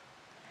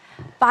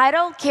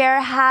 Vital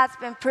Care has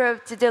been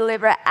proved to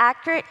deliver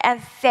accurate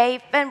and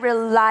safe and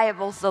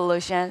reliable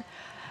solution.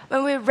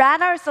 When we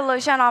ran our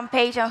solution on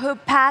patients who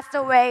passed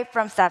away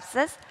from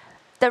sepsis,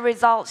 the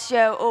results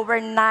show over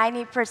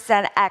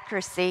 90%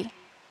 accuracy.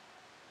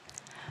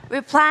 We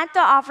plan to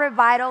offer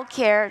Vital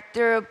Care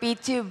through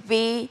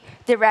B2B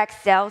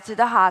direct sale to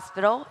the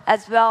hospital,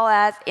 as well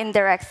as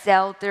indirect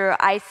sale through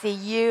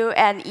ICU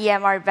and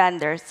EMR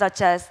vendors, such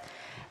as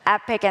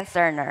Epic and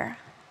Cerner.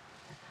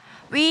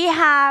 We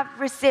have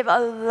received a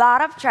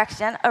lot of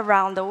traction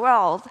around the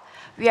world.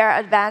 We are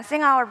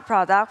advancing our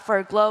product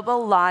for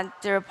global launch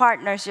through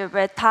partnership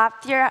with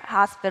top-tier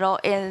hospitals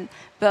in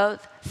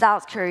both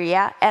South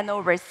Korea and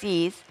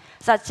overseas,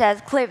 such as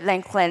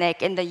Cleveland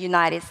Clinic in the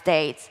United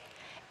States.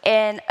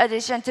 In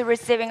addition to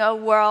receiving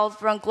awards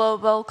from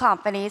global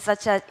companies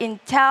such as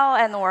Intel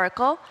and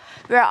Oracle,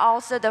 we are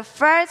also the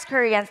first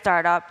Korean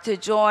startup to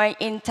join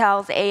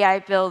Intel's AI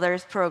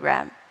Builders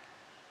program.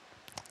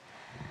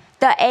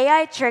 The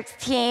AI Tricks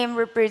team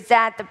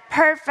represents the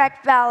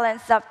perfect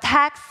balance of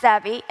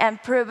tech-savvy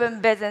and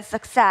proven business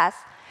success.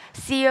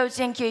 CEO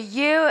Jin-Kyu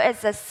Yu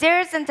is a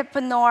serious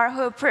entrepreneur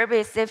who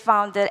previously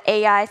founded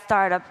AI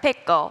startup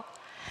Pickle.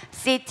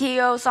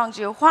 CTO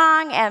Sungju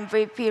Hwang and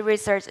VP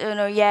Research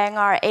Eun-Woo Yang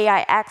are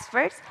AI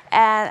experts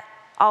and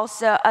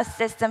also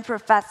assistant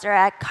professor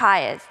at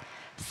KAIST,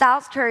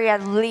 South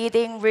Korea's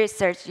leading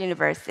research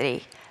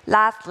university.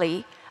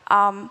 Lastly,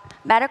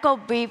 medical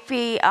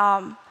VP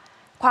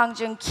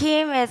Kwang-Jun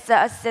Kim is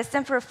the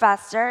assistant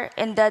professor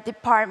in the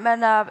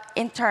Department of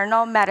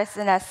Internal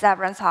Medicine at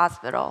Severance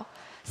Hospital.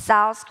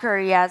 South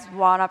Korea is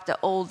one of the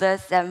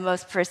oldest and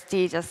most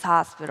prestigious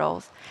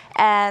hospitals,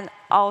 and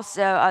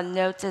also a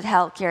noted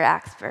healthcare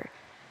expert.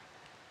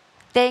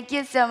 Thank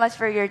you so much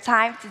for your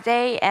time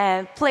today,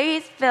 and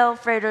please feel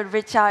free to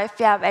reach out if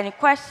you have any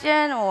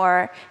question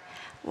or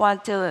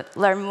want to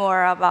learn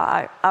more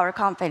about our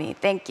company.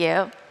 Thank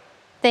you.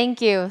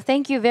 Thank you.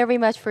 Thank you very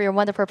much for your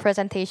wonderful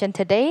presentation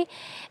today.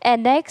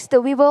 And next,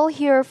 we will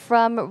hear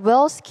from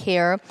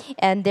WellsCare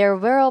and their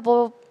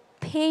wearable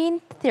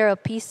pain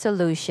therapy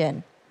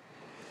solution.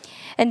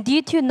 And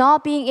due to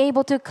not being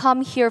able to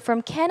come here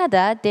from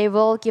Canada, they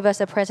will give us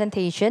a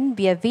presentation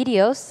via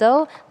video.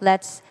 So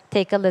let's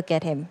take a look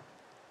at him.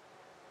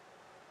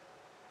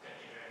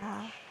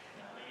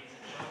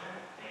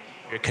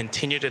 Your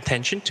continued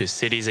attention to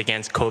Cities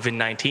Against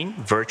COVID-19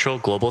 Virtual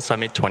Global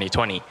Summit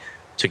 2020.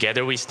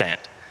 Together we stand.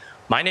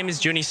 My name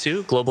is Junie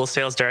Soo, Global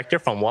Sales Director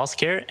from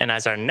WellsCare, and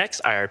as our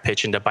next IR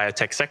pitch in the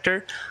biotech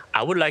sector,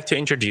 I would like to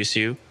introduce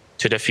you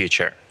to the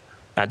future.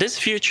 Now, this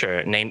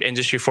future, named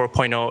Industry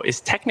 4.0,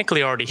 is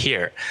technically already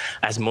here,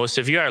 as most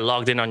of you are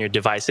logged in on your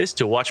devices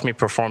to watch me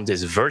perform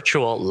this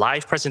virtual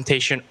live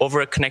presentation over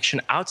a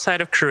connection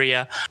outside of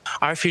Korea.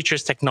 Our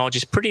future's technology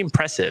is pretty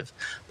impressive,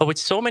 but with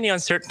so many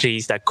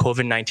uncertainties that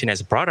COVID-19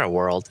 has brought our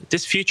world,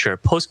 this future,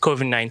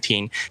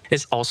 post-COVID-19,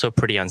 is also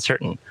pretty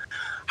uncertain.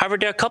 However,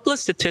 there are a couple of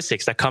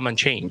statistics that come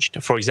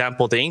unchanged. For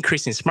example, the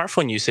increase in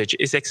smartphone usage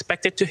is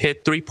expected to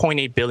hit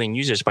 3.8 billion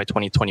users by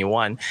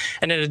 2021,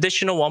 and an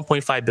additional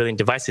 1.5 billion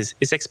devices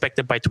is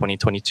expected by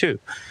 2022.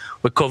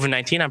 With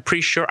COVID-19, I'm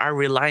pretty sure our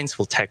reliance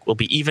on tech will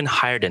be even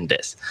higher than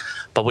this.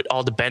 But with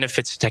all the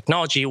benefits of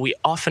technology, we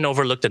often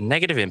overlook the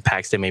negative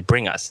impacts they may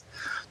bring us.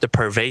 The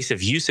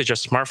pervasive usage of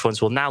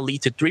smartphones will now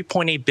lead to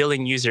 3.8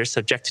 billion users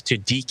subjected to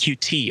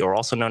DQT, or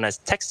also known as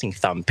texting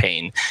thumb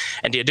pain.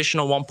 And the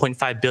additional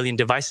 1.5 billion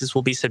devices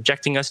will be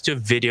subjecting us to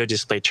video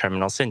display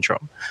terminal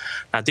syndrome.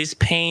 Now, these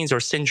pains or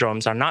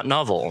syndromes are not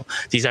novel.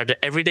 These are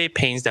the everyday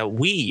pains that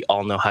we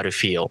all know how to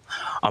feel.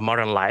 Our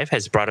modern life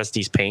has brought us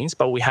these pains,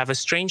 but we have a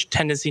strange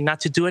tendency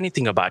not to do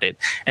anything about it.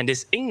 And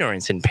this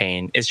ignorance in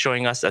pain is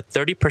showing us a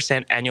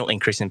 30% annual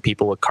increase in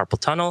people with carpal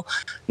tunnel,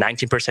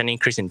 19%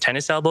 increase in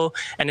tennis elbow,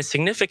 and a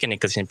significant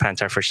increase in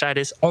plantar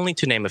fasciitis, only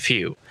to name a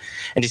few.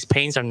 And these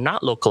pains are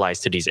not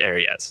localized to these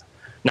areas.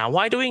 Now,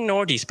 why do we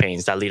ignore these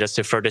pains that lead us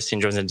to further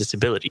syndromes and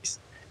disabilities?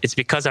 It's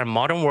because our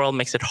modern world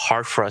makes it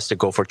hard for us to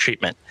go for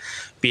treatment,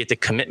 be it the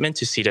commitment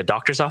to see the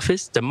doctor's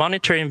office, the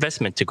monetary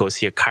investment to go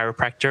see a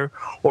chiropractor,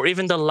 or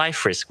even the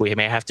life risk we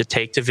may have to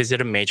take to visit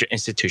a major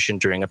institution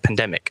during a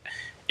pandemic.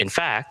 In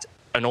fact,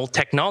 an old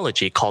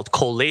technology called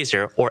cold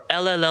laser, or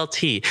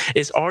LLLT,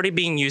 is already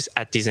being used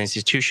at these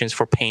institutions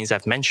for pains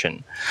I've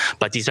mentioned.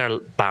 But these are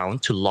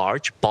bound to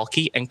large,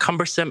 bulky, and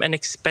cumbersome and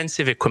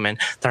expensive equipment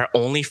that are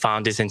only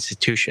found in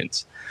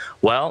institutions.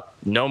 Well,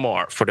 no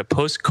more. For the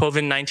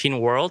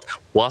post-COVID-19 world,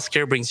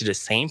 WellsCare brings you the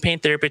same pain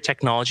therapy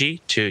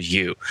technology to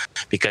you.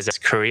 Because as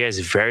Korea is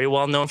very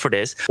well known for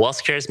this,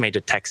 WellsCare has made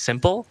the tech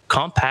simple,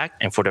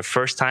 compact, and for the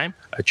first time,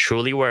 a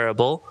truly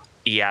wearable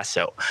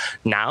EASO.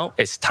 Now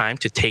it's time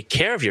to take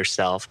care of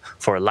yourself.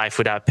 For a life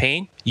without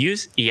pain,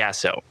 use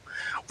EASO.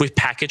 We've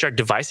packaged our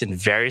device in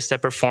various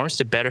separate forms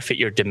to better fit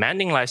your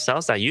demanding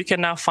lifestyles that you can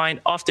now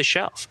find off the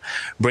shelf,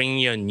 bringing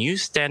you a new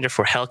standard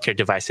for healthcare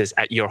devices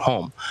at your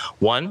home.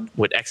 One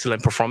with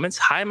excellent performance,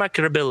 high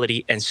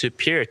marketability, and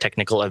superior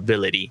technical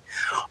ability.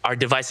 Our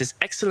device's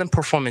excellent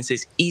performance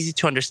is easy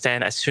to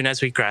understand as soon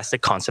as we grasp the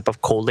concept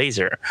of cold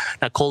laser.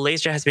 Now, cold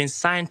laser has been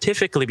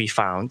scientifically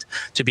found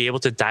to be able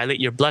to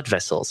dilate your blood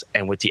vessels,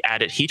 and with the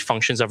added heat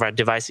functions of our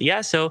device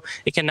EASO,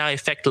 it can now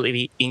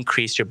effectively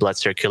increase your blood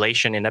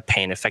circulation in a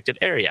pain-affected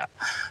area.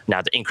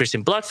 Now, the increase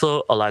in blood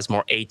flow allows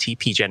more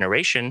ATP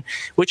generation,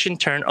 which in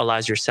turn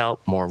allows your cell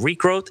more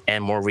regrowth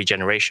and more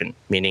regeneration,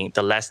 meaning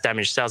the less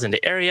damaged cells in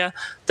the area,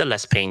 the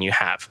less pain you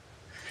have.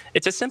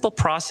 It's a simple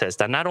process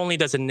that not only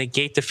does it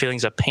negate the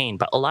feelings of pain,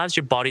 but allows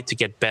your body to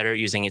get better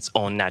using its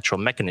own natural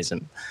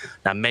mechanism.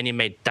 Now, many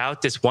may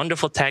doubt this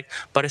wonderful tech,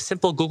 but a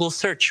simple Google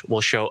search will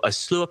show a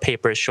slew of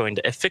papers showing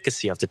the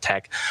efficacy of the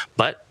tech.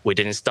 But we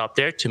didn't stop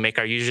there. To make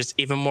our users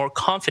even more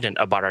confident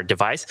about our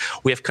device,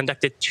 we have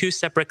conducted 2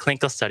 separate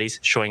clinical studies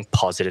showing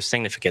positive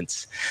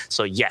significance.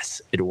 So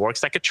yes, it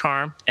works like a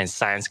charm, and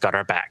science got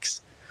our backs.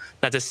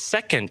 Now, the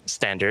second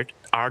standard,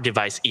 our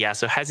device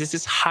EASO has is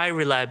this high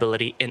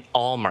reliability in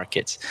all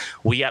markets.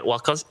 We at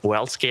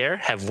WellScare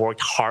have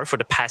worked hard for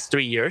the past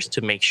 3 years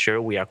to make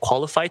sure we are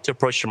qualified to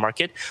approach the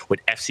market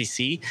with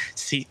FCC,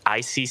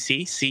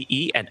 ICC,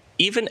 CE, and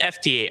even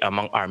FDA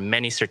among our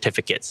many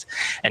certificates.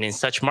 And in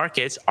such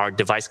markets, our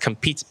device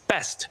competes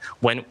best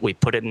when we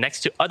put it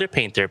next to other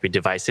pain therapy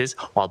devices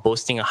while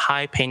boasting a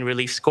high pain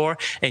relief score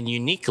and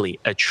uniquely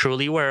a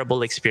truly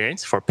wearable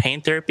experience for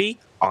pain therapy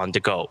on the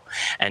go.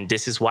 And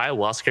this is why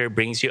WellScare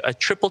brings you a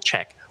triple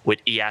check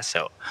with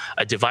EASO,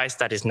 a device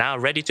that is now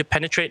ready to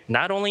penetrate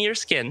not only your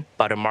skin,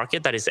 but a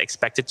market that is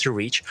expected to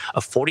reach a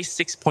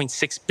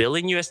 $46.6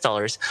 billion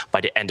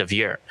by the end of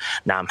year.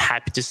 Now, I'm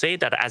happy to say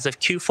that as of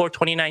Q4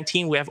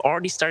 2019, we have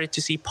already started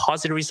to see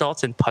positive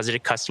results and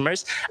positive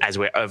customers as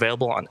we're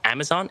available on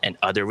Amazon and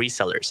other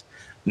resellers.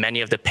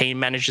 Many of the pain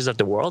managers of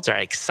the world are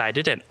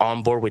excited and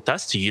on board with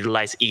us to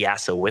utilize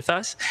EASO with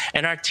us,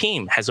 and our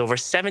team has over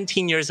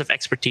 17 years of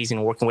expertise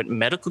in working with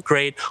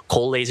medical-grade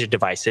cold laser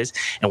devices,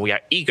 and we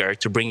are eager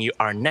to bring you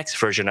our next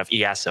version of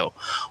EASO,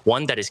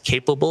 one that is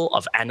capable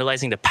of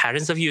analyzing the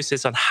patterns of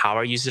uses on how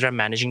our users are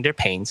managing their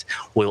pains.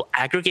 We'll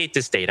aggregate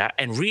this data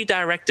and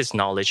redirect this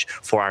knowledge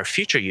for our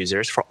future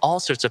users for all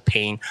sorts of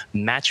pain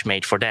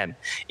match-made for them.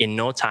 In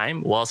no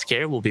time,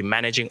 WellScare will be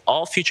managing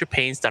all future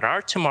pains that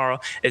are tomorrow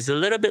is a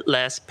little bit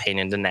less pain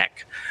in the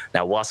neck.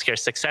 Now,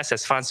 WellScare's success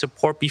has found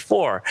support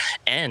before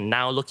and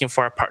now looking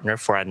for a partner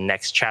for our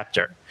next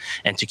chapter.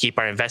 And to keep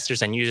our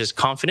investors and users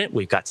confident,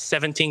 we've got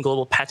 17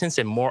 global patents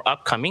and more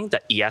upcoming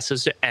that EASO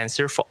is the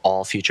answer for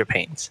all future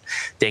pains.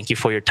 Thank you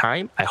for your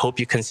time. I hope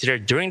you consider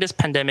during this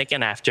pandemic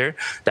and after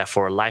that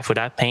for a life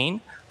without pain,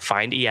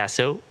 find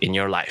EASO in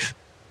your life.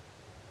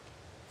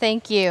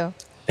 Thank you.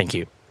 Thank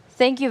you.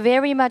 Thank you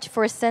very much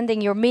for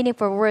sending your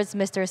meaningful words,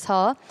 Mr.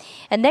 Seo.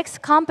 And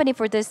next company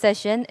for this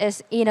session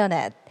is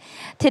Internet.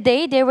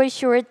 Today, they will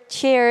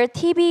share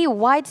TB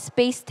white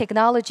space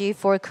technology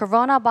for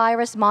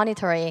coronavirus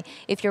monitoring.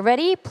 If you're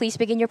ready, please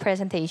begin your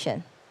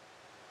presentation.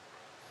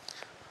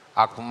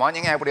 Good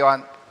morning,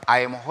 everyone. I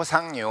am Ho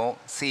Sang-yu,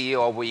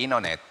 CEO of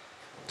Internet.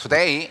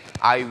 Today,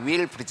 I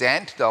will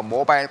present the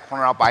mobile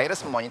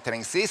coronavirus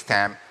monitoring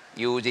system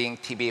using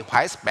TB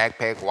white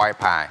backpack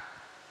Wi-Fi.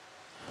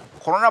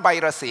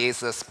 Coronavirus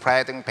is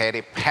spreading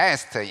very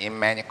fast in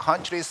many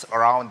countries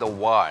around the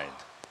world.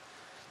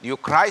 New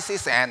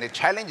crises and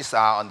challenges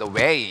are on the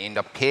way in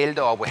the field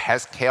of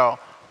healthcare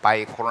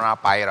by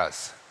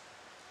coronavirus.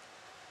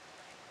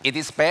 It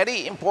is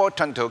very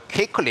important to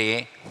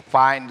quickly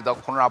find the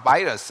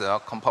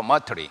coronavirus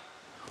confirmatory.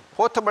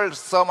 Portable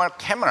thermal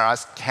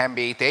cameras can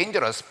be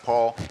dangerous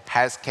for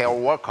healthcare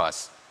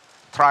workers.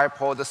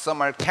 Tripod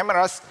thermal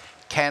cameras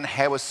can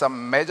have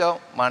some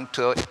measurement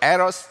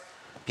errors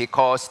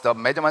because the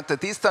measurement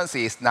distance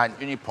is not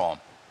uniform.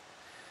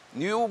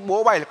 New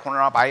mobile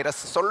coronavirus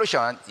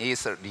solution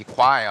is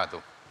required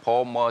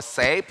for more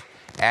safe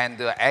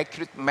and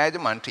accurate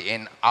measurement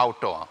in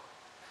outdoor.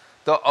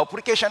 The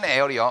application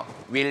area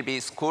will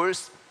be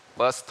schools,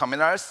 bus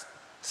terminals,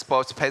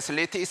 sports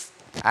facilities,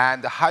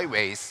 and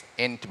highways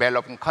in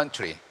developing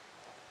countries.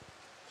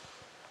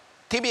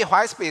 TB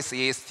white space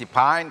is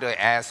defined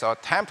as a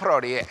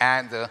temporary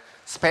and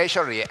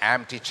spatially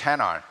empty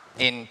channel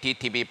in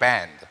DTB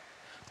band.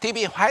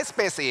 TB white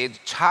space is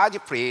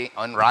charge-free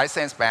on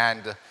licensed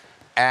band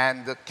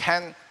and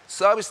can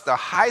service the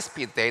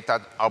high-speed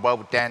data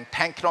above 10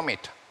 km.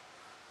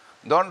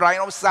 Non-line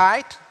of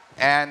sight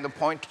and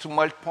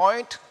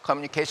point-to-multipoint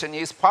communication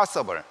is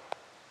possible.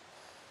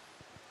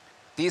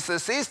 This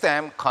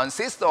system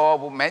consists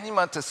of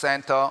management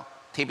center,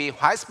 TB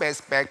white space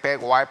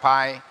backpack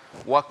Wi-Fi,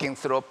 working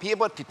through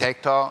fever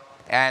detector,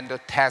 and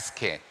test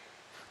kit.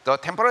 The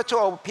temperature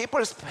of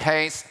people's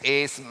face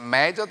is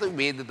measured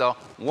with the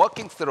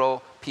working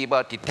through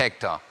fever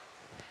detector.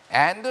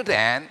 And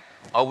then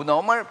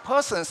abnormal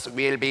persons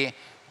will be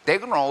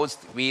diagnosed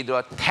with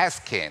a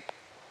test kit.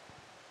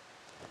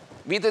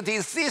 With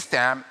this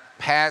system,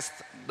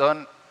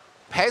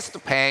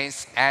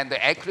 face-to-face and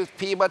accurate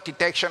fever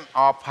detection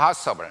are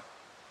possible.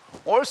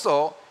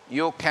 Also,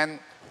 you can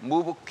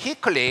move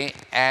quickly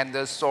and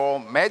so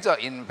measure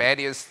in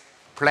various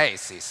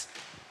places.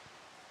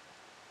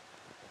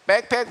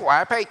 Backpack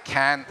Wi-Fi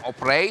can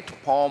operate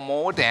for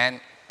more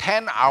than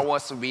 10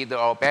 hours with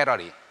a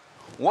battery.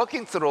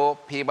 Working through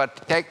fever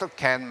detector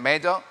can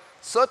measure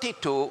 30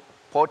 to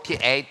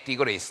 48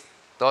 degrees.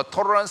 The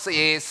tolerance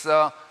is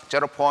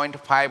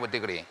 0.5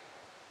 degree.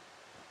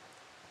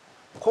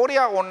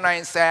 Korea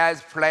online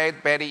sales played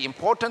very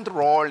important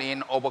role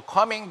in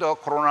overcoming the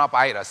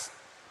coronavirus.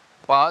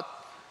 But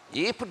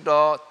if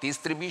the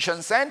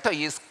distribution center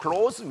is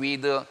closed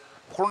with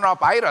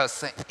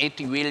coronavirus, it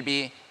will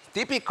be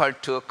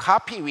difficult to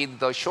copy with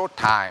the short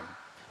time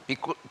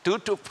due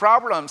to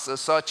problems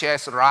such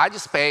as large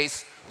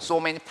space, so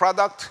many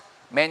products,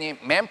 many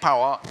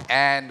manpower,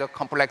 and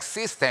complex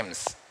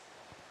systems.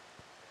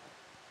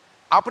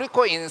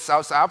 APRICO in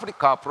South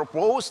Africa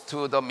proposed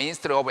to the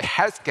Ministry of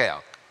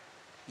Healthcare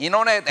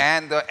Innonet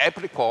and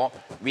Apricot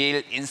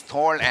will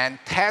install and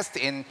test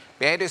in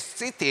various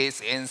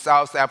cities in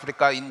South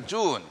Africa in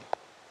June.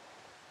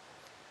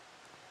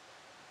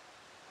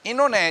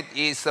 Innonet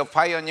is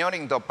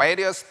pioneering the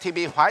various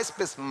TV white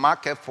space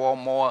market for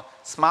more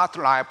smart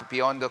life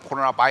beyond the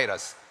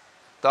coronavirus.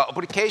 The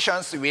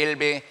applications will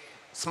be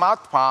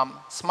smart farm,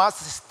 smart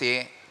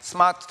city,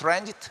 smart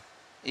transit,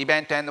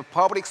 event and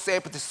public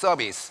safety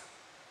service.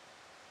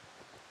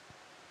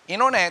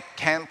 Innonet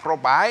can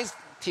provide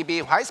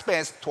TV white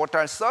space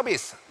total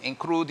service,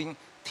 including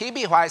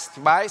TV white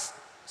device,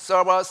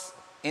 servers,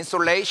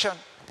 installation,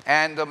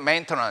 and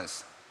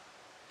maintenance.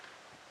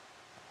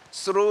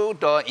 Through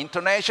the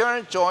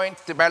international joint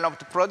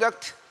developed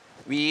project,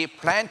 we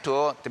plan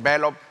to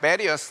develop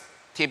various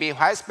TV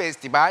white space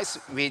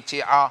devices which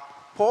are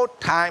 4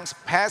 times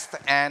fast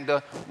and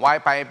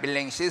Wi-Fi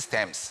billing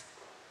systems.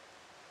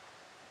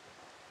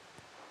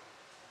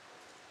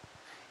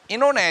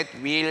 Innonet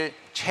will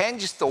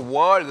change the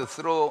world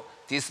through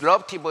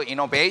disruptive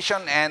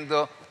innovation and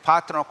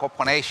partner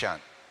cooperation.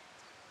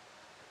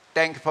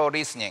 Thank you for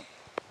listening.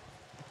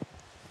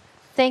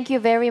 Thank you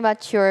very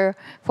much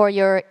for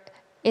your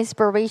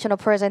inspirational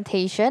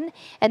presentation.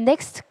 And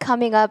next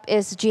coming up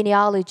is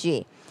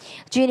genealogy.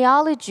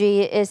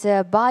 Genealogy is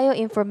a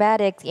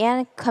bioinformatics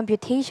and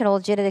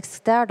computational genetics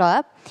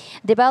startup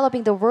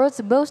developing the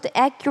world's most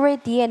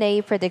accurate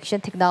DNA prediction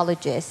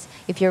technologies.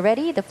 If you're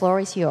ready, the floor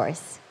is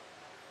yours.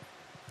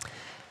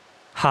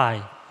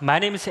 Hi, my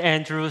name is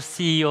Andrew,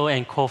 CEO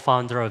and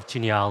co-founder of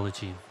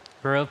Genealogy.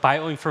 We're a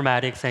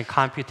bioinformatics and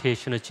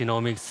computational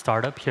genomics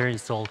startup here in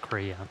Seoul,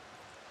 Korea.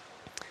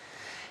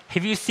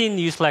 Have you seen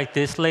news like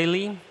this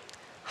lately?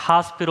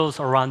 Hospitals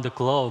around the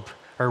globe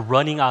are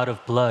running out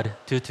of blood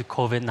due to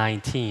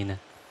COVID-19.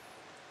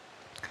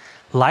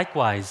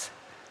 Likewise,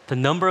 the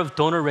number of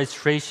donor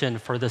registration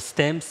for the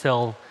stem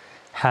cell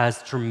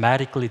has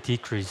dramatically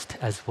decreased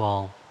as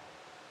well.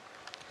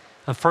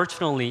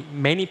 Unfortunately,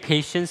 many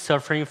patients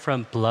suffering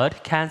from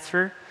blood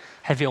cancer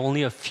have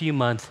only a few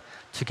months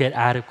to get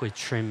adequate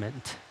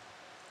treatment.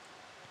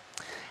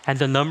 And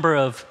the number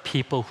of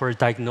people who are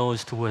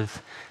diagnosed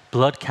with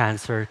blood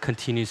cancer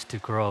continues to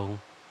grow.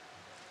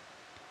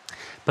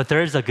 But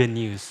there is a good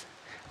news.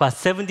 About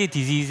 70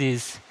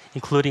 diseases,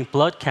 including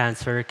blood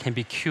cancer, can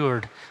be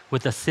cured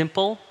with a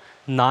simple,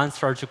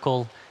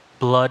 non-surgical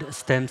blood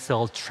stem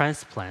cell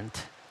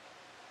transplant.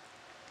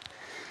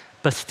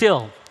 But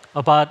still,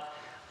 about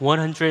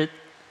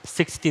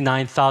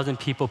 169,000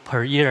 people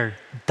per year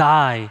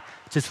die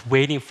just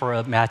waiting for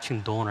a matching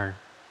donor.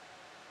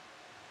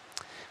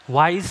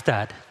 Why is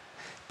that?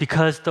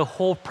 Because the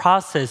whole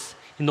process,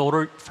 in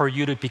order for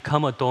you to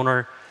become a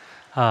donor,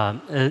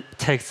 it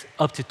takes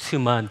up to 2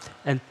 months,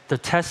 and the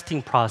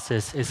testing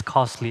process is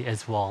costly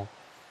as well.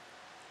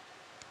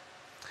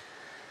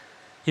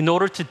 In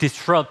order to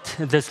disrupt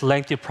this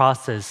lengthy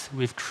process,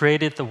 we've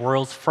created the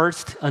world's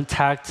first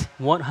untact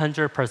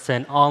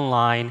 100%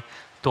 online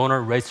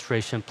donor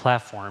registration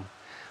platform,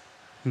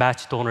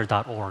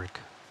 matchdonor.org.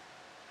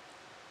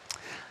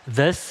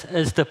 This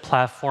is the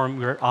platform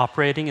we're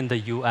operating in the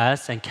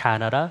US and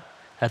Canada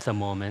at the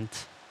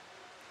moment.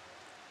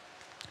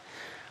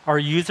 Our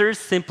users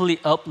simply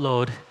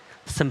upload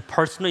some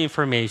personal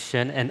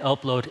information and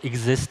upload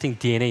existing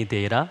DNA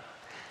data.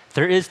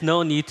 There is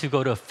no need to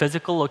go to a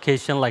physical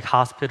location like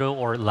hospital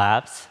or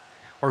labs,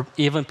 or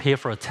even pay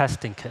for a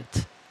testing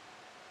kit.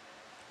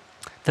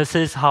 This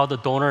is how the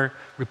donor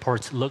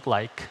reports look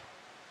like.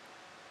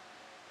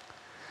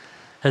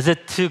 Is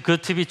it too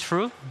good to be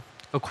true?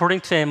 According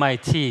to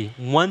MIT,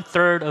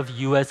 1/3 of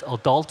US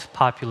adult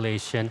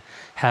population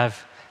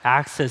have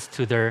access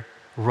to their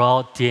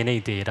raw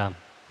DNA data.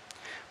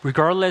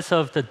 Regardless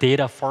of the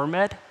data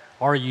format,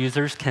 our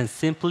users can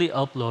simply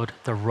upload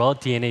the raw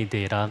DNA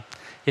data.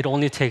 It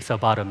only takes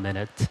about a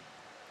minute.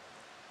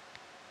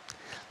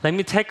 Let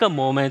me take a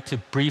moment to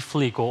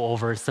briefly go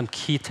over some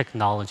key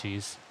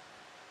technologies.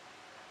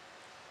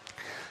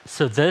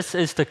 So this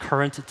is the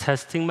current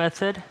testing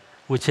method,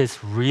 which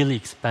is really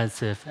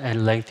expensive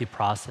and lengthy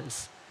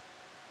process.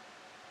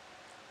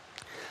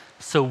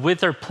 So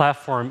with our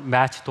platform,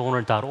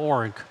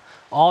 matchdonor.org,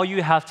 all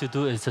you have to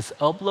do is just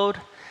upload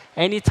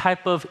any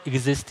type of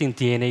existing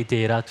DNA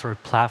data to our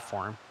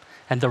platform,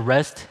 and the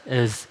rest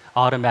is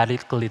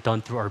automatically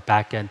done through our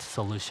backend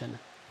solution.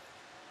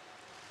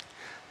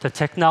 The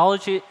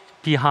technology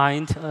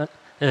behind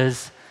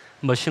is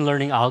machine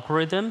learning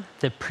algorithm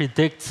that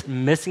predicts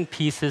missing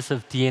pieces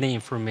of DNA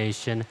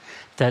information.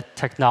 That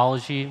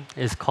technology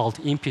is called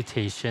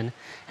imputation,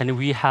 and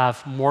we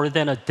have more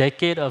than a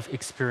decade of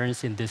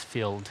experience in this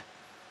field.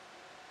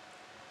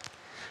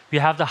 We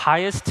have the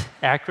highest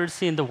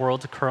accuracy in the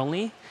world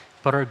currently,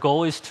 but our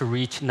goal is to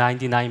reach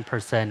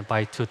 99%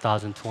 by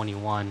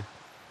 2021.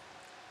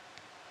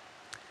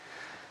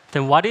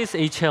 Then what is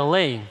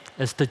HLA?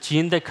 It's the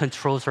gene that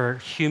controls our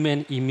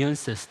human immune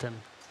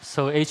system.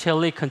 So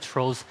HLA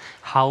controls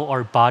how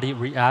our body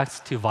reacts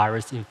to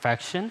virus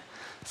infection,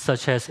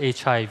 such as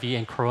HIV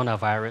and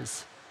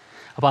coronavirus.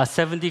 About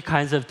 70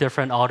 kinds of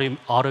different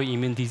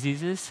autoimmune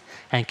diseases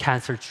and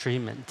cancer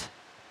treatment.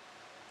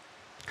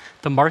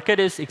 The market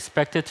is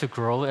expected to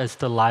grow as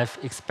the life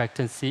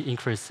expectancy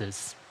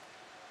increases.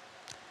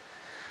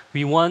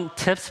 We won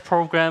TIPS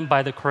program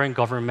by the Korean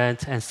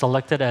government and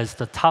selected as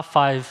the top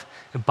 5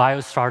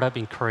 bio startup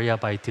in Korea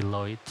by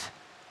Deloitte.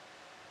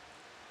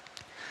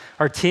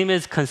 Our team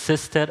is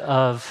consisted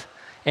of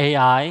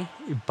AI,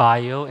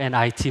 bio, and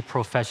IT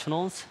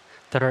professionals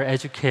that are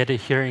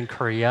educated here in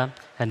Korea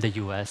and the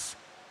US.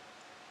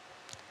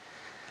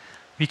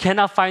 We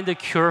cannot find a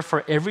cure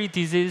for every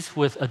disease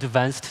with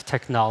advanced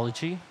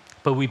technology,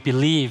 but we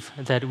believe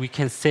that we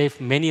can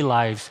save many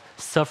lives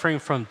suffering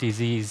from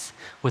disease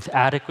with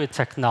adequate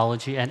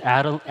technology and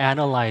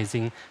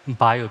analyzing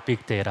bio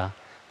big data.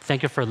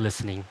 Thank you for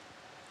listening.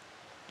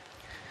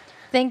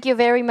 Thank you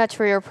very much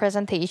for your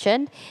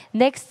presentation.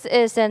 Next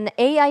is an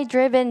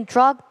AI-driven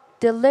drug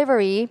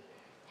delivery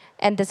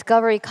and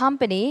discovery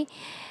company,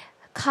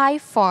 Kai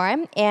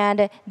Farm,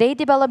 and they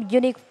developed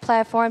unique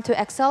platform to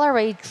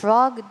accelerate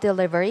drug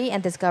delivery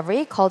and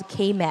discovery called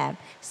KMAP.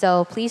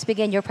 So please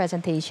begin your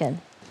presentation.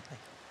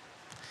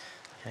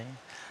 Okay.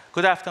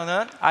 Good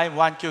afternoon. I'm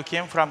Wan-Kyu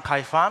Kim from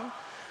Kai Farm.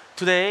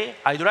 Today,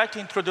 I'd like to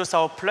introduce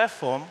our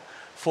platform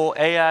for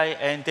AI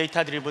and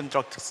data-driven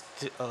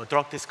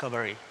drug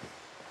discovery.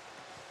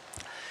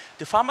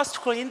 The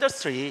pharmaceutical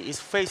industry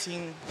is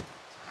facing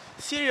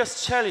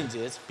serious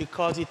challenges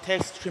because it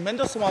takes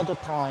tremendous amount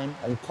of time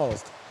and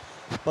cost.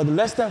 But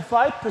less than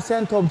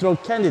 5% of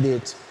drug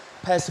candidates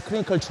pass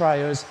clinical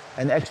trials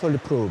and actually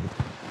proved.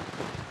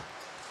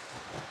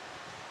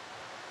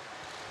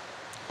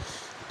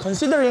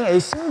 Considering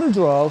a single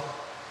drug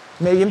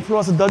may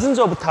influence dozens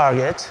of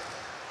targets,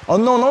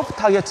 unknown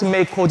off-targets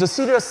may cause a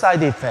serious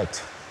side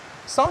effect.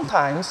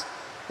 Sometimes,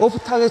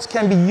 off-targets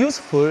can be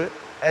useful,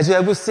 as you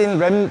have seen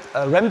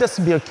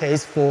remdesivir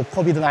case for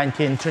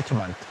COVID-19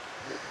 treatment.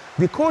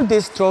 We call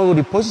this drug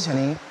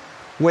repositioning,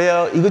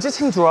 where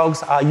existing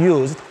drugs are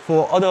used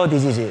for other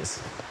diseases.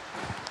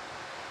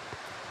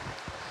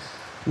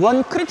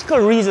 One critical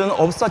reason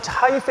of such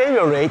high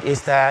failure rate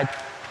is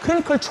that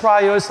clinical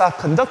trials are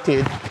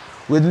conducted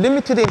with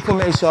limited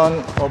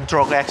information of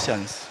drug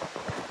actions.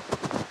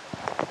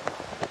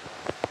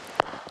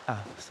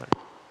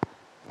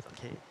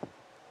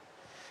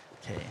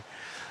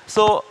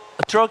 So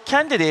drug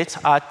candidates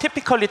are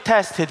typically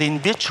tested in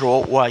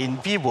vitro or in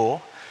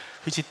vivo,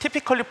 which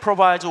typically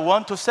provides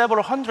 1 to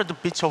several hundred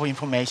bits of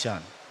information.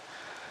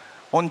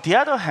 On the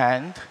other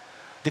hand,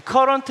 the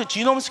current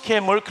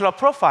genome-scale molecular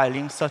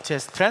profiling, such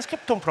as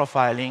transcriptome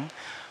profiling,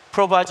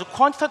 provides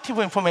quantitative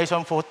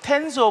information for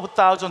tens of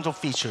thousands of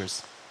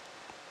features.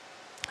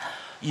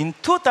 In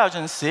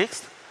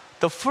 2006,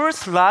 the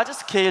first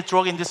large-scale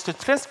drug industry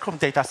transcriptome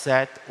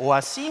dataset, or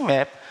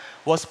CMAP,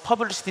 was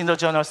published in the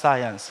journal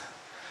Science.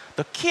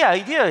 The key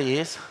idea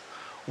is,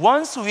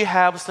 once we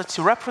have such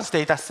a reference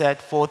data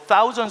set for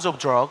thousands of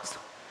drugs,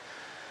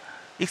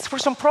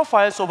 expression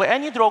profiles of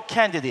any drug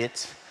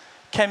candidates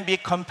can be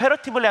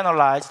comparatively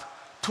analyzed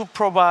to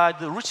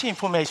provide rich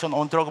information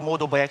on drug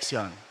mode of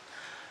action.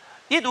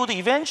 It would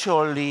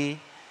eventually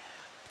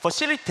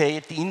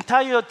facilitate the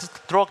entire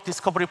drug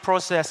discovery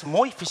process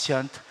more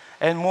efficient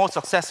and more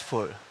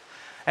successful.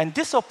 And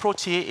this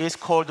approach is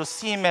called the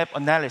CMAP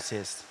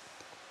analysis.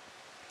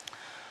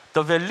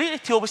 The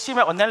validity of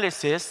CMAP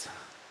analysis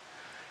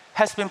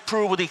has been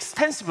proved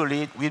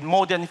extensively with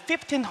more than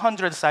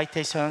 1,500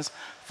 citations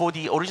for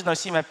the original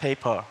CMAP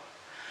paper.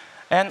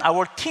 And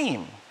our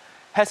team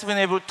has been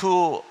able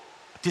to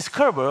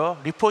discover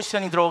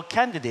repositioning drug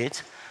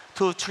candidates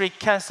to treat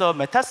cancer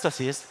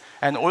metastasis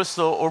and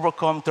also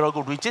overcome drug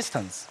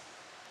resistance.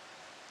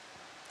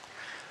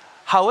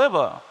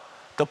 However,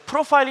 the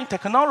profiling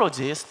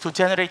technologies to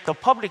generate the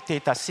public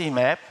data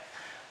CMAP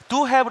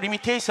do have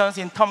limitations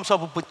in terms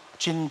of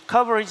gene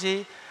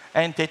coverage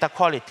and data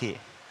quality.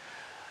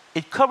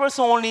 It covers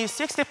only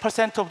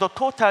 60% of the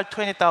total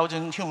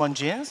 20,000 human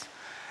genes,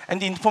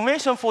 and the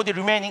information for the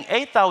remaining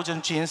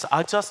 8,000 genes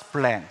are just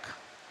blank.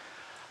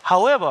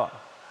 However,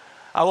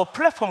 our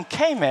platform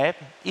KMAP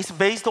is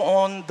based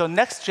on the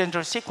next-gen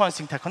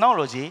sequencing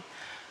technology,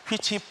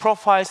 which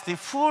profiles the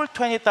full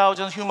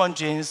 20,000 human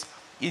genes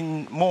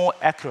in more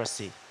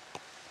accuracy.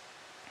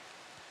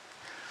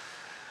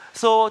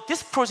 So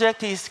this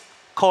project is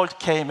called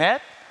KMAP,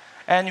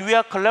 and we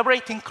are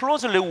collaborating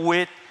closely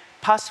with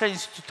Pasteur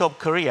Institute of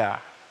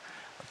Korea.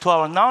 To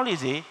our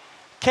knowledge,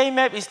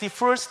 KMAP is the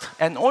first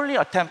and only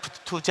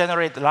attempt to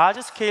generate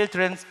large-scale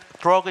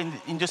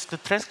drug-induced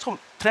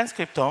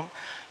transcriptome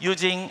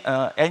using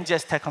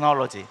NGS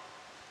technology.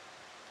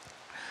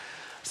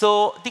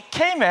 So the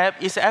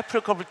KMAP is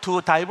applicable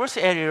to diverse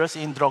areas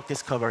in drug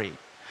discovery,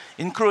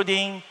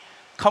 including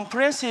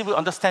comprehensive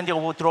understanding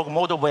of drug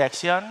mode of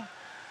action,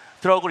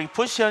 drug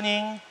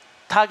repositioning,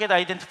 target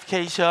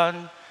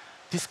identification,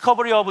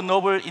 discovery of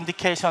novel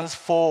indications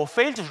for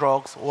failed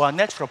drugs or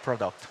natural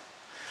product.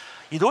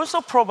 It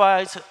also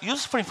provides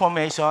useful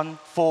information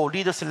for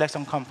lead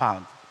selection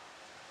compound.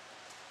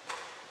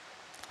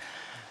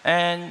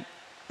 And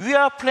we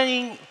are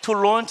planning to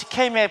launch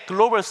KMAP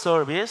global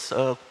service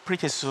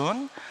pretty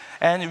soon,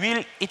 and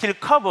it will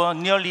cover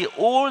nearly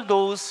all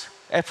those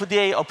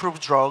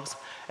FDA-approved drugs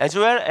as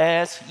well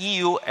as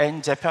EU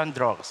and Japan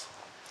drugs.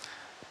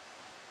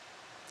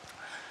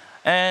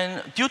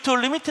 And due to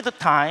limited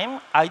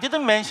time, I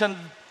didn't mention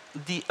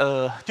the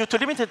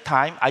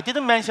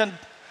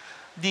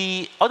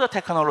other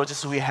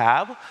technologies we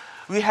have.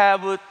 We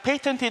have a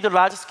patented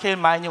large-scale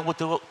mining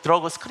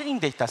drug screening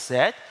data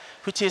set,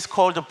 which is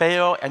called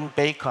Bayer and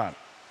Bacon.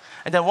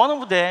 And then one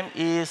of them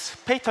is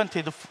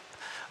patented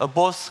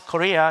both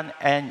Korean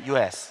and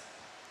US.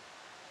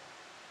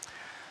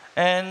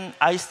 And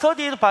I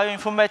studied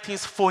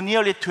bioinformatics for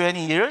nearly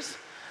 20 years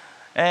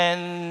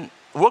and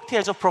worked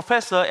as a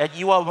professor at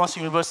Ewha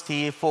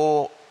University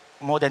for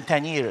more than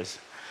 10 years.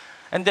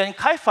 And then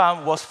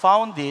KaiFarm was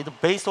founded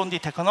based on the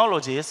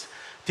technologies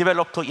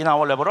developed in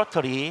our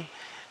laboratory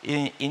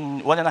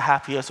in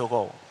 1.5 years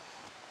ago.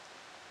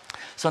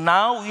 So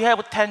now we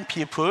have 10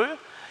 people,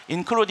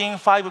 including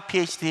 5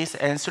 PhDs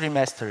and 3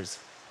 masters.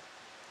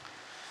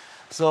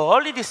 So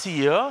early this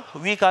year,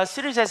 we got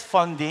Series S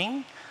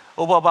funding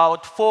of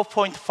about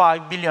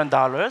 $4.5 billion.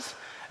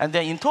 And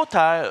then in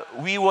total,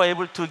 we were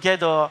able to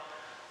gather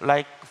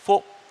like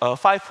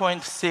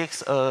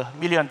 $5.6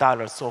 million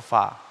so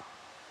far.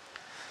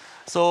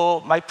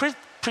 So my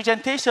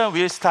presentation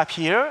will stop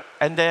here,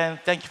 and then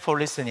thank you for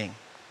listening.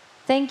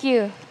 Thank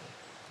you.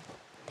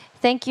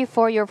 Thank you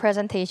for your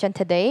presentation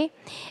today.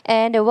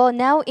 And we'll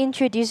now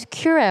introduce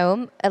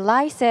Kurom, a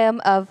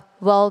Lyceum of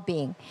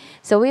Well-being.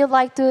 So we'd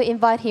like to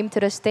invite him to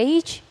the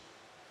stage.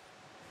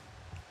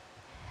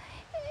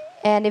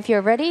 And if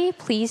you're ready,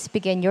 please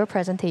begin your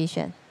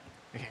presentation.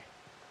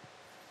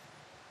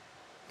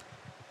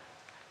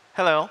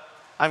 Hello,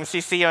 I'm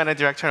CCO and the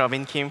director of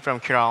Kim from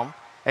Kurom,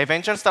 a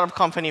venture startup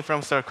company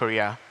from South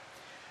Korea.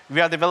 We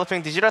are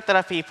developing digital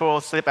therapy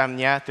for sleep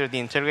apnea through the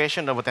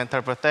integration of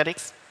dental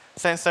prosthetics,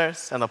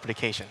 sensors, and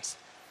applications.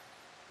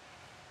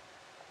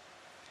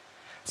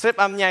 Sleep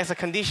apnea is a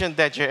condition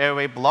that your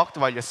airway blocked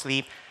while you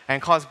sleep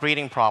and cause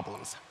breathing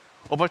problems.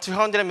 Over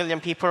 200 million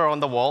people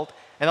around the world,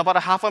 and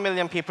about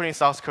 500,000 people in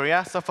South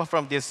Korea suffer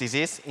from this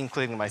disease,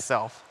 including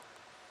myself.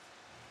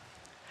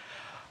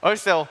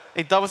 Also,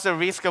 it doubles the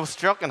risk of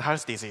stroke and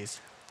heart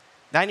disease.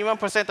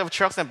 91% of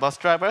trucks and bus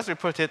drivers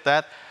reported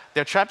that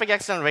their traffic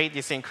accident rate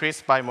is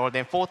increased by more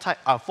than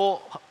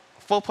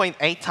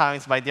 4.8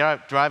 times by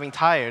their driving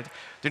tired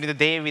during the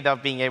day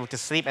without being able to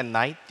sleep at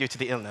night due to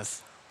the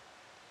illness.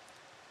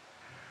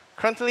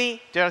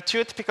 Currently, there are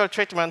 2 typical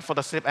treatments for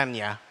the sleep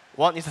apnea.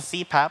 One is a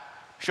CPAP,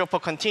 short for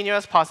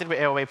continuous positive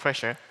airway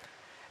pressure,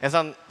 as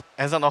an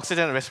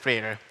oxygen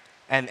respirator,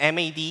 and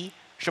MAD,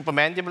 short for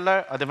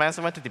mandibular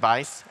advancement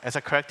device, as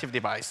a corrective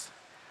device.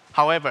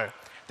 However,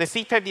 the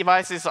CPAP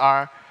devices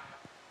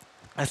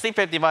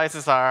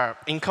are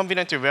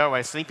inconvenient to wear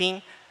while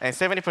sleeping, and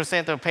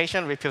 70% of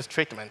patients refuse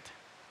treatment.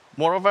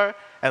 Moreover,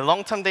 a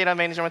long-term data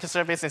management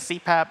service in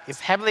CPAP is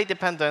heavily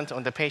dependent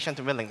on the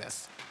patient's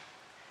willingness.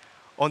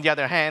 On the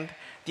other hand,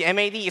 the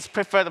MAD is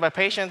preferred by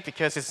patients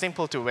because it's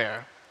simple to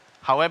wear.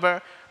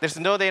 However, there's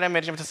no data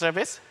management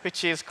service,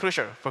 which is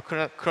crucial for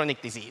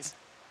chronic disease.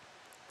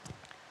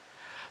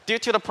 Due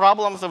to the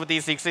problems of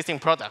this existing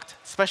product,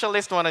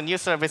 specialists want a new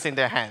service in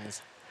their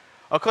hands.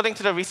 According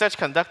to the research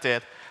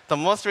conducted, the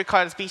most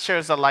required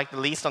features are like the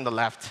list on the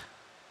left.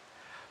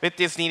 With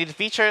these needed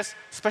features,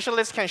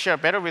 specialists can share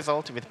better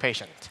results with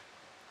patients.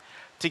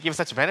 To give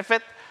such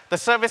benefit, the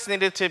service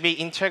needed to be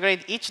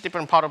integrated each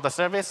different part of the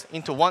service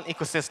into one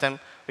ecosystem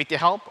with the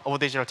help of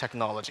digital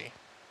technology.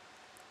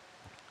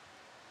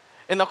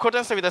 In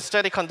accordance with a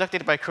study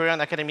conducted by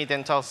Korean Academy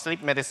Dental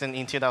Sleep Medicine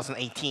in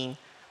 2018,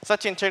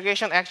 such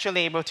integration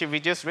actually able to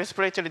reduce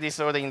respiratory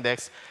disorder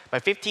index by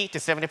 50 to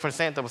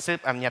 70% of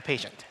sleep apnea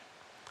patients.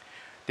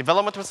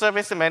 Development of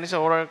service to manage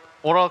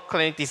oral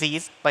chronic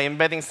disease by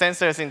embedding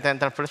sensors in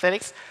dental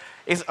prosthetics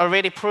is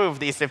already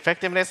proved its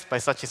effectiveness by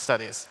such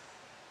studies.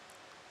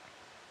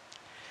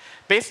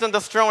 Based on the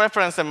strong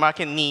reference and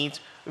market need,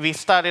 we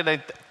started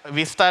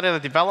the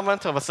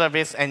development of a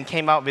service and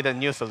came out with a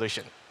new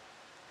solution.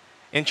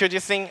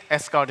 Introducing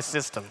S-Guard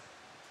system.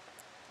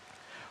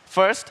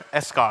 First,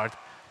 S-Guard.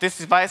 This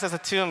device has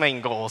 2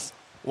 main goals.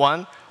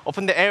 1,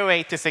 open the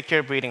airway to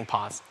secure breathing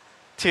pods.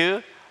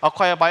 2,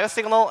 acquire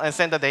biosignal and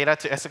send the data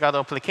to S-Guard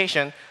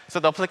application so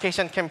the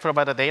application can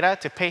provide the data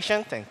to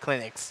patients and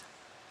clinics.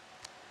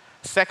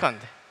 Second,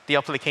 the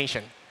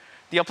application.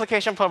 The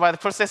application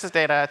processes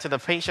data to the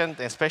patient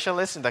and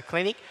specialist in the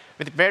clinic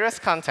with various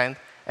content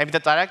and with a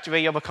direct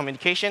way of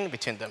communication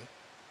between them.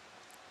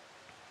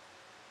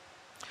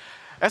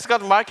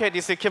 S-Guard market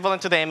is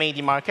equivalent to the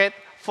MAD market,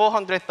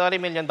 $430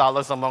 million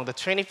among the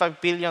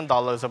 $25 billion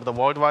of the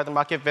worldwide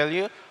market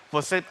value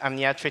for sleep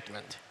apnea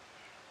treatment.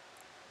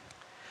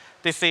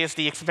 This is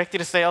the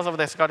expected sales of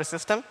the S-Guard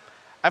system.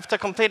 After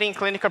completing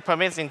clinical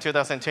permits in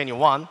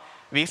 2021,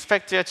 we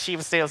expect to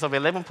achieve sales of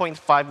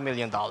 $11.5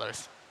 million.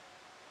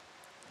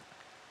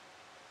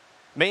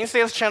 Main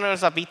sales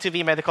channels are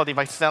B2B medical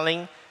device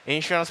selling,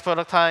 insurance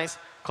product ties,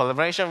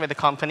 collaboration with the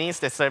companies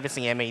that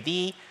servicing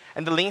MAD,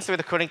 and the links with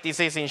the chronic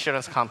disease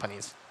insurance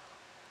companies.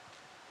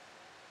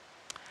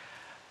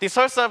 This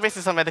whole service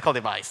is a medical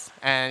device,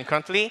 and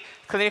currently,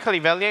 clinical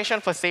evaluation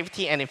for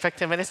safety and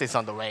effectiveness is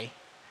on the way.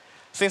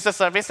 Since the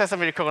service has been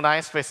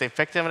recognized for its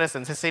effectiveness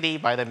and necessity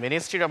by the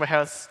Ministry of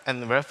Health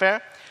and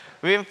Welfare,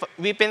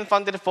 we've been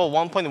funded for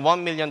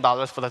 $1.1 million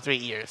for the 3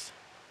 years.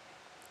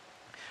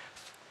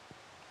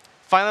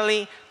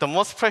 Finally, the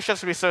most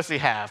precious resource we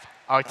have,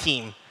 our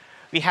team.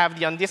 We have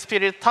the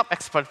undisputed top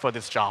expert for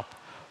this job.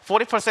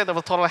 40% of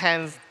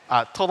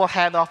the total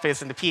head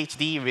office in the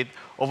PhD with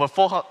over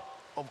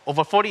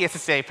 40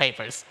 SCA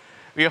papers.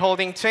 We are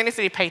holding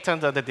 23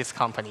 patents under this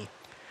company.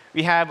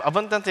 We have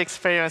abundant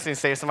experience in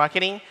sales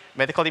marketing,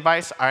 medical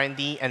device,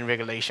 R&D, and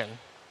regulation.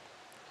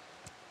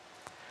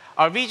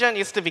 Our vision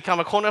is to become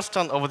a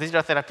cornerstone of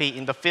digital therapy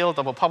in the field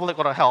of public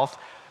oral health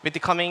with the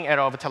coming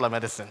era of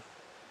telemedicine.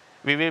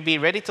 We will be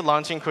ready to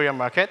launch in Korean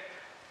market,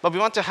 but we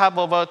want to have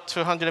over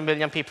 200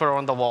 million people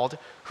around the world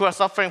who are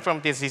suffering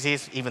from this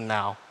disease even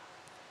now.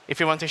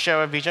 If you want to share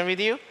our vision with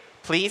you,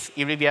 please,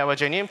 it will be our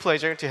genuine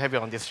pleasure to have you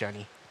on this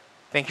journey.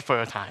 Thank you for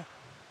your time.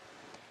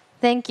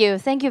 Thank you.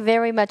 Thank you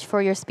very much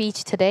for your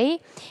speech today.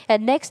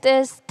 And next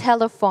is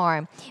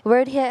Telefarm,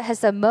 where it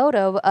has a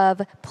motto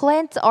of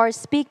plants are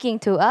speaking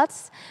to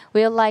us.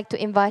 We'd like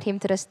to invite him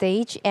to the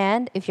stage.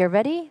 And if you're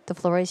ready, the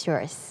floor is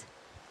yours.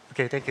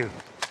 Okay, thank you.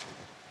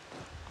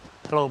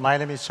 Hello, my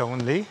name is Jung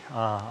Lee.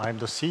 I'm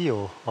the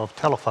CEO of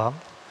Telefarm.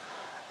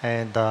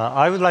 And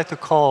I would like to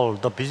call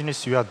the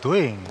business we are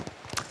doing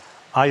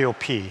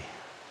IoP,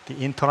 the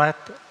Internet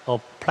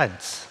of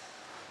Plants.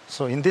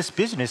 So in this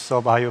business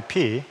of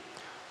IoP,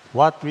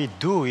 what we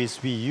do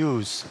is we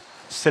use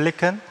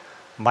silicon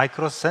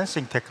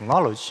microsensing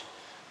technology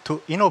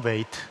to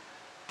innovate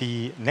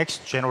the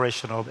next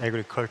generation of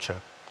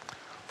agriculture.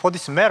 For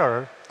this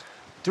matter,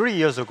 3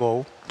 years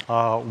ago,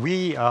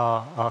 we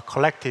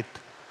collected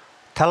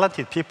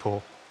talented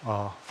people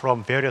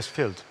from various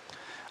fields.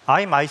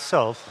 I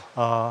myself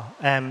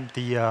am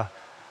the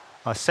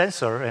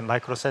sensor and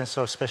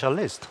microsensor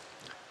specialist.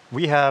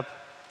 We have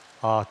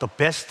the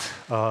best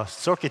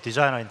circuit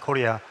designer in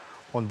Korea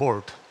on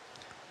board.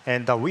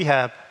 And we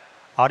have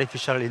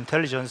artificial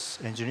intelligence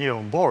engineer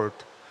on board.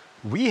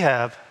 We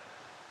have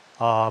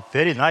a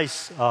very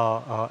nice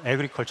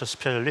agriculture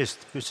specialist,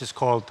 which is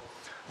called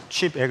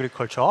Chief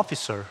Agriculture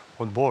Officer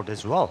on board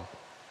as well.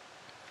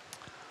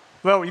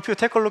 Well, if you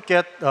take a look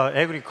at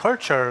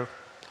agriculture,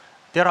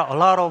 there are a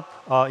lot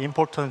of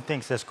important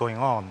things that's going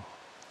on.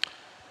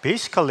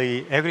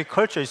 Basically,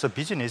 agriculture is a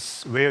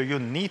business where you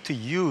need to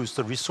use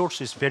the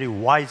resources very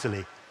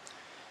wisely.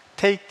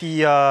 Take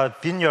the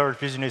vineyard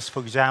business,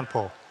 for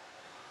example.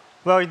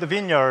 Well, in the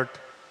vineyard,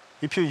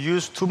 if you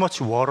use too much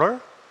water,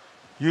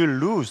 you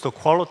lose the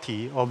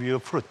quality of your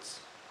fruits.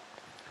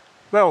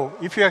 Well,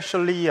 if you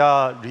actually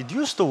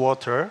reduce the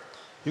water,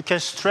 you can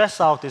stress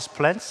out these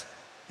plants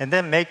and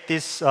then make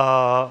these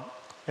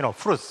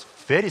fruits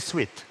very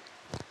sweet.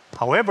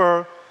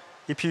 However,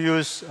 if you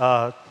use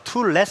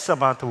too less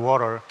amount of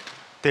water,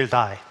 they'll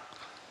die.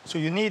 So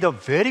you need a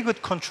very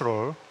good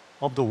control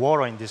of the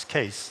water in this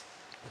case.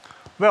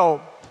 Well,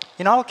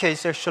 in our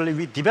case, actually,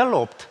 we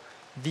developed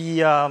the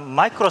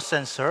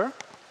microsensor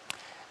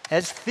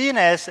as thin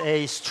as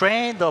a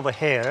strand of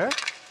hair,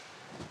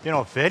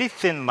 very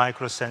thin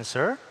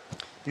microsensor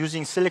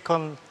using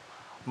silicon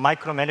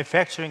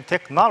micromanufacturing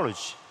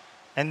technology.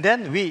 And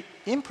then we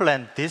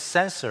implant this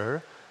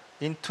sensor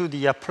into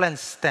the plant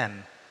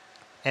stem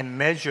and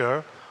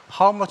measure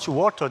how much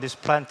water this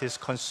plant is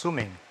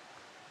consuming.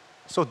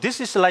 So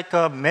this is like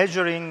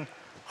measuring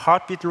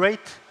heartbeat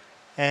rate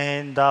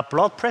and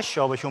blood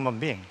pressure of a human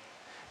being.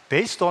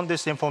 Based on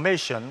this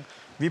information,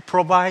 we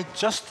provide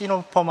just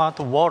enough amount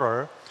of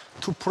water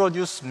to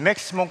produce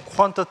maximum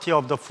quantity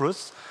of the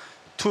fruits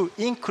to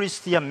increase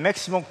the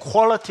maximum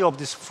quality of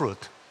this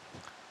fruit.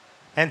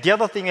 And the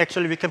other thing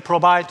actually we can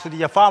provide to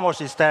the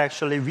farmers is that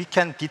actually we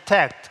can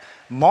detect,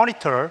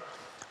 monitor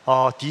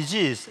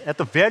disease at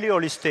the very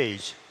early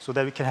stage so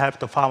that we can help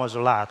the farmers a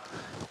lot.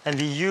 And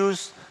we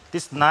use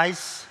this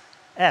nice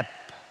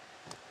app,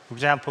 for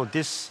example,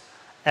 this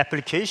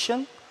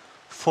application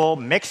for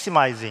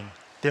maximizing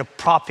their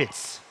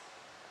profits.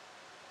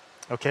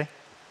 Okay?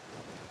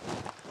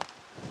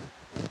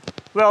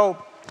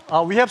 Well,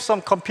 we have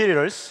some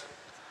competitors,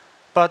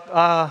 but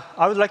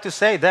I would like to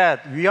say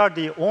that we are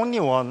the only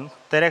one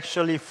that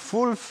actually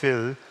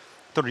fulfill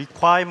the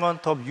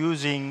requirement of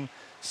using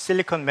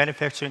silicon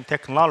manufacturing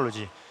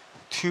technology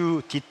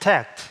to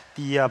detect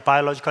the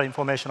biological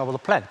information of the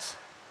plants.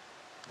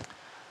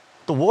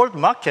 The world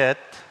market,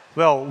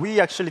 well, we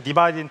actually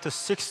divide into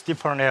 6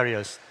 different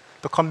areas.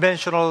 The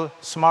conventional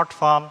smart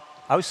farm,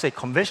 I would say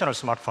conventional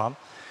smart farm,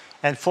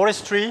 and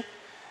forestry,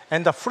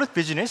 and the fruit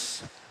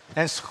business,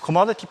 and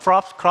commodity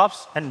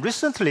crops, and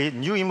recently,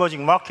 new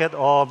emerging market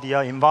of the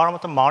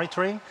environmental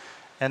monitoring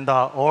and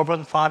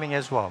urban farming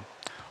as well.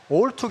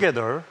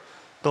 Altogether,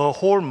 the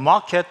whole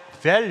market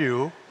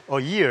value a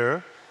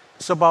year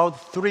is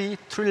about $3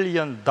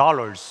 trillion,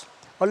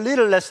 a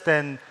little less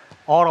than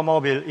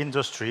automobile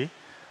industry,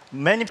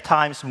 many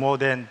times more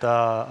than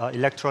the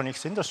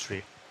electronics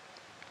industry.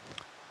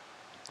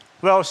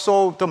 Well,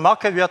 so the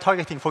market we are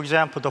targeting, for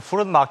example, the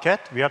food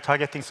market, we are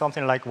targeting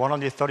something like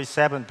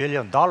 $137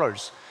 billion.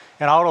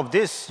 And out of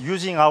this,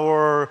 using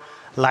our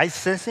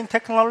licensing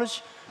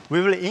technology, we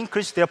will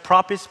increase their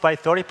profits by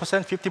 30%,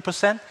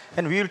 50%,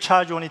 and we will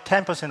charge only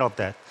 10% of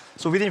that.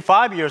 So within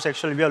 5 years,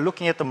 actually, we are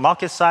looking at the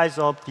market size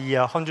of the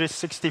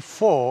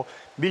 $164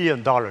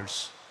 million.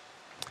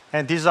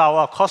 And these are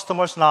our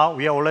customers now.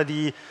 We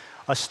already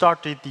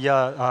started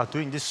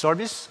doing this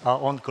service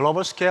on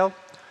global scale.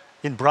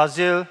 In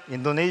Brazil,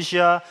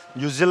 Indonesia,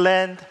 New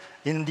Zealand,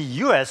 in the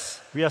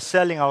US, we are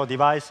selling our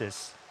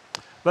devices.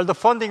 Well, the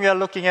funding we are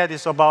looking at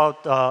is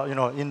about,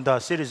 in the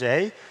Series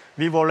A,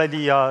 we've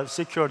already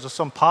secured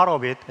some part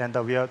of it, and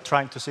we are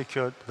trying to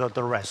secure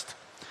the rest.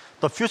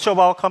 The future of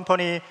our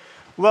company,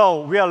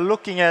 well, we are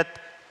looking at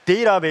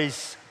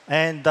database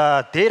and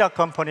data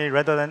company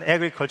rather than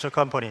agriculture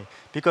company,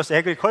 because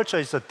agriculture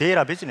is a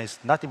data business,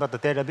 nothing but the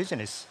data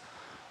business.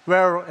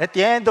 Where at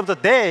the end of the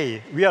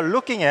day, we are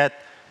looking at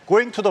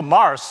going to the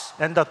Mars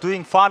and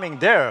doing farming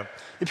there.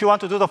 If you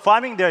want to do the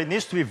farming there, it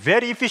needs to be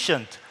very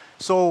efficient.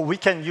 So we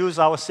can use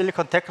our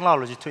silicon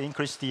technology to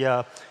increase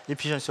the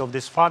efficiency of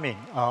this farming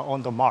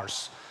on the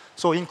Mars.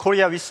 So in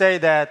Korea, we say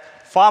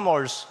that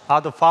farmers are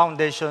the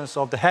foundations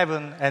of the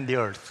heaven and the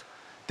earth.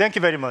 Thank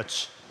you very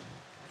much.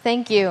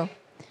 Thank you.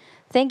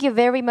 Thank you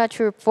very much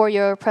for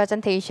your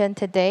presentation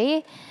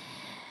today.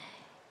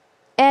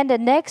 And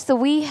next,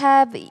 we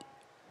have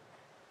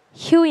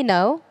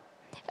Huino,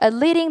 a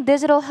leading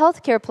digital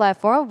healthcare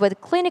platform with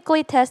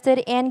clinically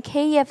tested and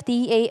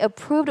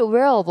KFDA-approved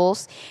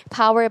wearables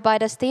powered by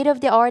the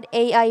state-of-the-art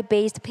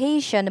AI-based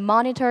patient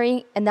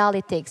monitoring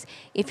analytics.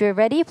 If you're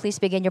ready, please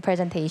begin your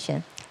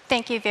presentation.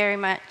 Thank you very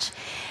much.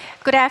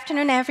 Good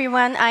afternoon,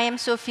 everyone. I am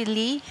Sophie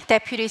Lee,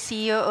 Deputy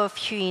CEO of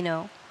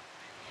Huino.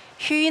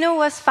 Huino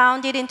was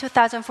founded in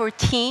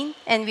 2014,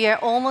 and we are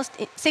almost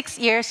 6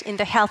 years in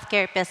the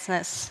healthcare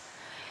business.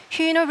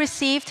 Huino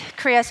received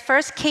Korea's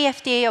first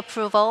KFDA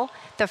approval,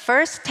 the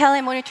first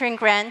telemonitoring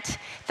grant,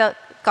 the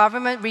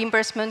government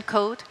reimbursement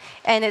code,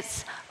 and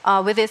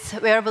with its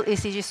wearable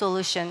ECG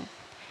solution.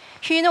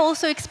 Huino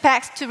also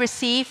expects to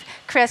receive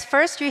Korea's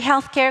first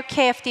healthcare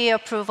KFDA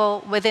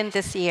approval within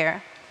this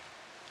year.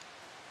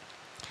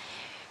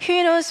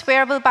 Huino's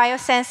wearable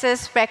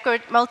biosensors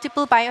record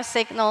multiple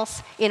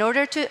biosignals in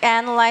order to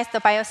analyze the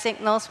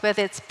biosignals with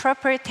its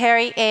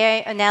proprietary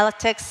AI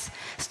analytics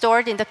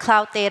stored in the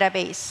cloud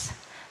database.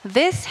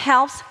 This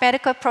helps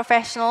medical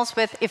professionals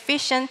with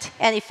efficient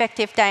and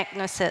effective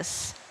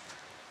diagnosis.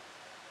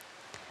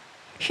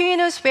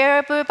 Huino's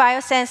wearable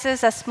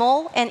biosensors are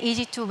small and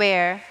easy to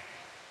wear.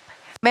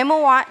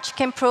 Memo Watch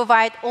can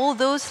provide all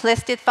those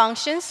listed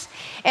functions,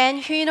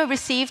 and Huino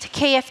received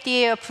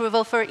KFDA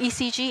approval for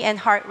ECG and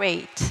heart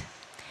rate.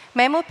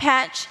 Memo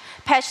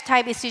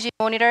patch-type ECG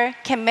monitor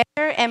can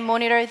measure and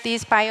monitor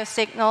these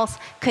biosignals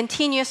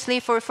continuously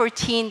for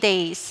 14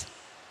 days.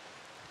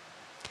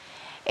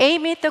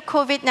 Amid the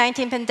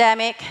COVID-19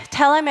 pandemic,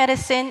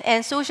 telemedicine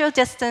and social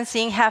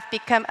distancing have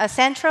become a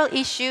central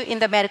issue in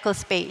the medical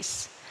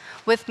space.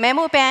 With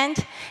Memo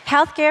Band,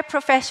 healthcare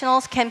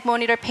professionals can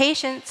monitor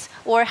patients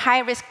or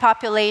high-risk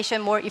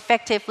population more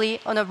effectively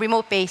on a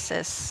remote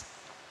basis.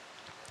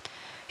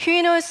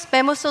 Huino's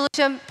Memo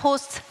solution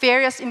posts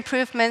various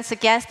improvements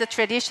against the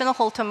traditional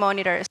Holter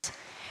monitors.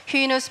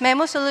 Huino's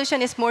Memo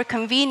solution is more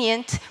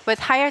convenient with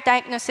higher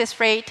diagnosis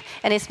rate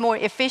and is more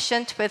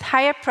efficient with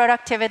higher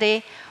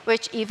productivity,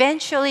 which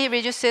eventually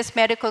reduces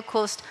medical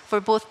costs for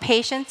both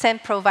patients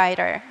and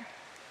provider.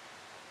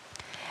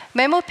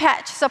 Memo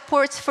Patch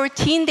supports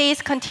 14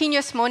 days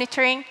continuous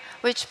monitoring,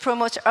 which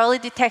promotes early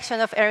detection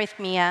of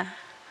arrhythmia.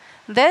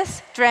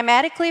 This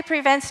dramatically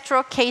prevents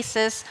stroke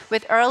cases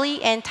with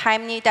early and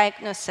timely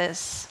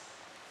diagnosis.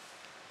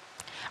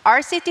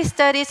 RCT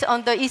studies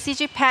on the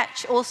ECG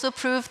patch also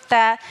proved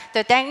that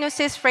the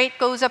diagnosis rate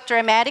goes up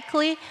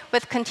dramatically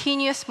with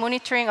continuous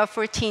monitoring of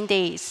 14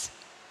 days.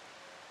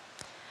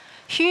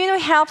 Huino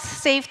helps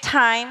save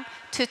time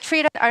to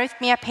treat an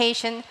arrhythmia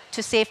patient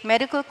to save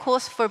medical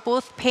costs for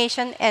both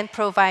patient and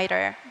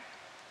provider.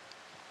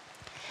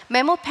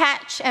 Memo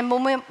Patch and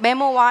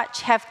Memo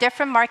Watch have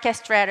different market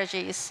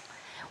strategies.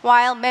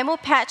 While Memo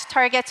Patch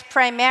targets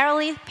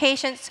primarily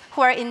patients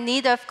who are in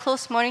need of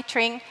close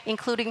monitoring,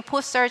 including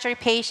post-surgery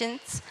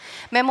patients,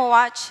 Memo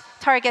Watch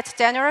targets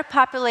general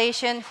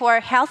population who are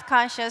health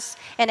conscious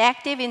and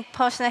active in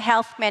personal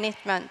health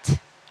management.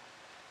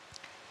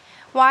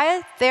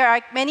 While there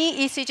are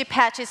many ECG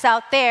patches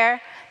out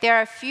there, there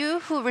are few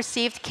who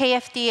received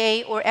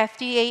KFDA or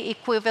FDA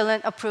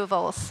equivalent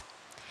approvals.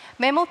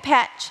 Memo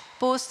Patch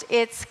boasts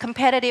its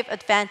competitive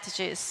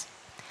advantages.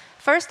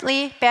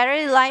 Firstly,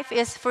 battery life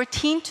is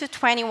 14 to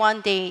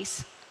 21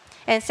 days.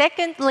 And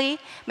secondly,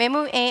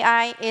 Memo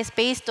AI is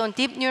based on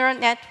deep neural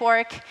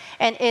network,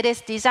 and it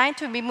is designed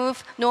to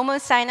remove normal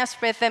sinus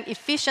rhythm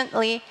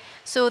efficiently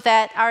so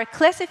that our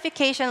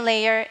classification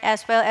layer,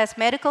 as well as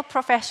medical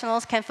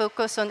professionals, can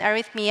focus on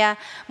arrhythmia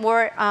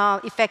more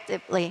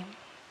effectively.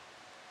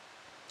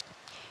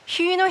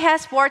 Hyuno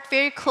has worked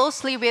very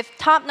closely with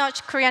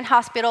top-notch Korean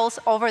hospitals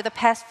over the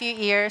past few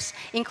years,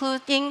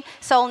 including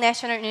Seoul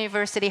National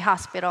University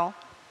Hospital.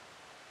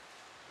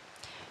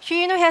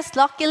 Hyuno has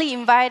luckily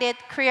invited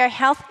Korea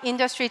Health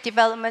Industry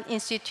Development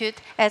Institute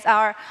as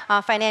our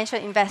financial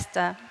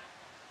investor.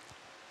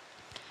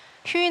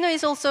 Hyuno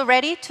is also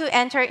ready to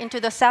enter into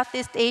the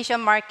Southeast Asia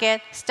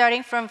market,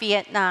 starting from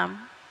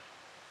Vietnam.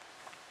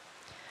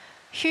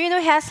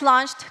 Hyuno has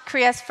launched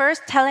Korea's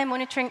first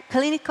telemonitoring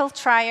clinical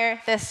trial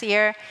this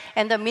year,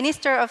 and the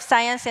Minister of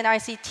Science and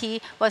ICT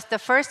was the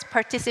first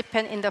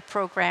participant in the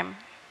program.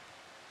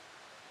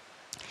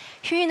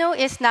 Hyuno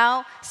is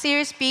now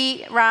Series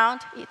B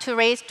round to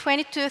raise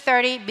 20 to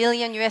 30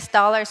 billion US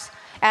dollars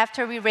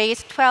after we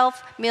raised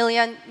 12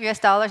 million US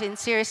dollars in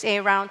Series A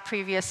round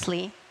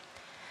previously.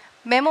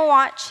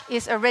 MemoWatch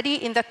is already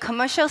in the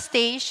commercial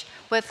stage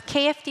with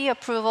KFD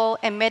approval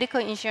and medical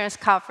insurance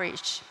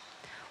coverage.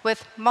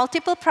 With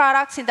multiple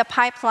products in the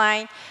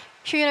pipeline,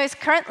 Hyuno is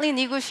currently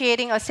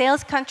negotiating a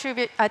sales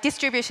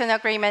distribution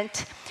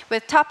agreement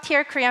with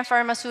top-tier Korean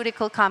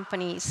pharmaceutical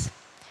companies.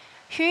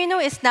 Hyuno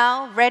is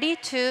now ready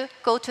to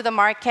go to the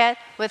market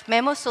with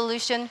Memo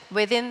solution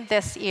within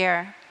this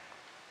year.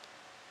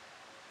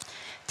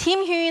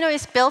 Team Hyuno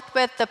is built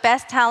with the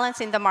best talents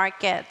in the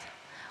market.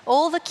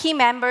 All the key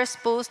members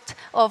boast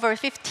over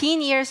 15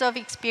 years of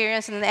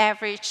experience on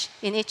average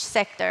in each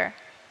sector.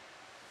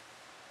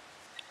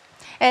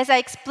 As I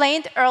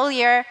explained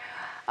earlier,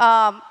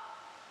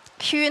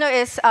 Hyuno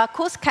is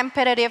cost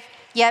competitive,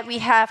 yet we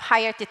have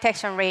higher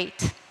detection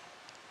rate.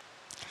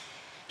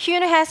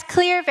 Hyuno has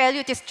clear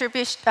value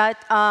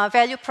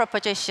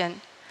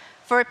proposition.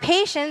 For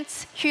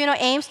patients, Hyuno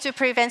aims to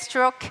prevent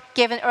stroke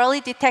given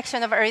early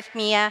detection of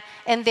arrhythmia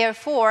and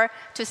therefore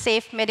to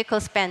save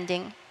medical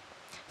spending.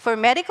 For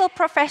medical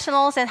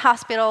professionals and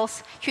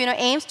hospitals, Hyuno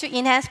aims to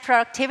enhance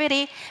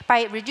productivity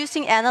by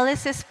reducing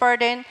analysis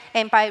burden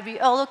and by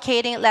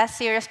reallocating less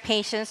serious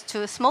patients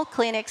to small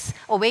clinics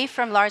away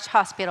from large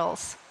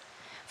hospitals.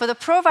 For the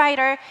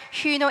provider,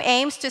 Hyuno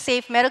aims to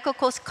save medical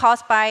costs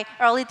caused by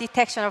early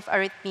detection of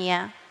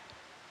arrhythmia.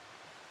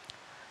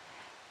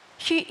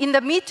 In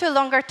the mid to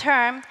longer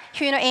term,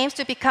 Hyuno aims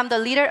to become the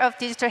leader of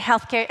digital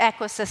healthcare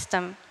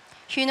ecosystem.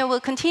 Hyuno will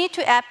continue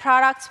to add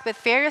products with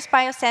various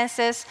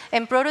biosensors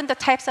and broaden the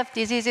types of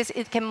diseases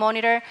it can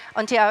monitor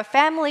until our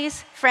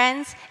families,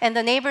 friends, and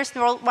the neighbors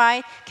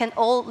worldwide can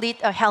all lead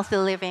a healthy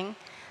living.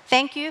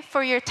 Thank you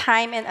for your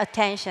time and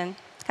attention.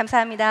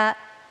 감사합니다.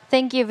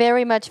 Thank you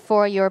very much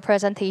for your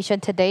presentation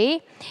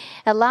today.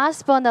 And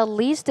last but not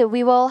least,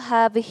 we will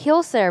have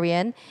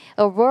Hillsarian,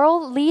 a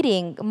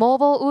world-leading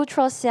mobile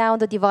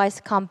ultrasound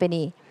device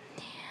company.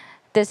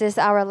 This is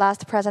our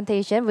last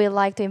presentation. We'd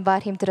like to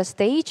invite him to the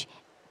stage.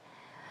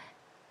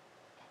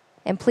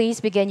 And please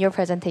begin your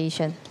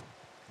presentation.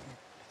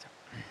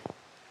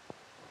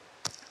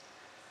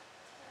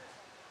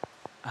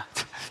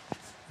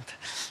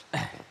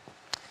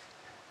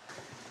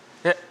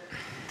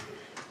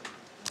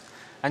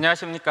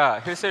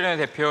 안녕하십니까. 힐스리언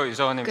대표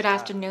유정원입니다. Good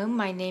afternoon.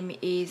 My name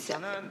is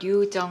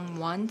Ryu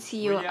Jung-won,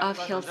 CEO of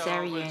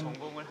Hillsarian.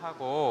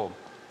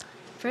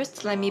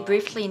 First, let me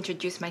briefly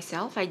introduce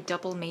myself. I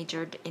double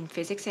majored in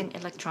physics and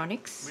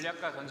electronics.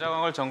 물리학과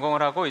전자공학을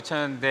전공을 하고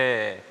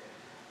 2000년대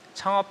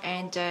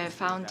and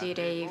founded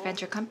a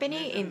venture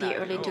company in the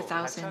early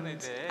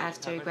 2000s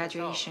after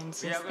graduation.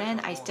 Since then,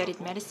 I studied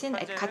medicine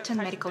at Cotton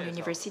Medical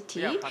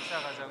University,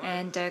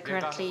 and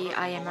currently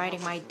I am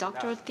writing my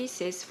doctoral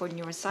thesis for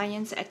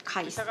neuroscience at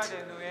KAIST.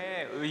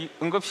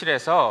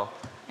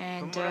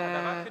 And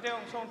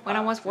when I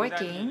was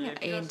working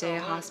in the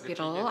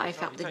hospital, I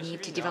felt the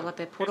need to develop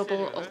a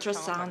portable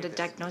ultrasound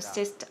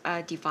diagnosis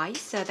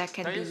device that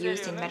can be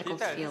used in medical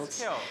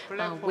fields,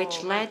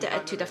 which led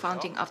to the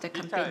founding of the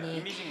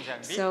company.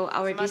 So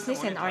our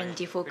business and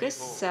R&D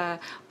focus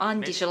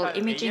on digital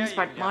imaging,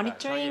 smart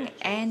monitoring,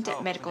 and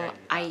medical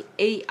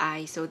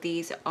AI. So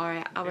these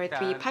are our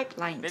three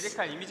pipelines.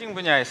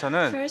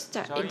 First,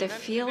 in the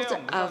field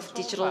of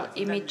digital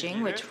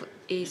imaging, which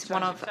is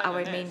one of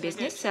our main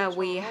business,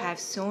 we have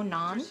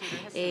Sonon,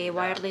 a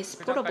wireless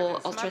portable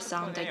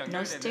ultrasound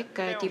diagnostic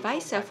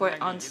device for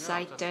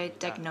on-site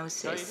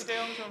diagnosis.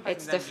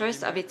 It's the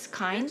first of its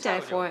kind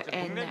for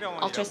an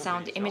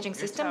ultrasound imaging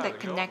system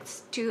that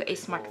connects to a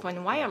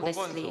smartphone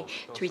wirelessly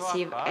to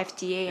receive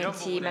FDA and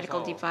CE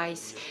medical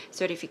device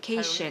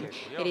certification.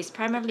 It is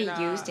primarily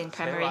used in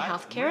primary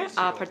healthcare,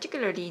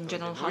 particularly in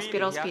general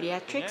hospitals,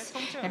 pediatrics,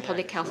 and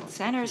public health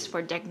centers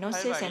for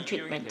diagnosis and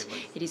treatment.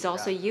 It is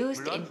also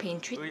used in pain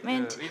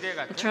treatment,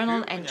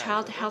 maternal and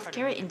child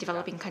healthcare in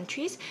developing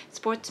countries,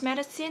 sports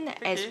medicine,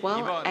 as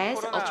well as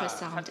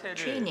ultrasound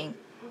training.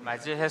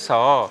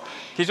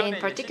 In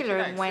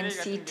particular, when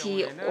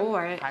CT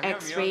or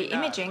X-ray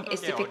imaging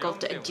is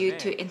difficult due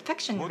to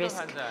infection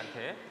risk,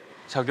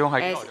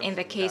 as in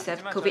the case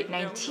of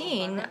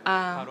COVID-19,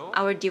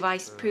 our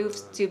device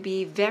proves to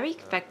be very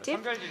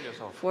effective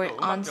for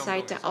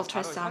on-site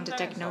ultrasound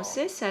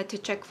diagnosis to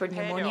check for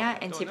pneumonia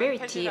and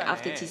severity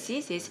of the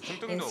diseases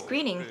in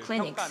screening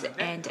clinics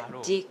and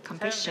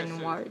decompression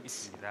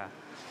wards.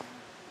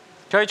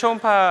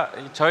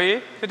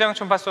 저희 휴대용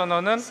초음파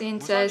소너는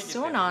Since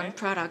sonon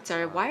products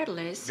are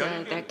wireless,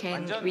 that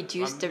can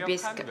reduce the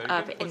risk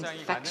of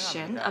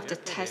infection of the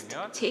test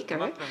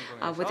taker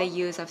with the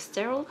use of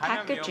sterile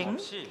packaging.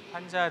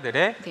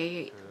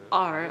 They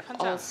are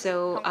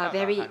also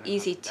very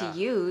easy to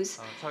use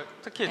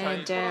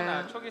and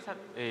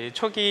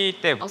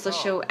also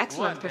show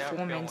excellent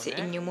performance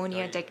in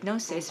pneumonia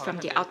diagnosis. From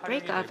the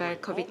outbreak of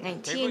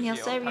COVID-19,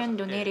 Helsarion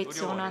donated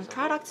Sonon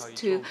products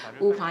to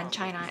Wuhan,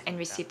 China, and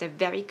received a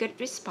very good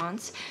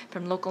response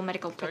from local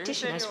medical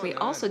practitioners. We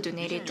also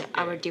donated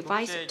our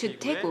device to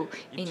Daegu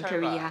in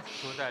Korea.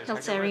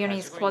 Helsarion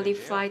is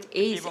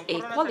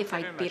a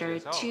qualified bidder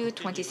to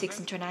 26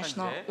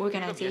 international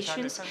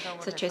organizations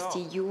such as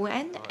the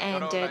UN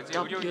and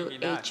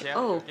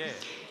WHO.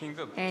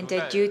 And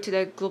due to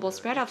the global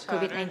spread of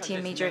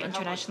COVID-19, major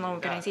international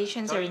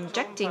organizations are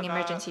injecting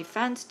emergency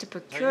funds to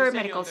procure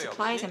medical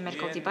supplies and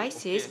medical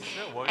devices.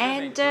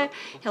 And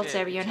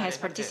Helsarion has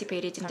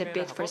participated in the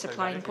bid for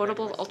supplying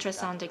portable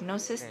ultrasound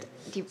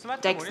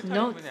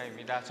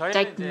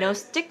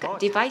diagnostic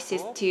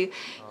devices to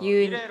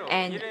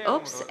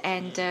UNOPS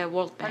and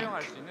World Bank.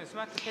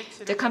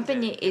 The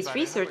company is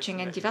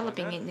researching and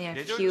developing in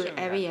a few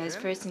areas.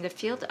 First, in the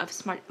field of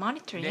smart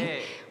monitoring,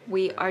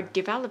 we are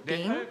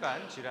developing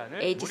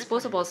a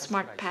disposable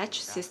smart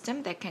patch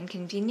system that can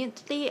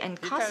conveniently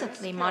and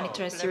constantly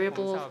monitor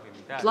cerebral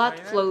blood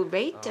flow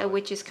rate,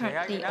 which is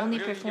currently only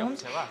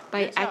performed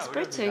by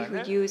experts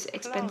who use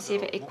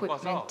expensive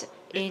equipment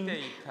in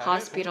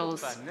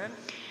hospitals.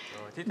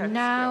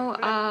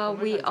 Now,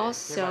 we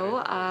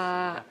also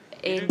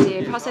in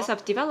the process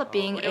of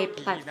developing a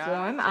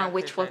platform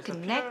which will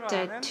connect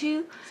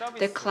to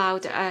the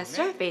cloud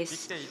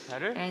service.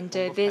 And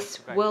this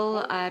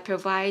will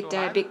provide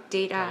big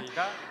data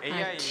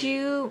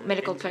to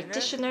medical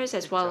practitioners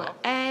as well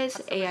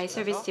as AI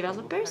service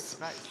developers.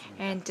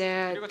 And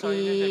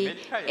the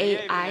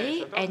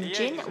AI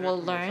engine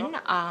will learn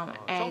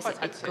as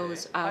it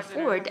goes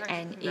forward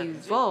and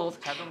evolve.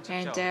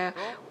 And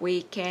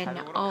we can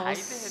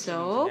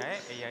also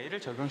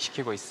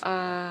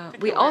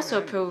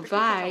provide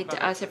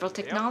several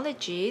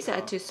technologies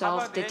to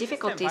solve the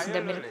difficulties in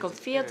the medical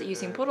field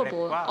using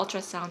portable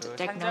ultrasound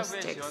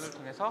diagnostics.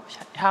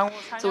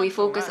 So we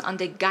focus on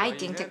the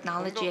guiding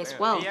technology as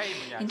well.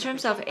 In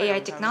terms of AI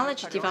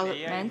technology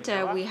development,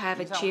 we have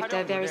achieved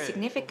very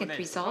significant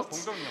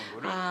results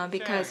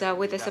because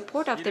with the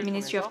support of the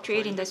Ministry of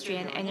Trade, Industry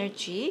and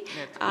Energy,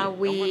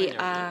 we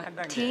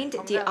obtained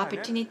the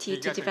opportunity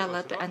to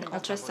develop an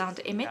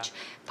ultrasound image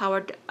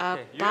powered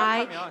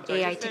by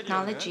AI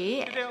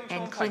technology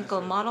and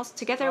clinical models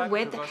together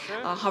with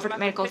Harvard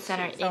Medical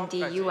Center in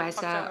the US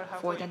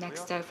for the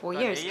next 4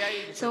 years.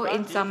 So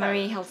in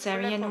summary,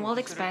 Helsarion will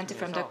expand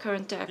from the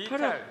current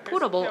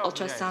portable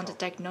ultrasound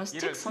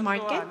diagnostics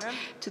market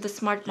to the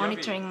smart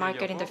monitoring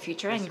market in the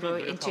future and grow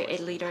into a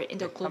leader in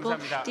the global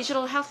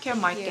digital healthcare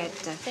market.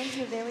 Thank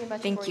you very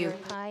much for your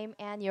time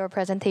and your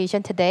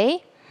presentation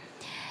today.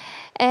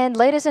 And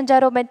ladies and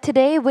gentlemen,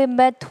 today we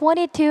met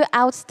 22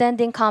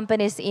 outstanding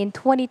companies in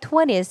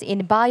 2020s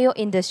in bio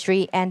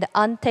industry and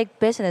untact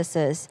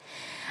businesses.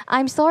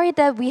 I'm sorry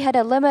that we had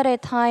a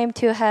limited time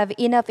to have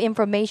enough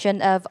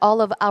information of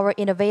all of our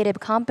innovative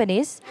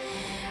companies.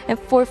 And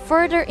for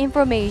further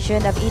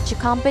information of each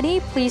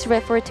company, please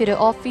refer to the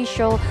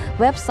official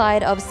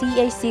website of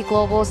CAC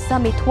Global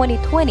Summit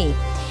 2020.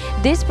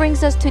 This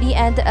brings us to the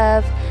end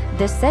of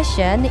the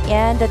session,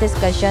 and the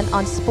discussion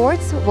on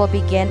sports will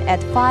begin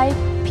at 5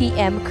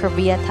 p.m.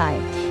 Korea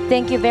time.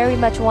 Thank you very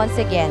much once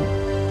again.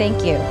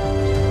 Thank you.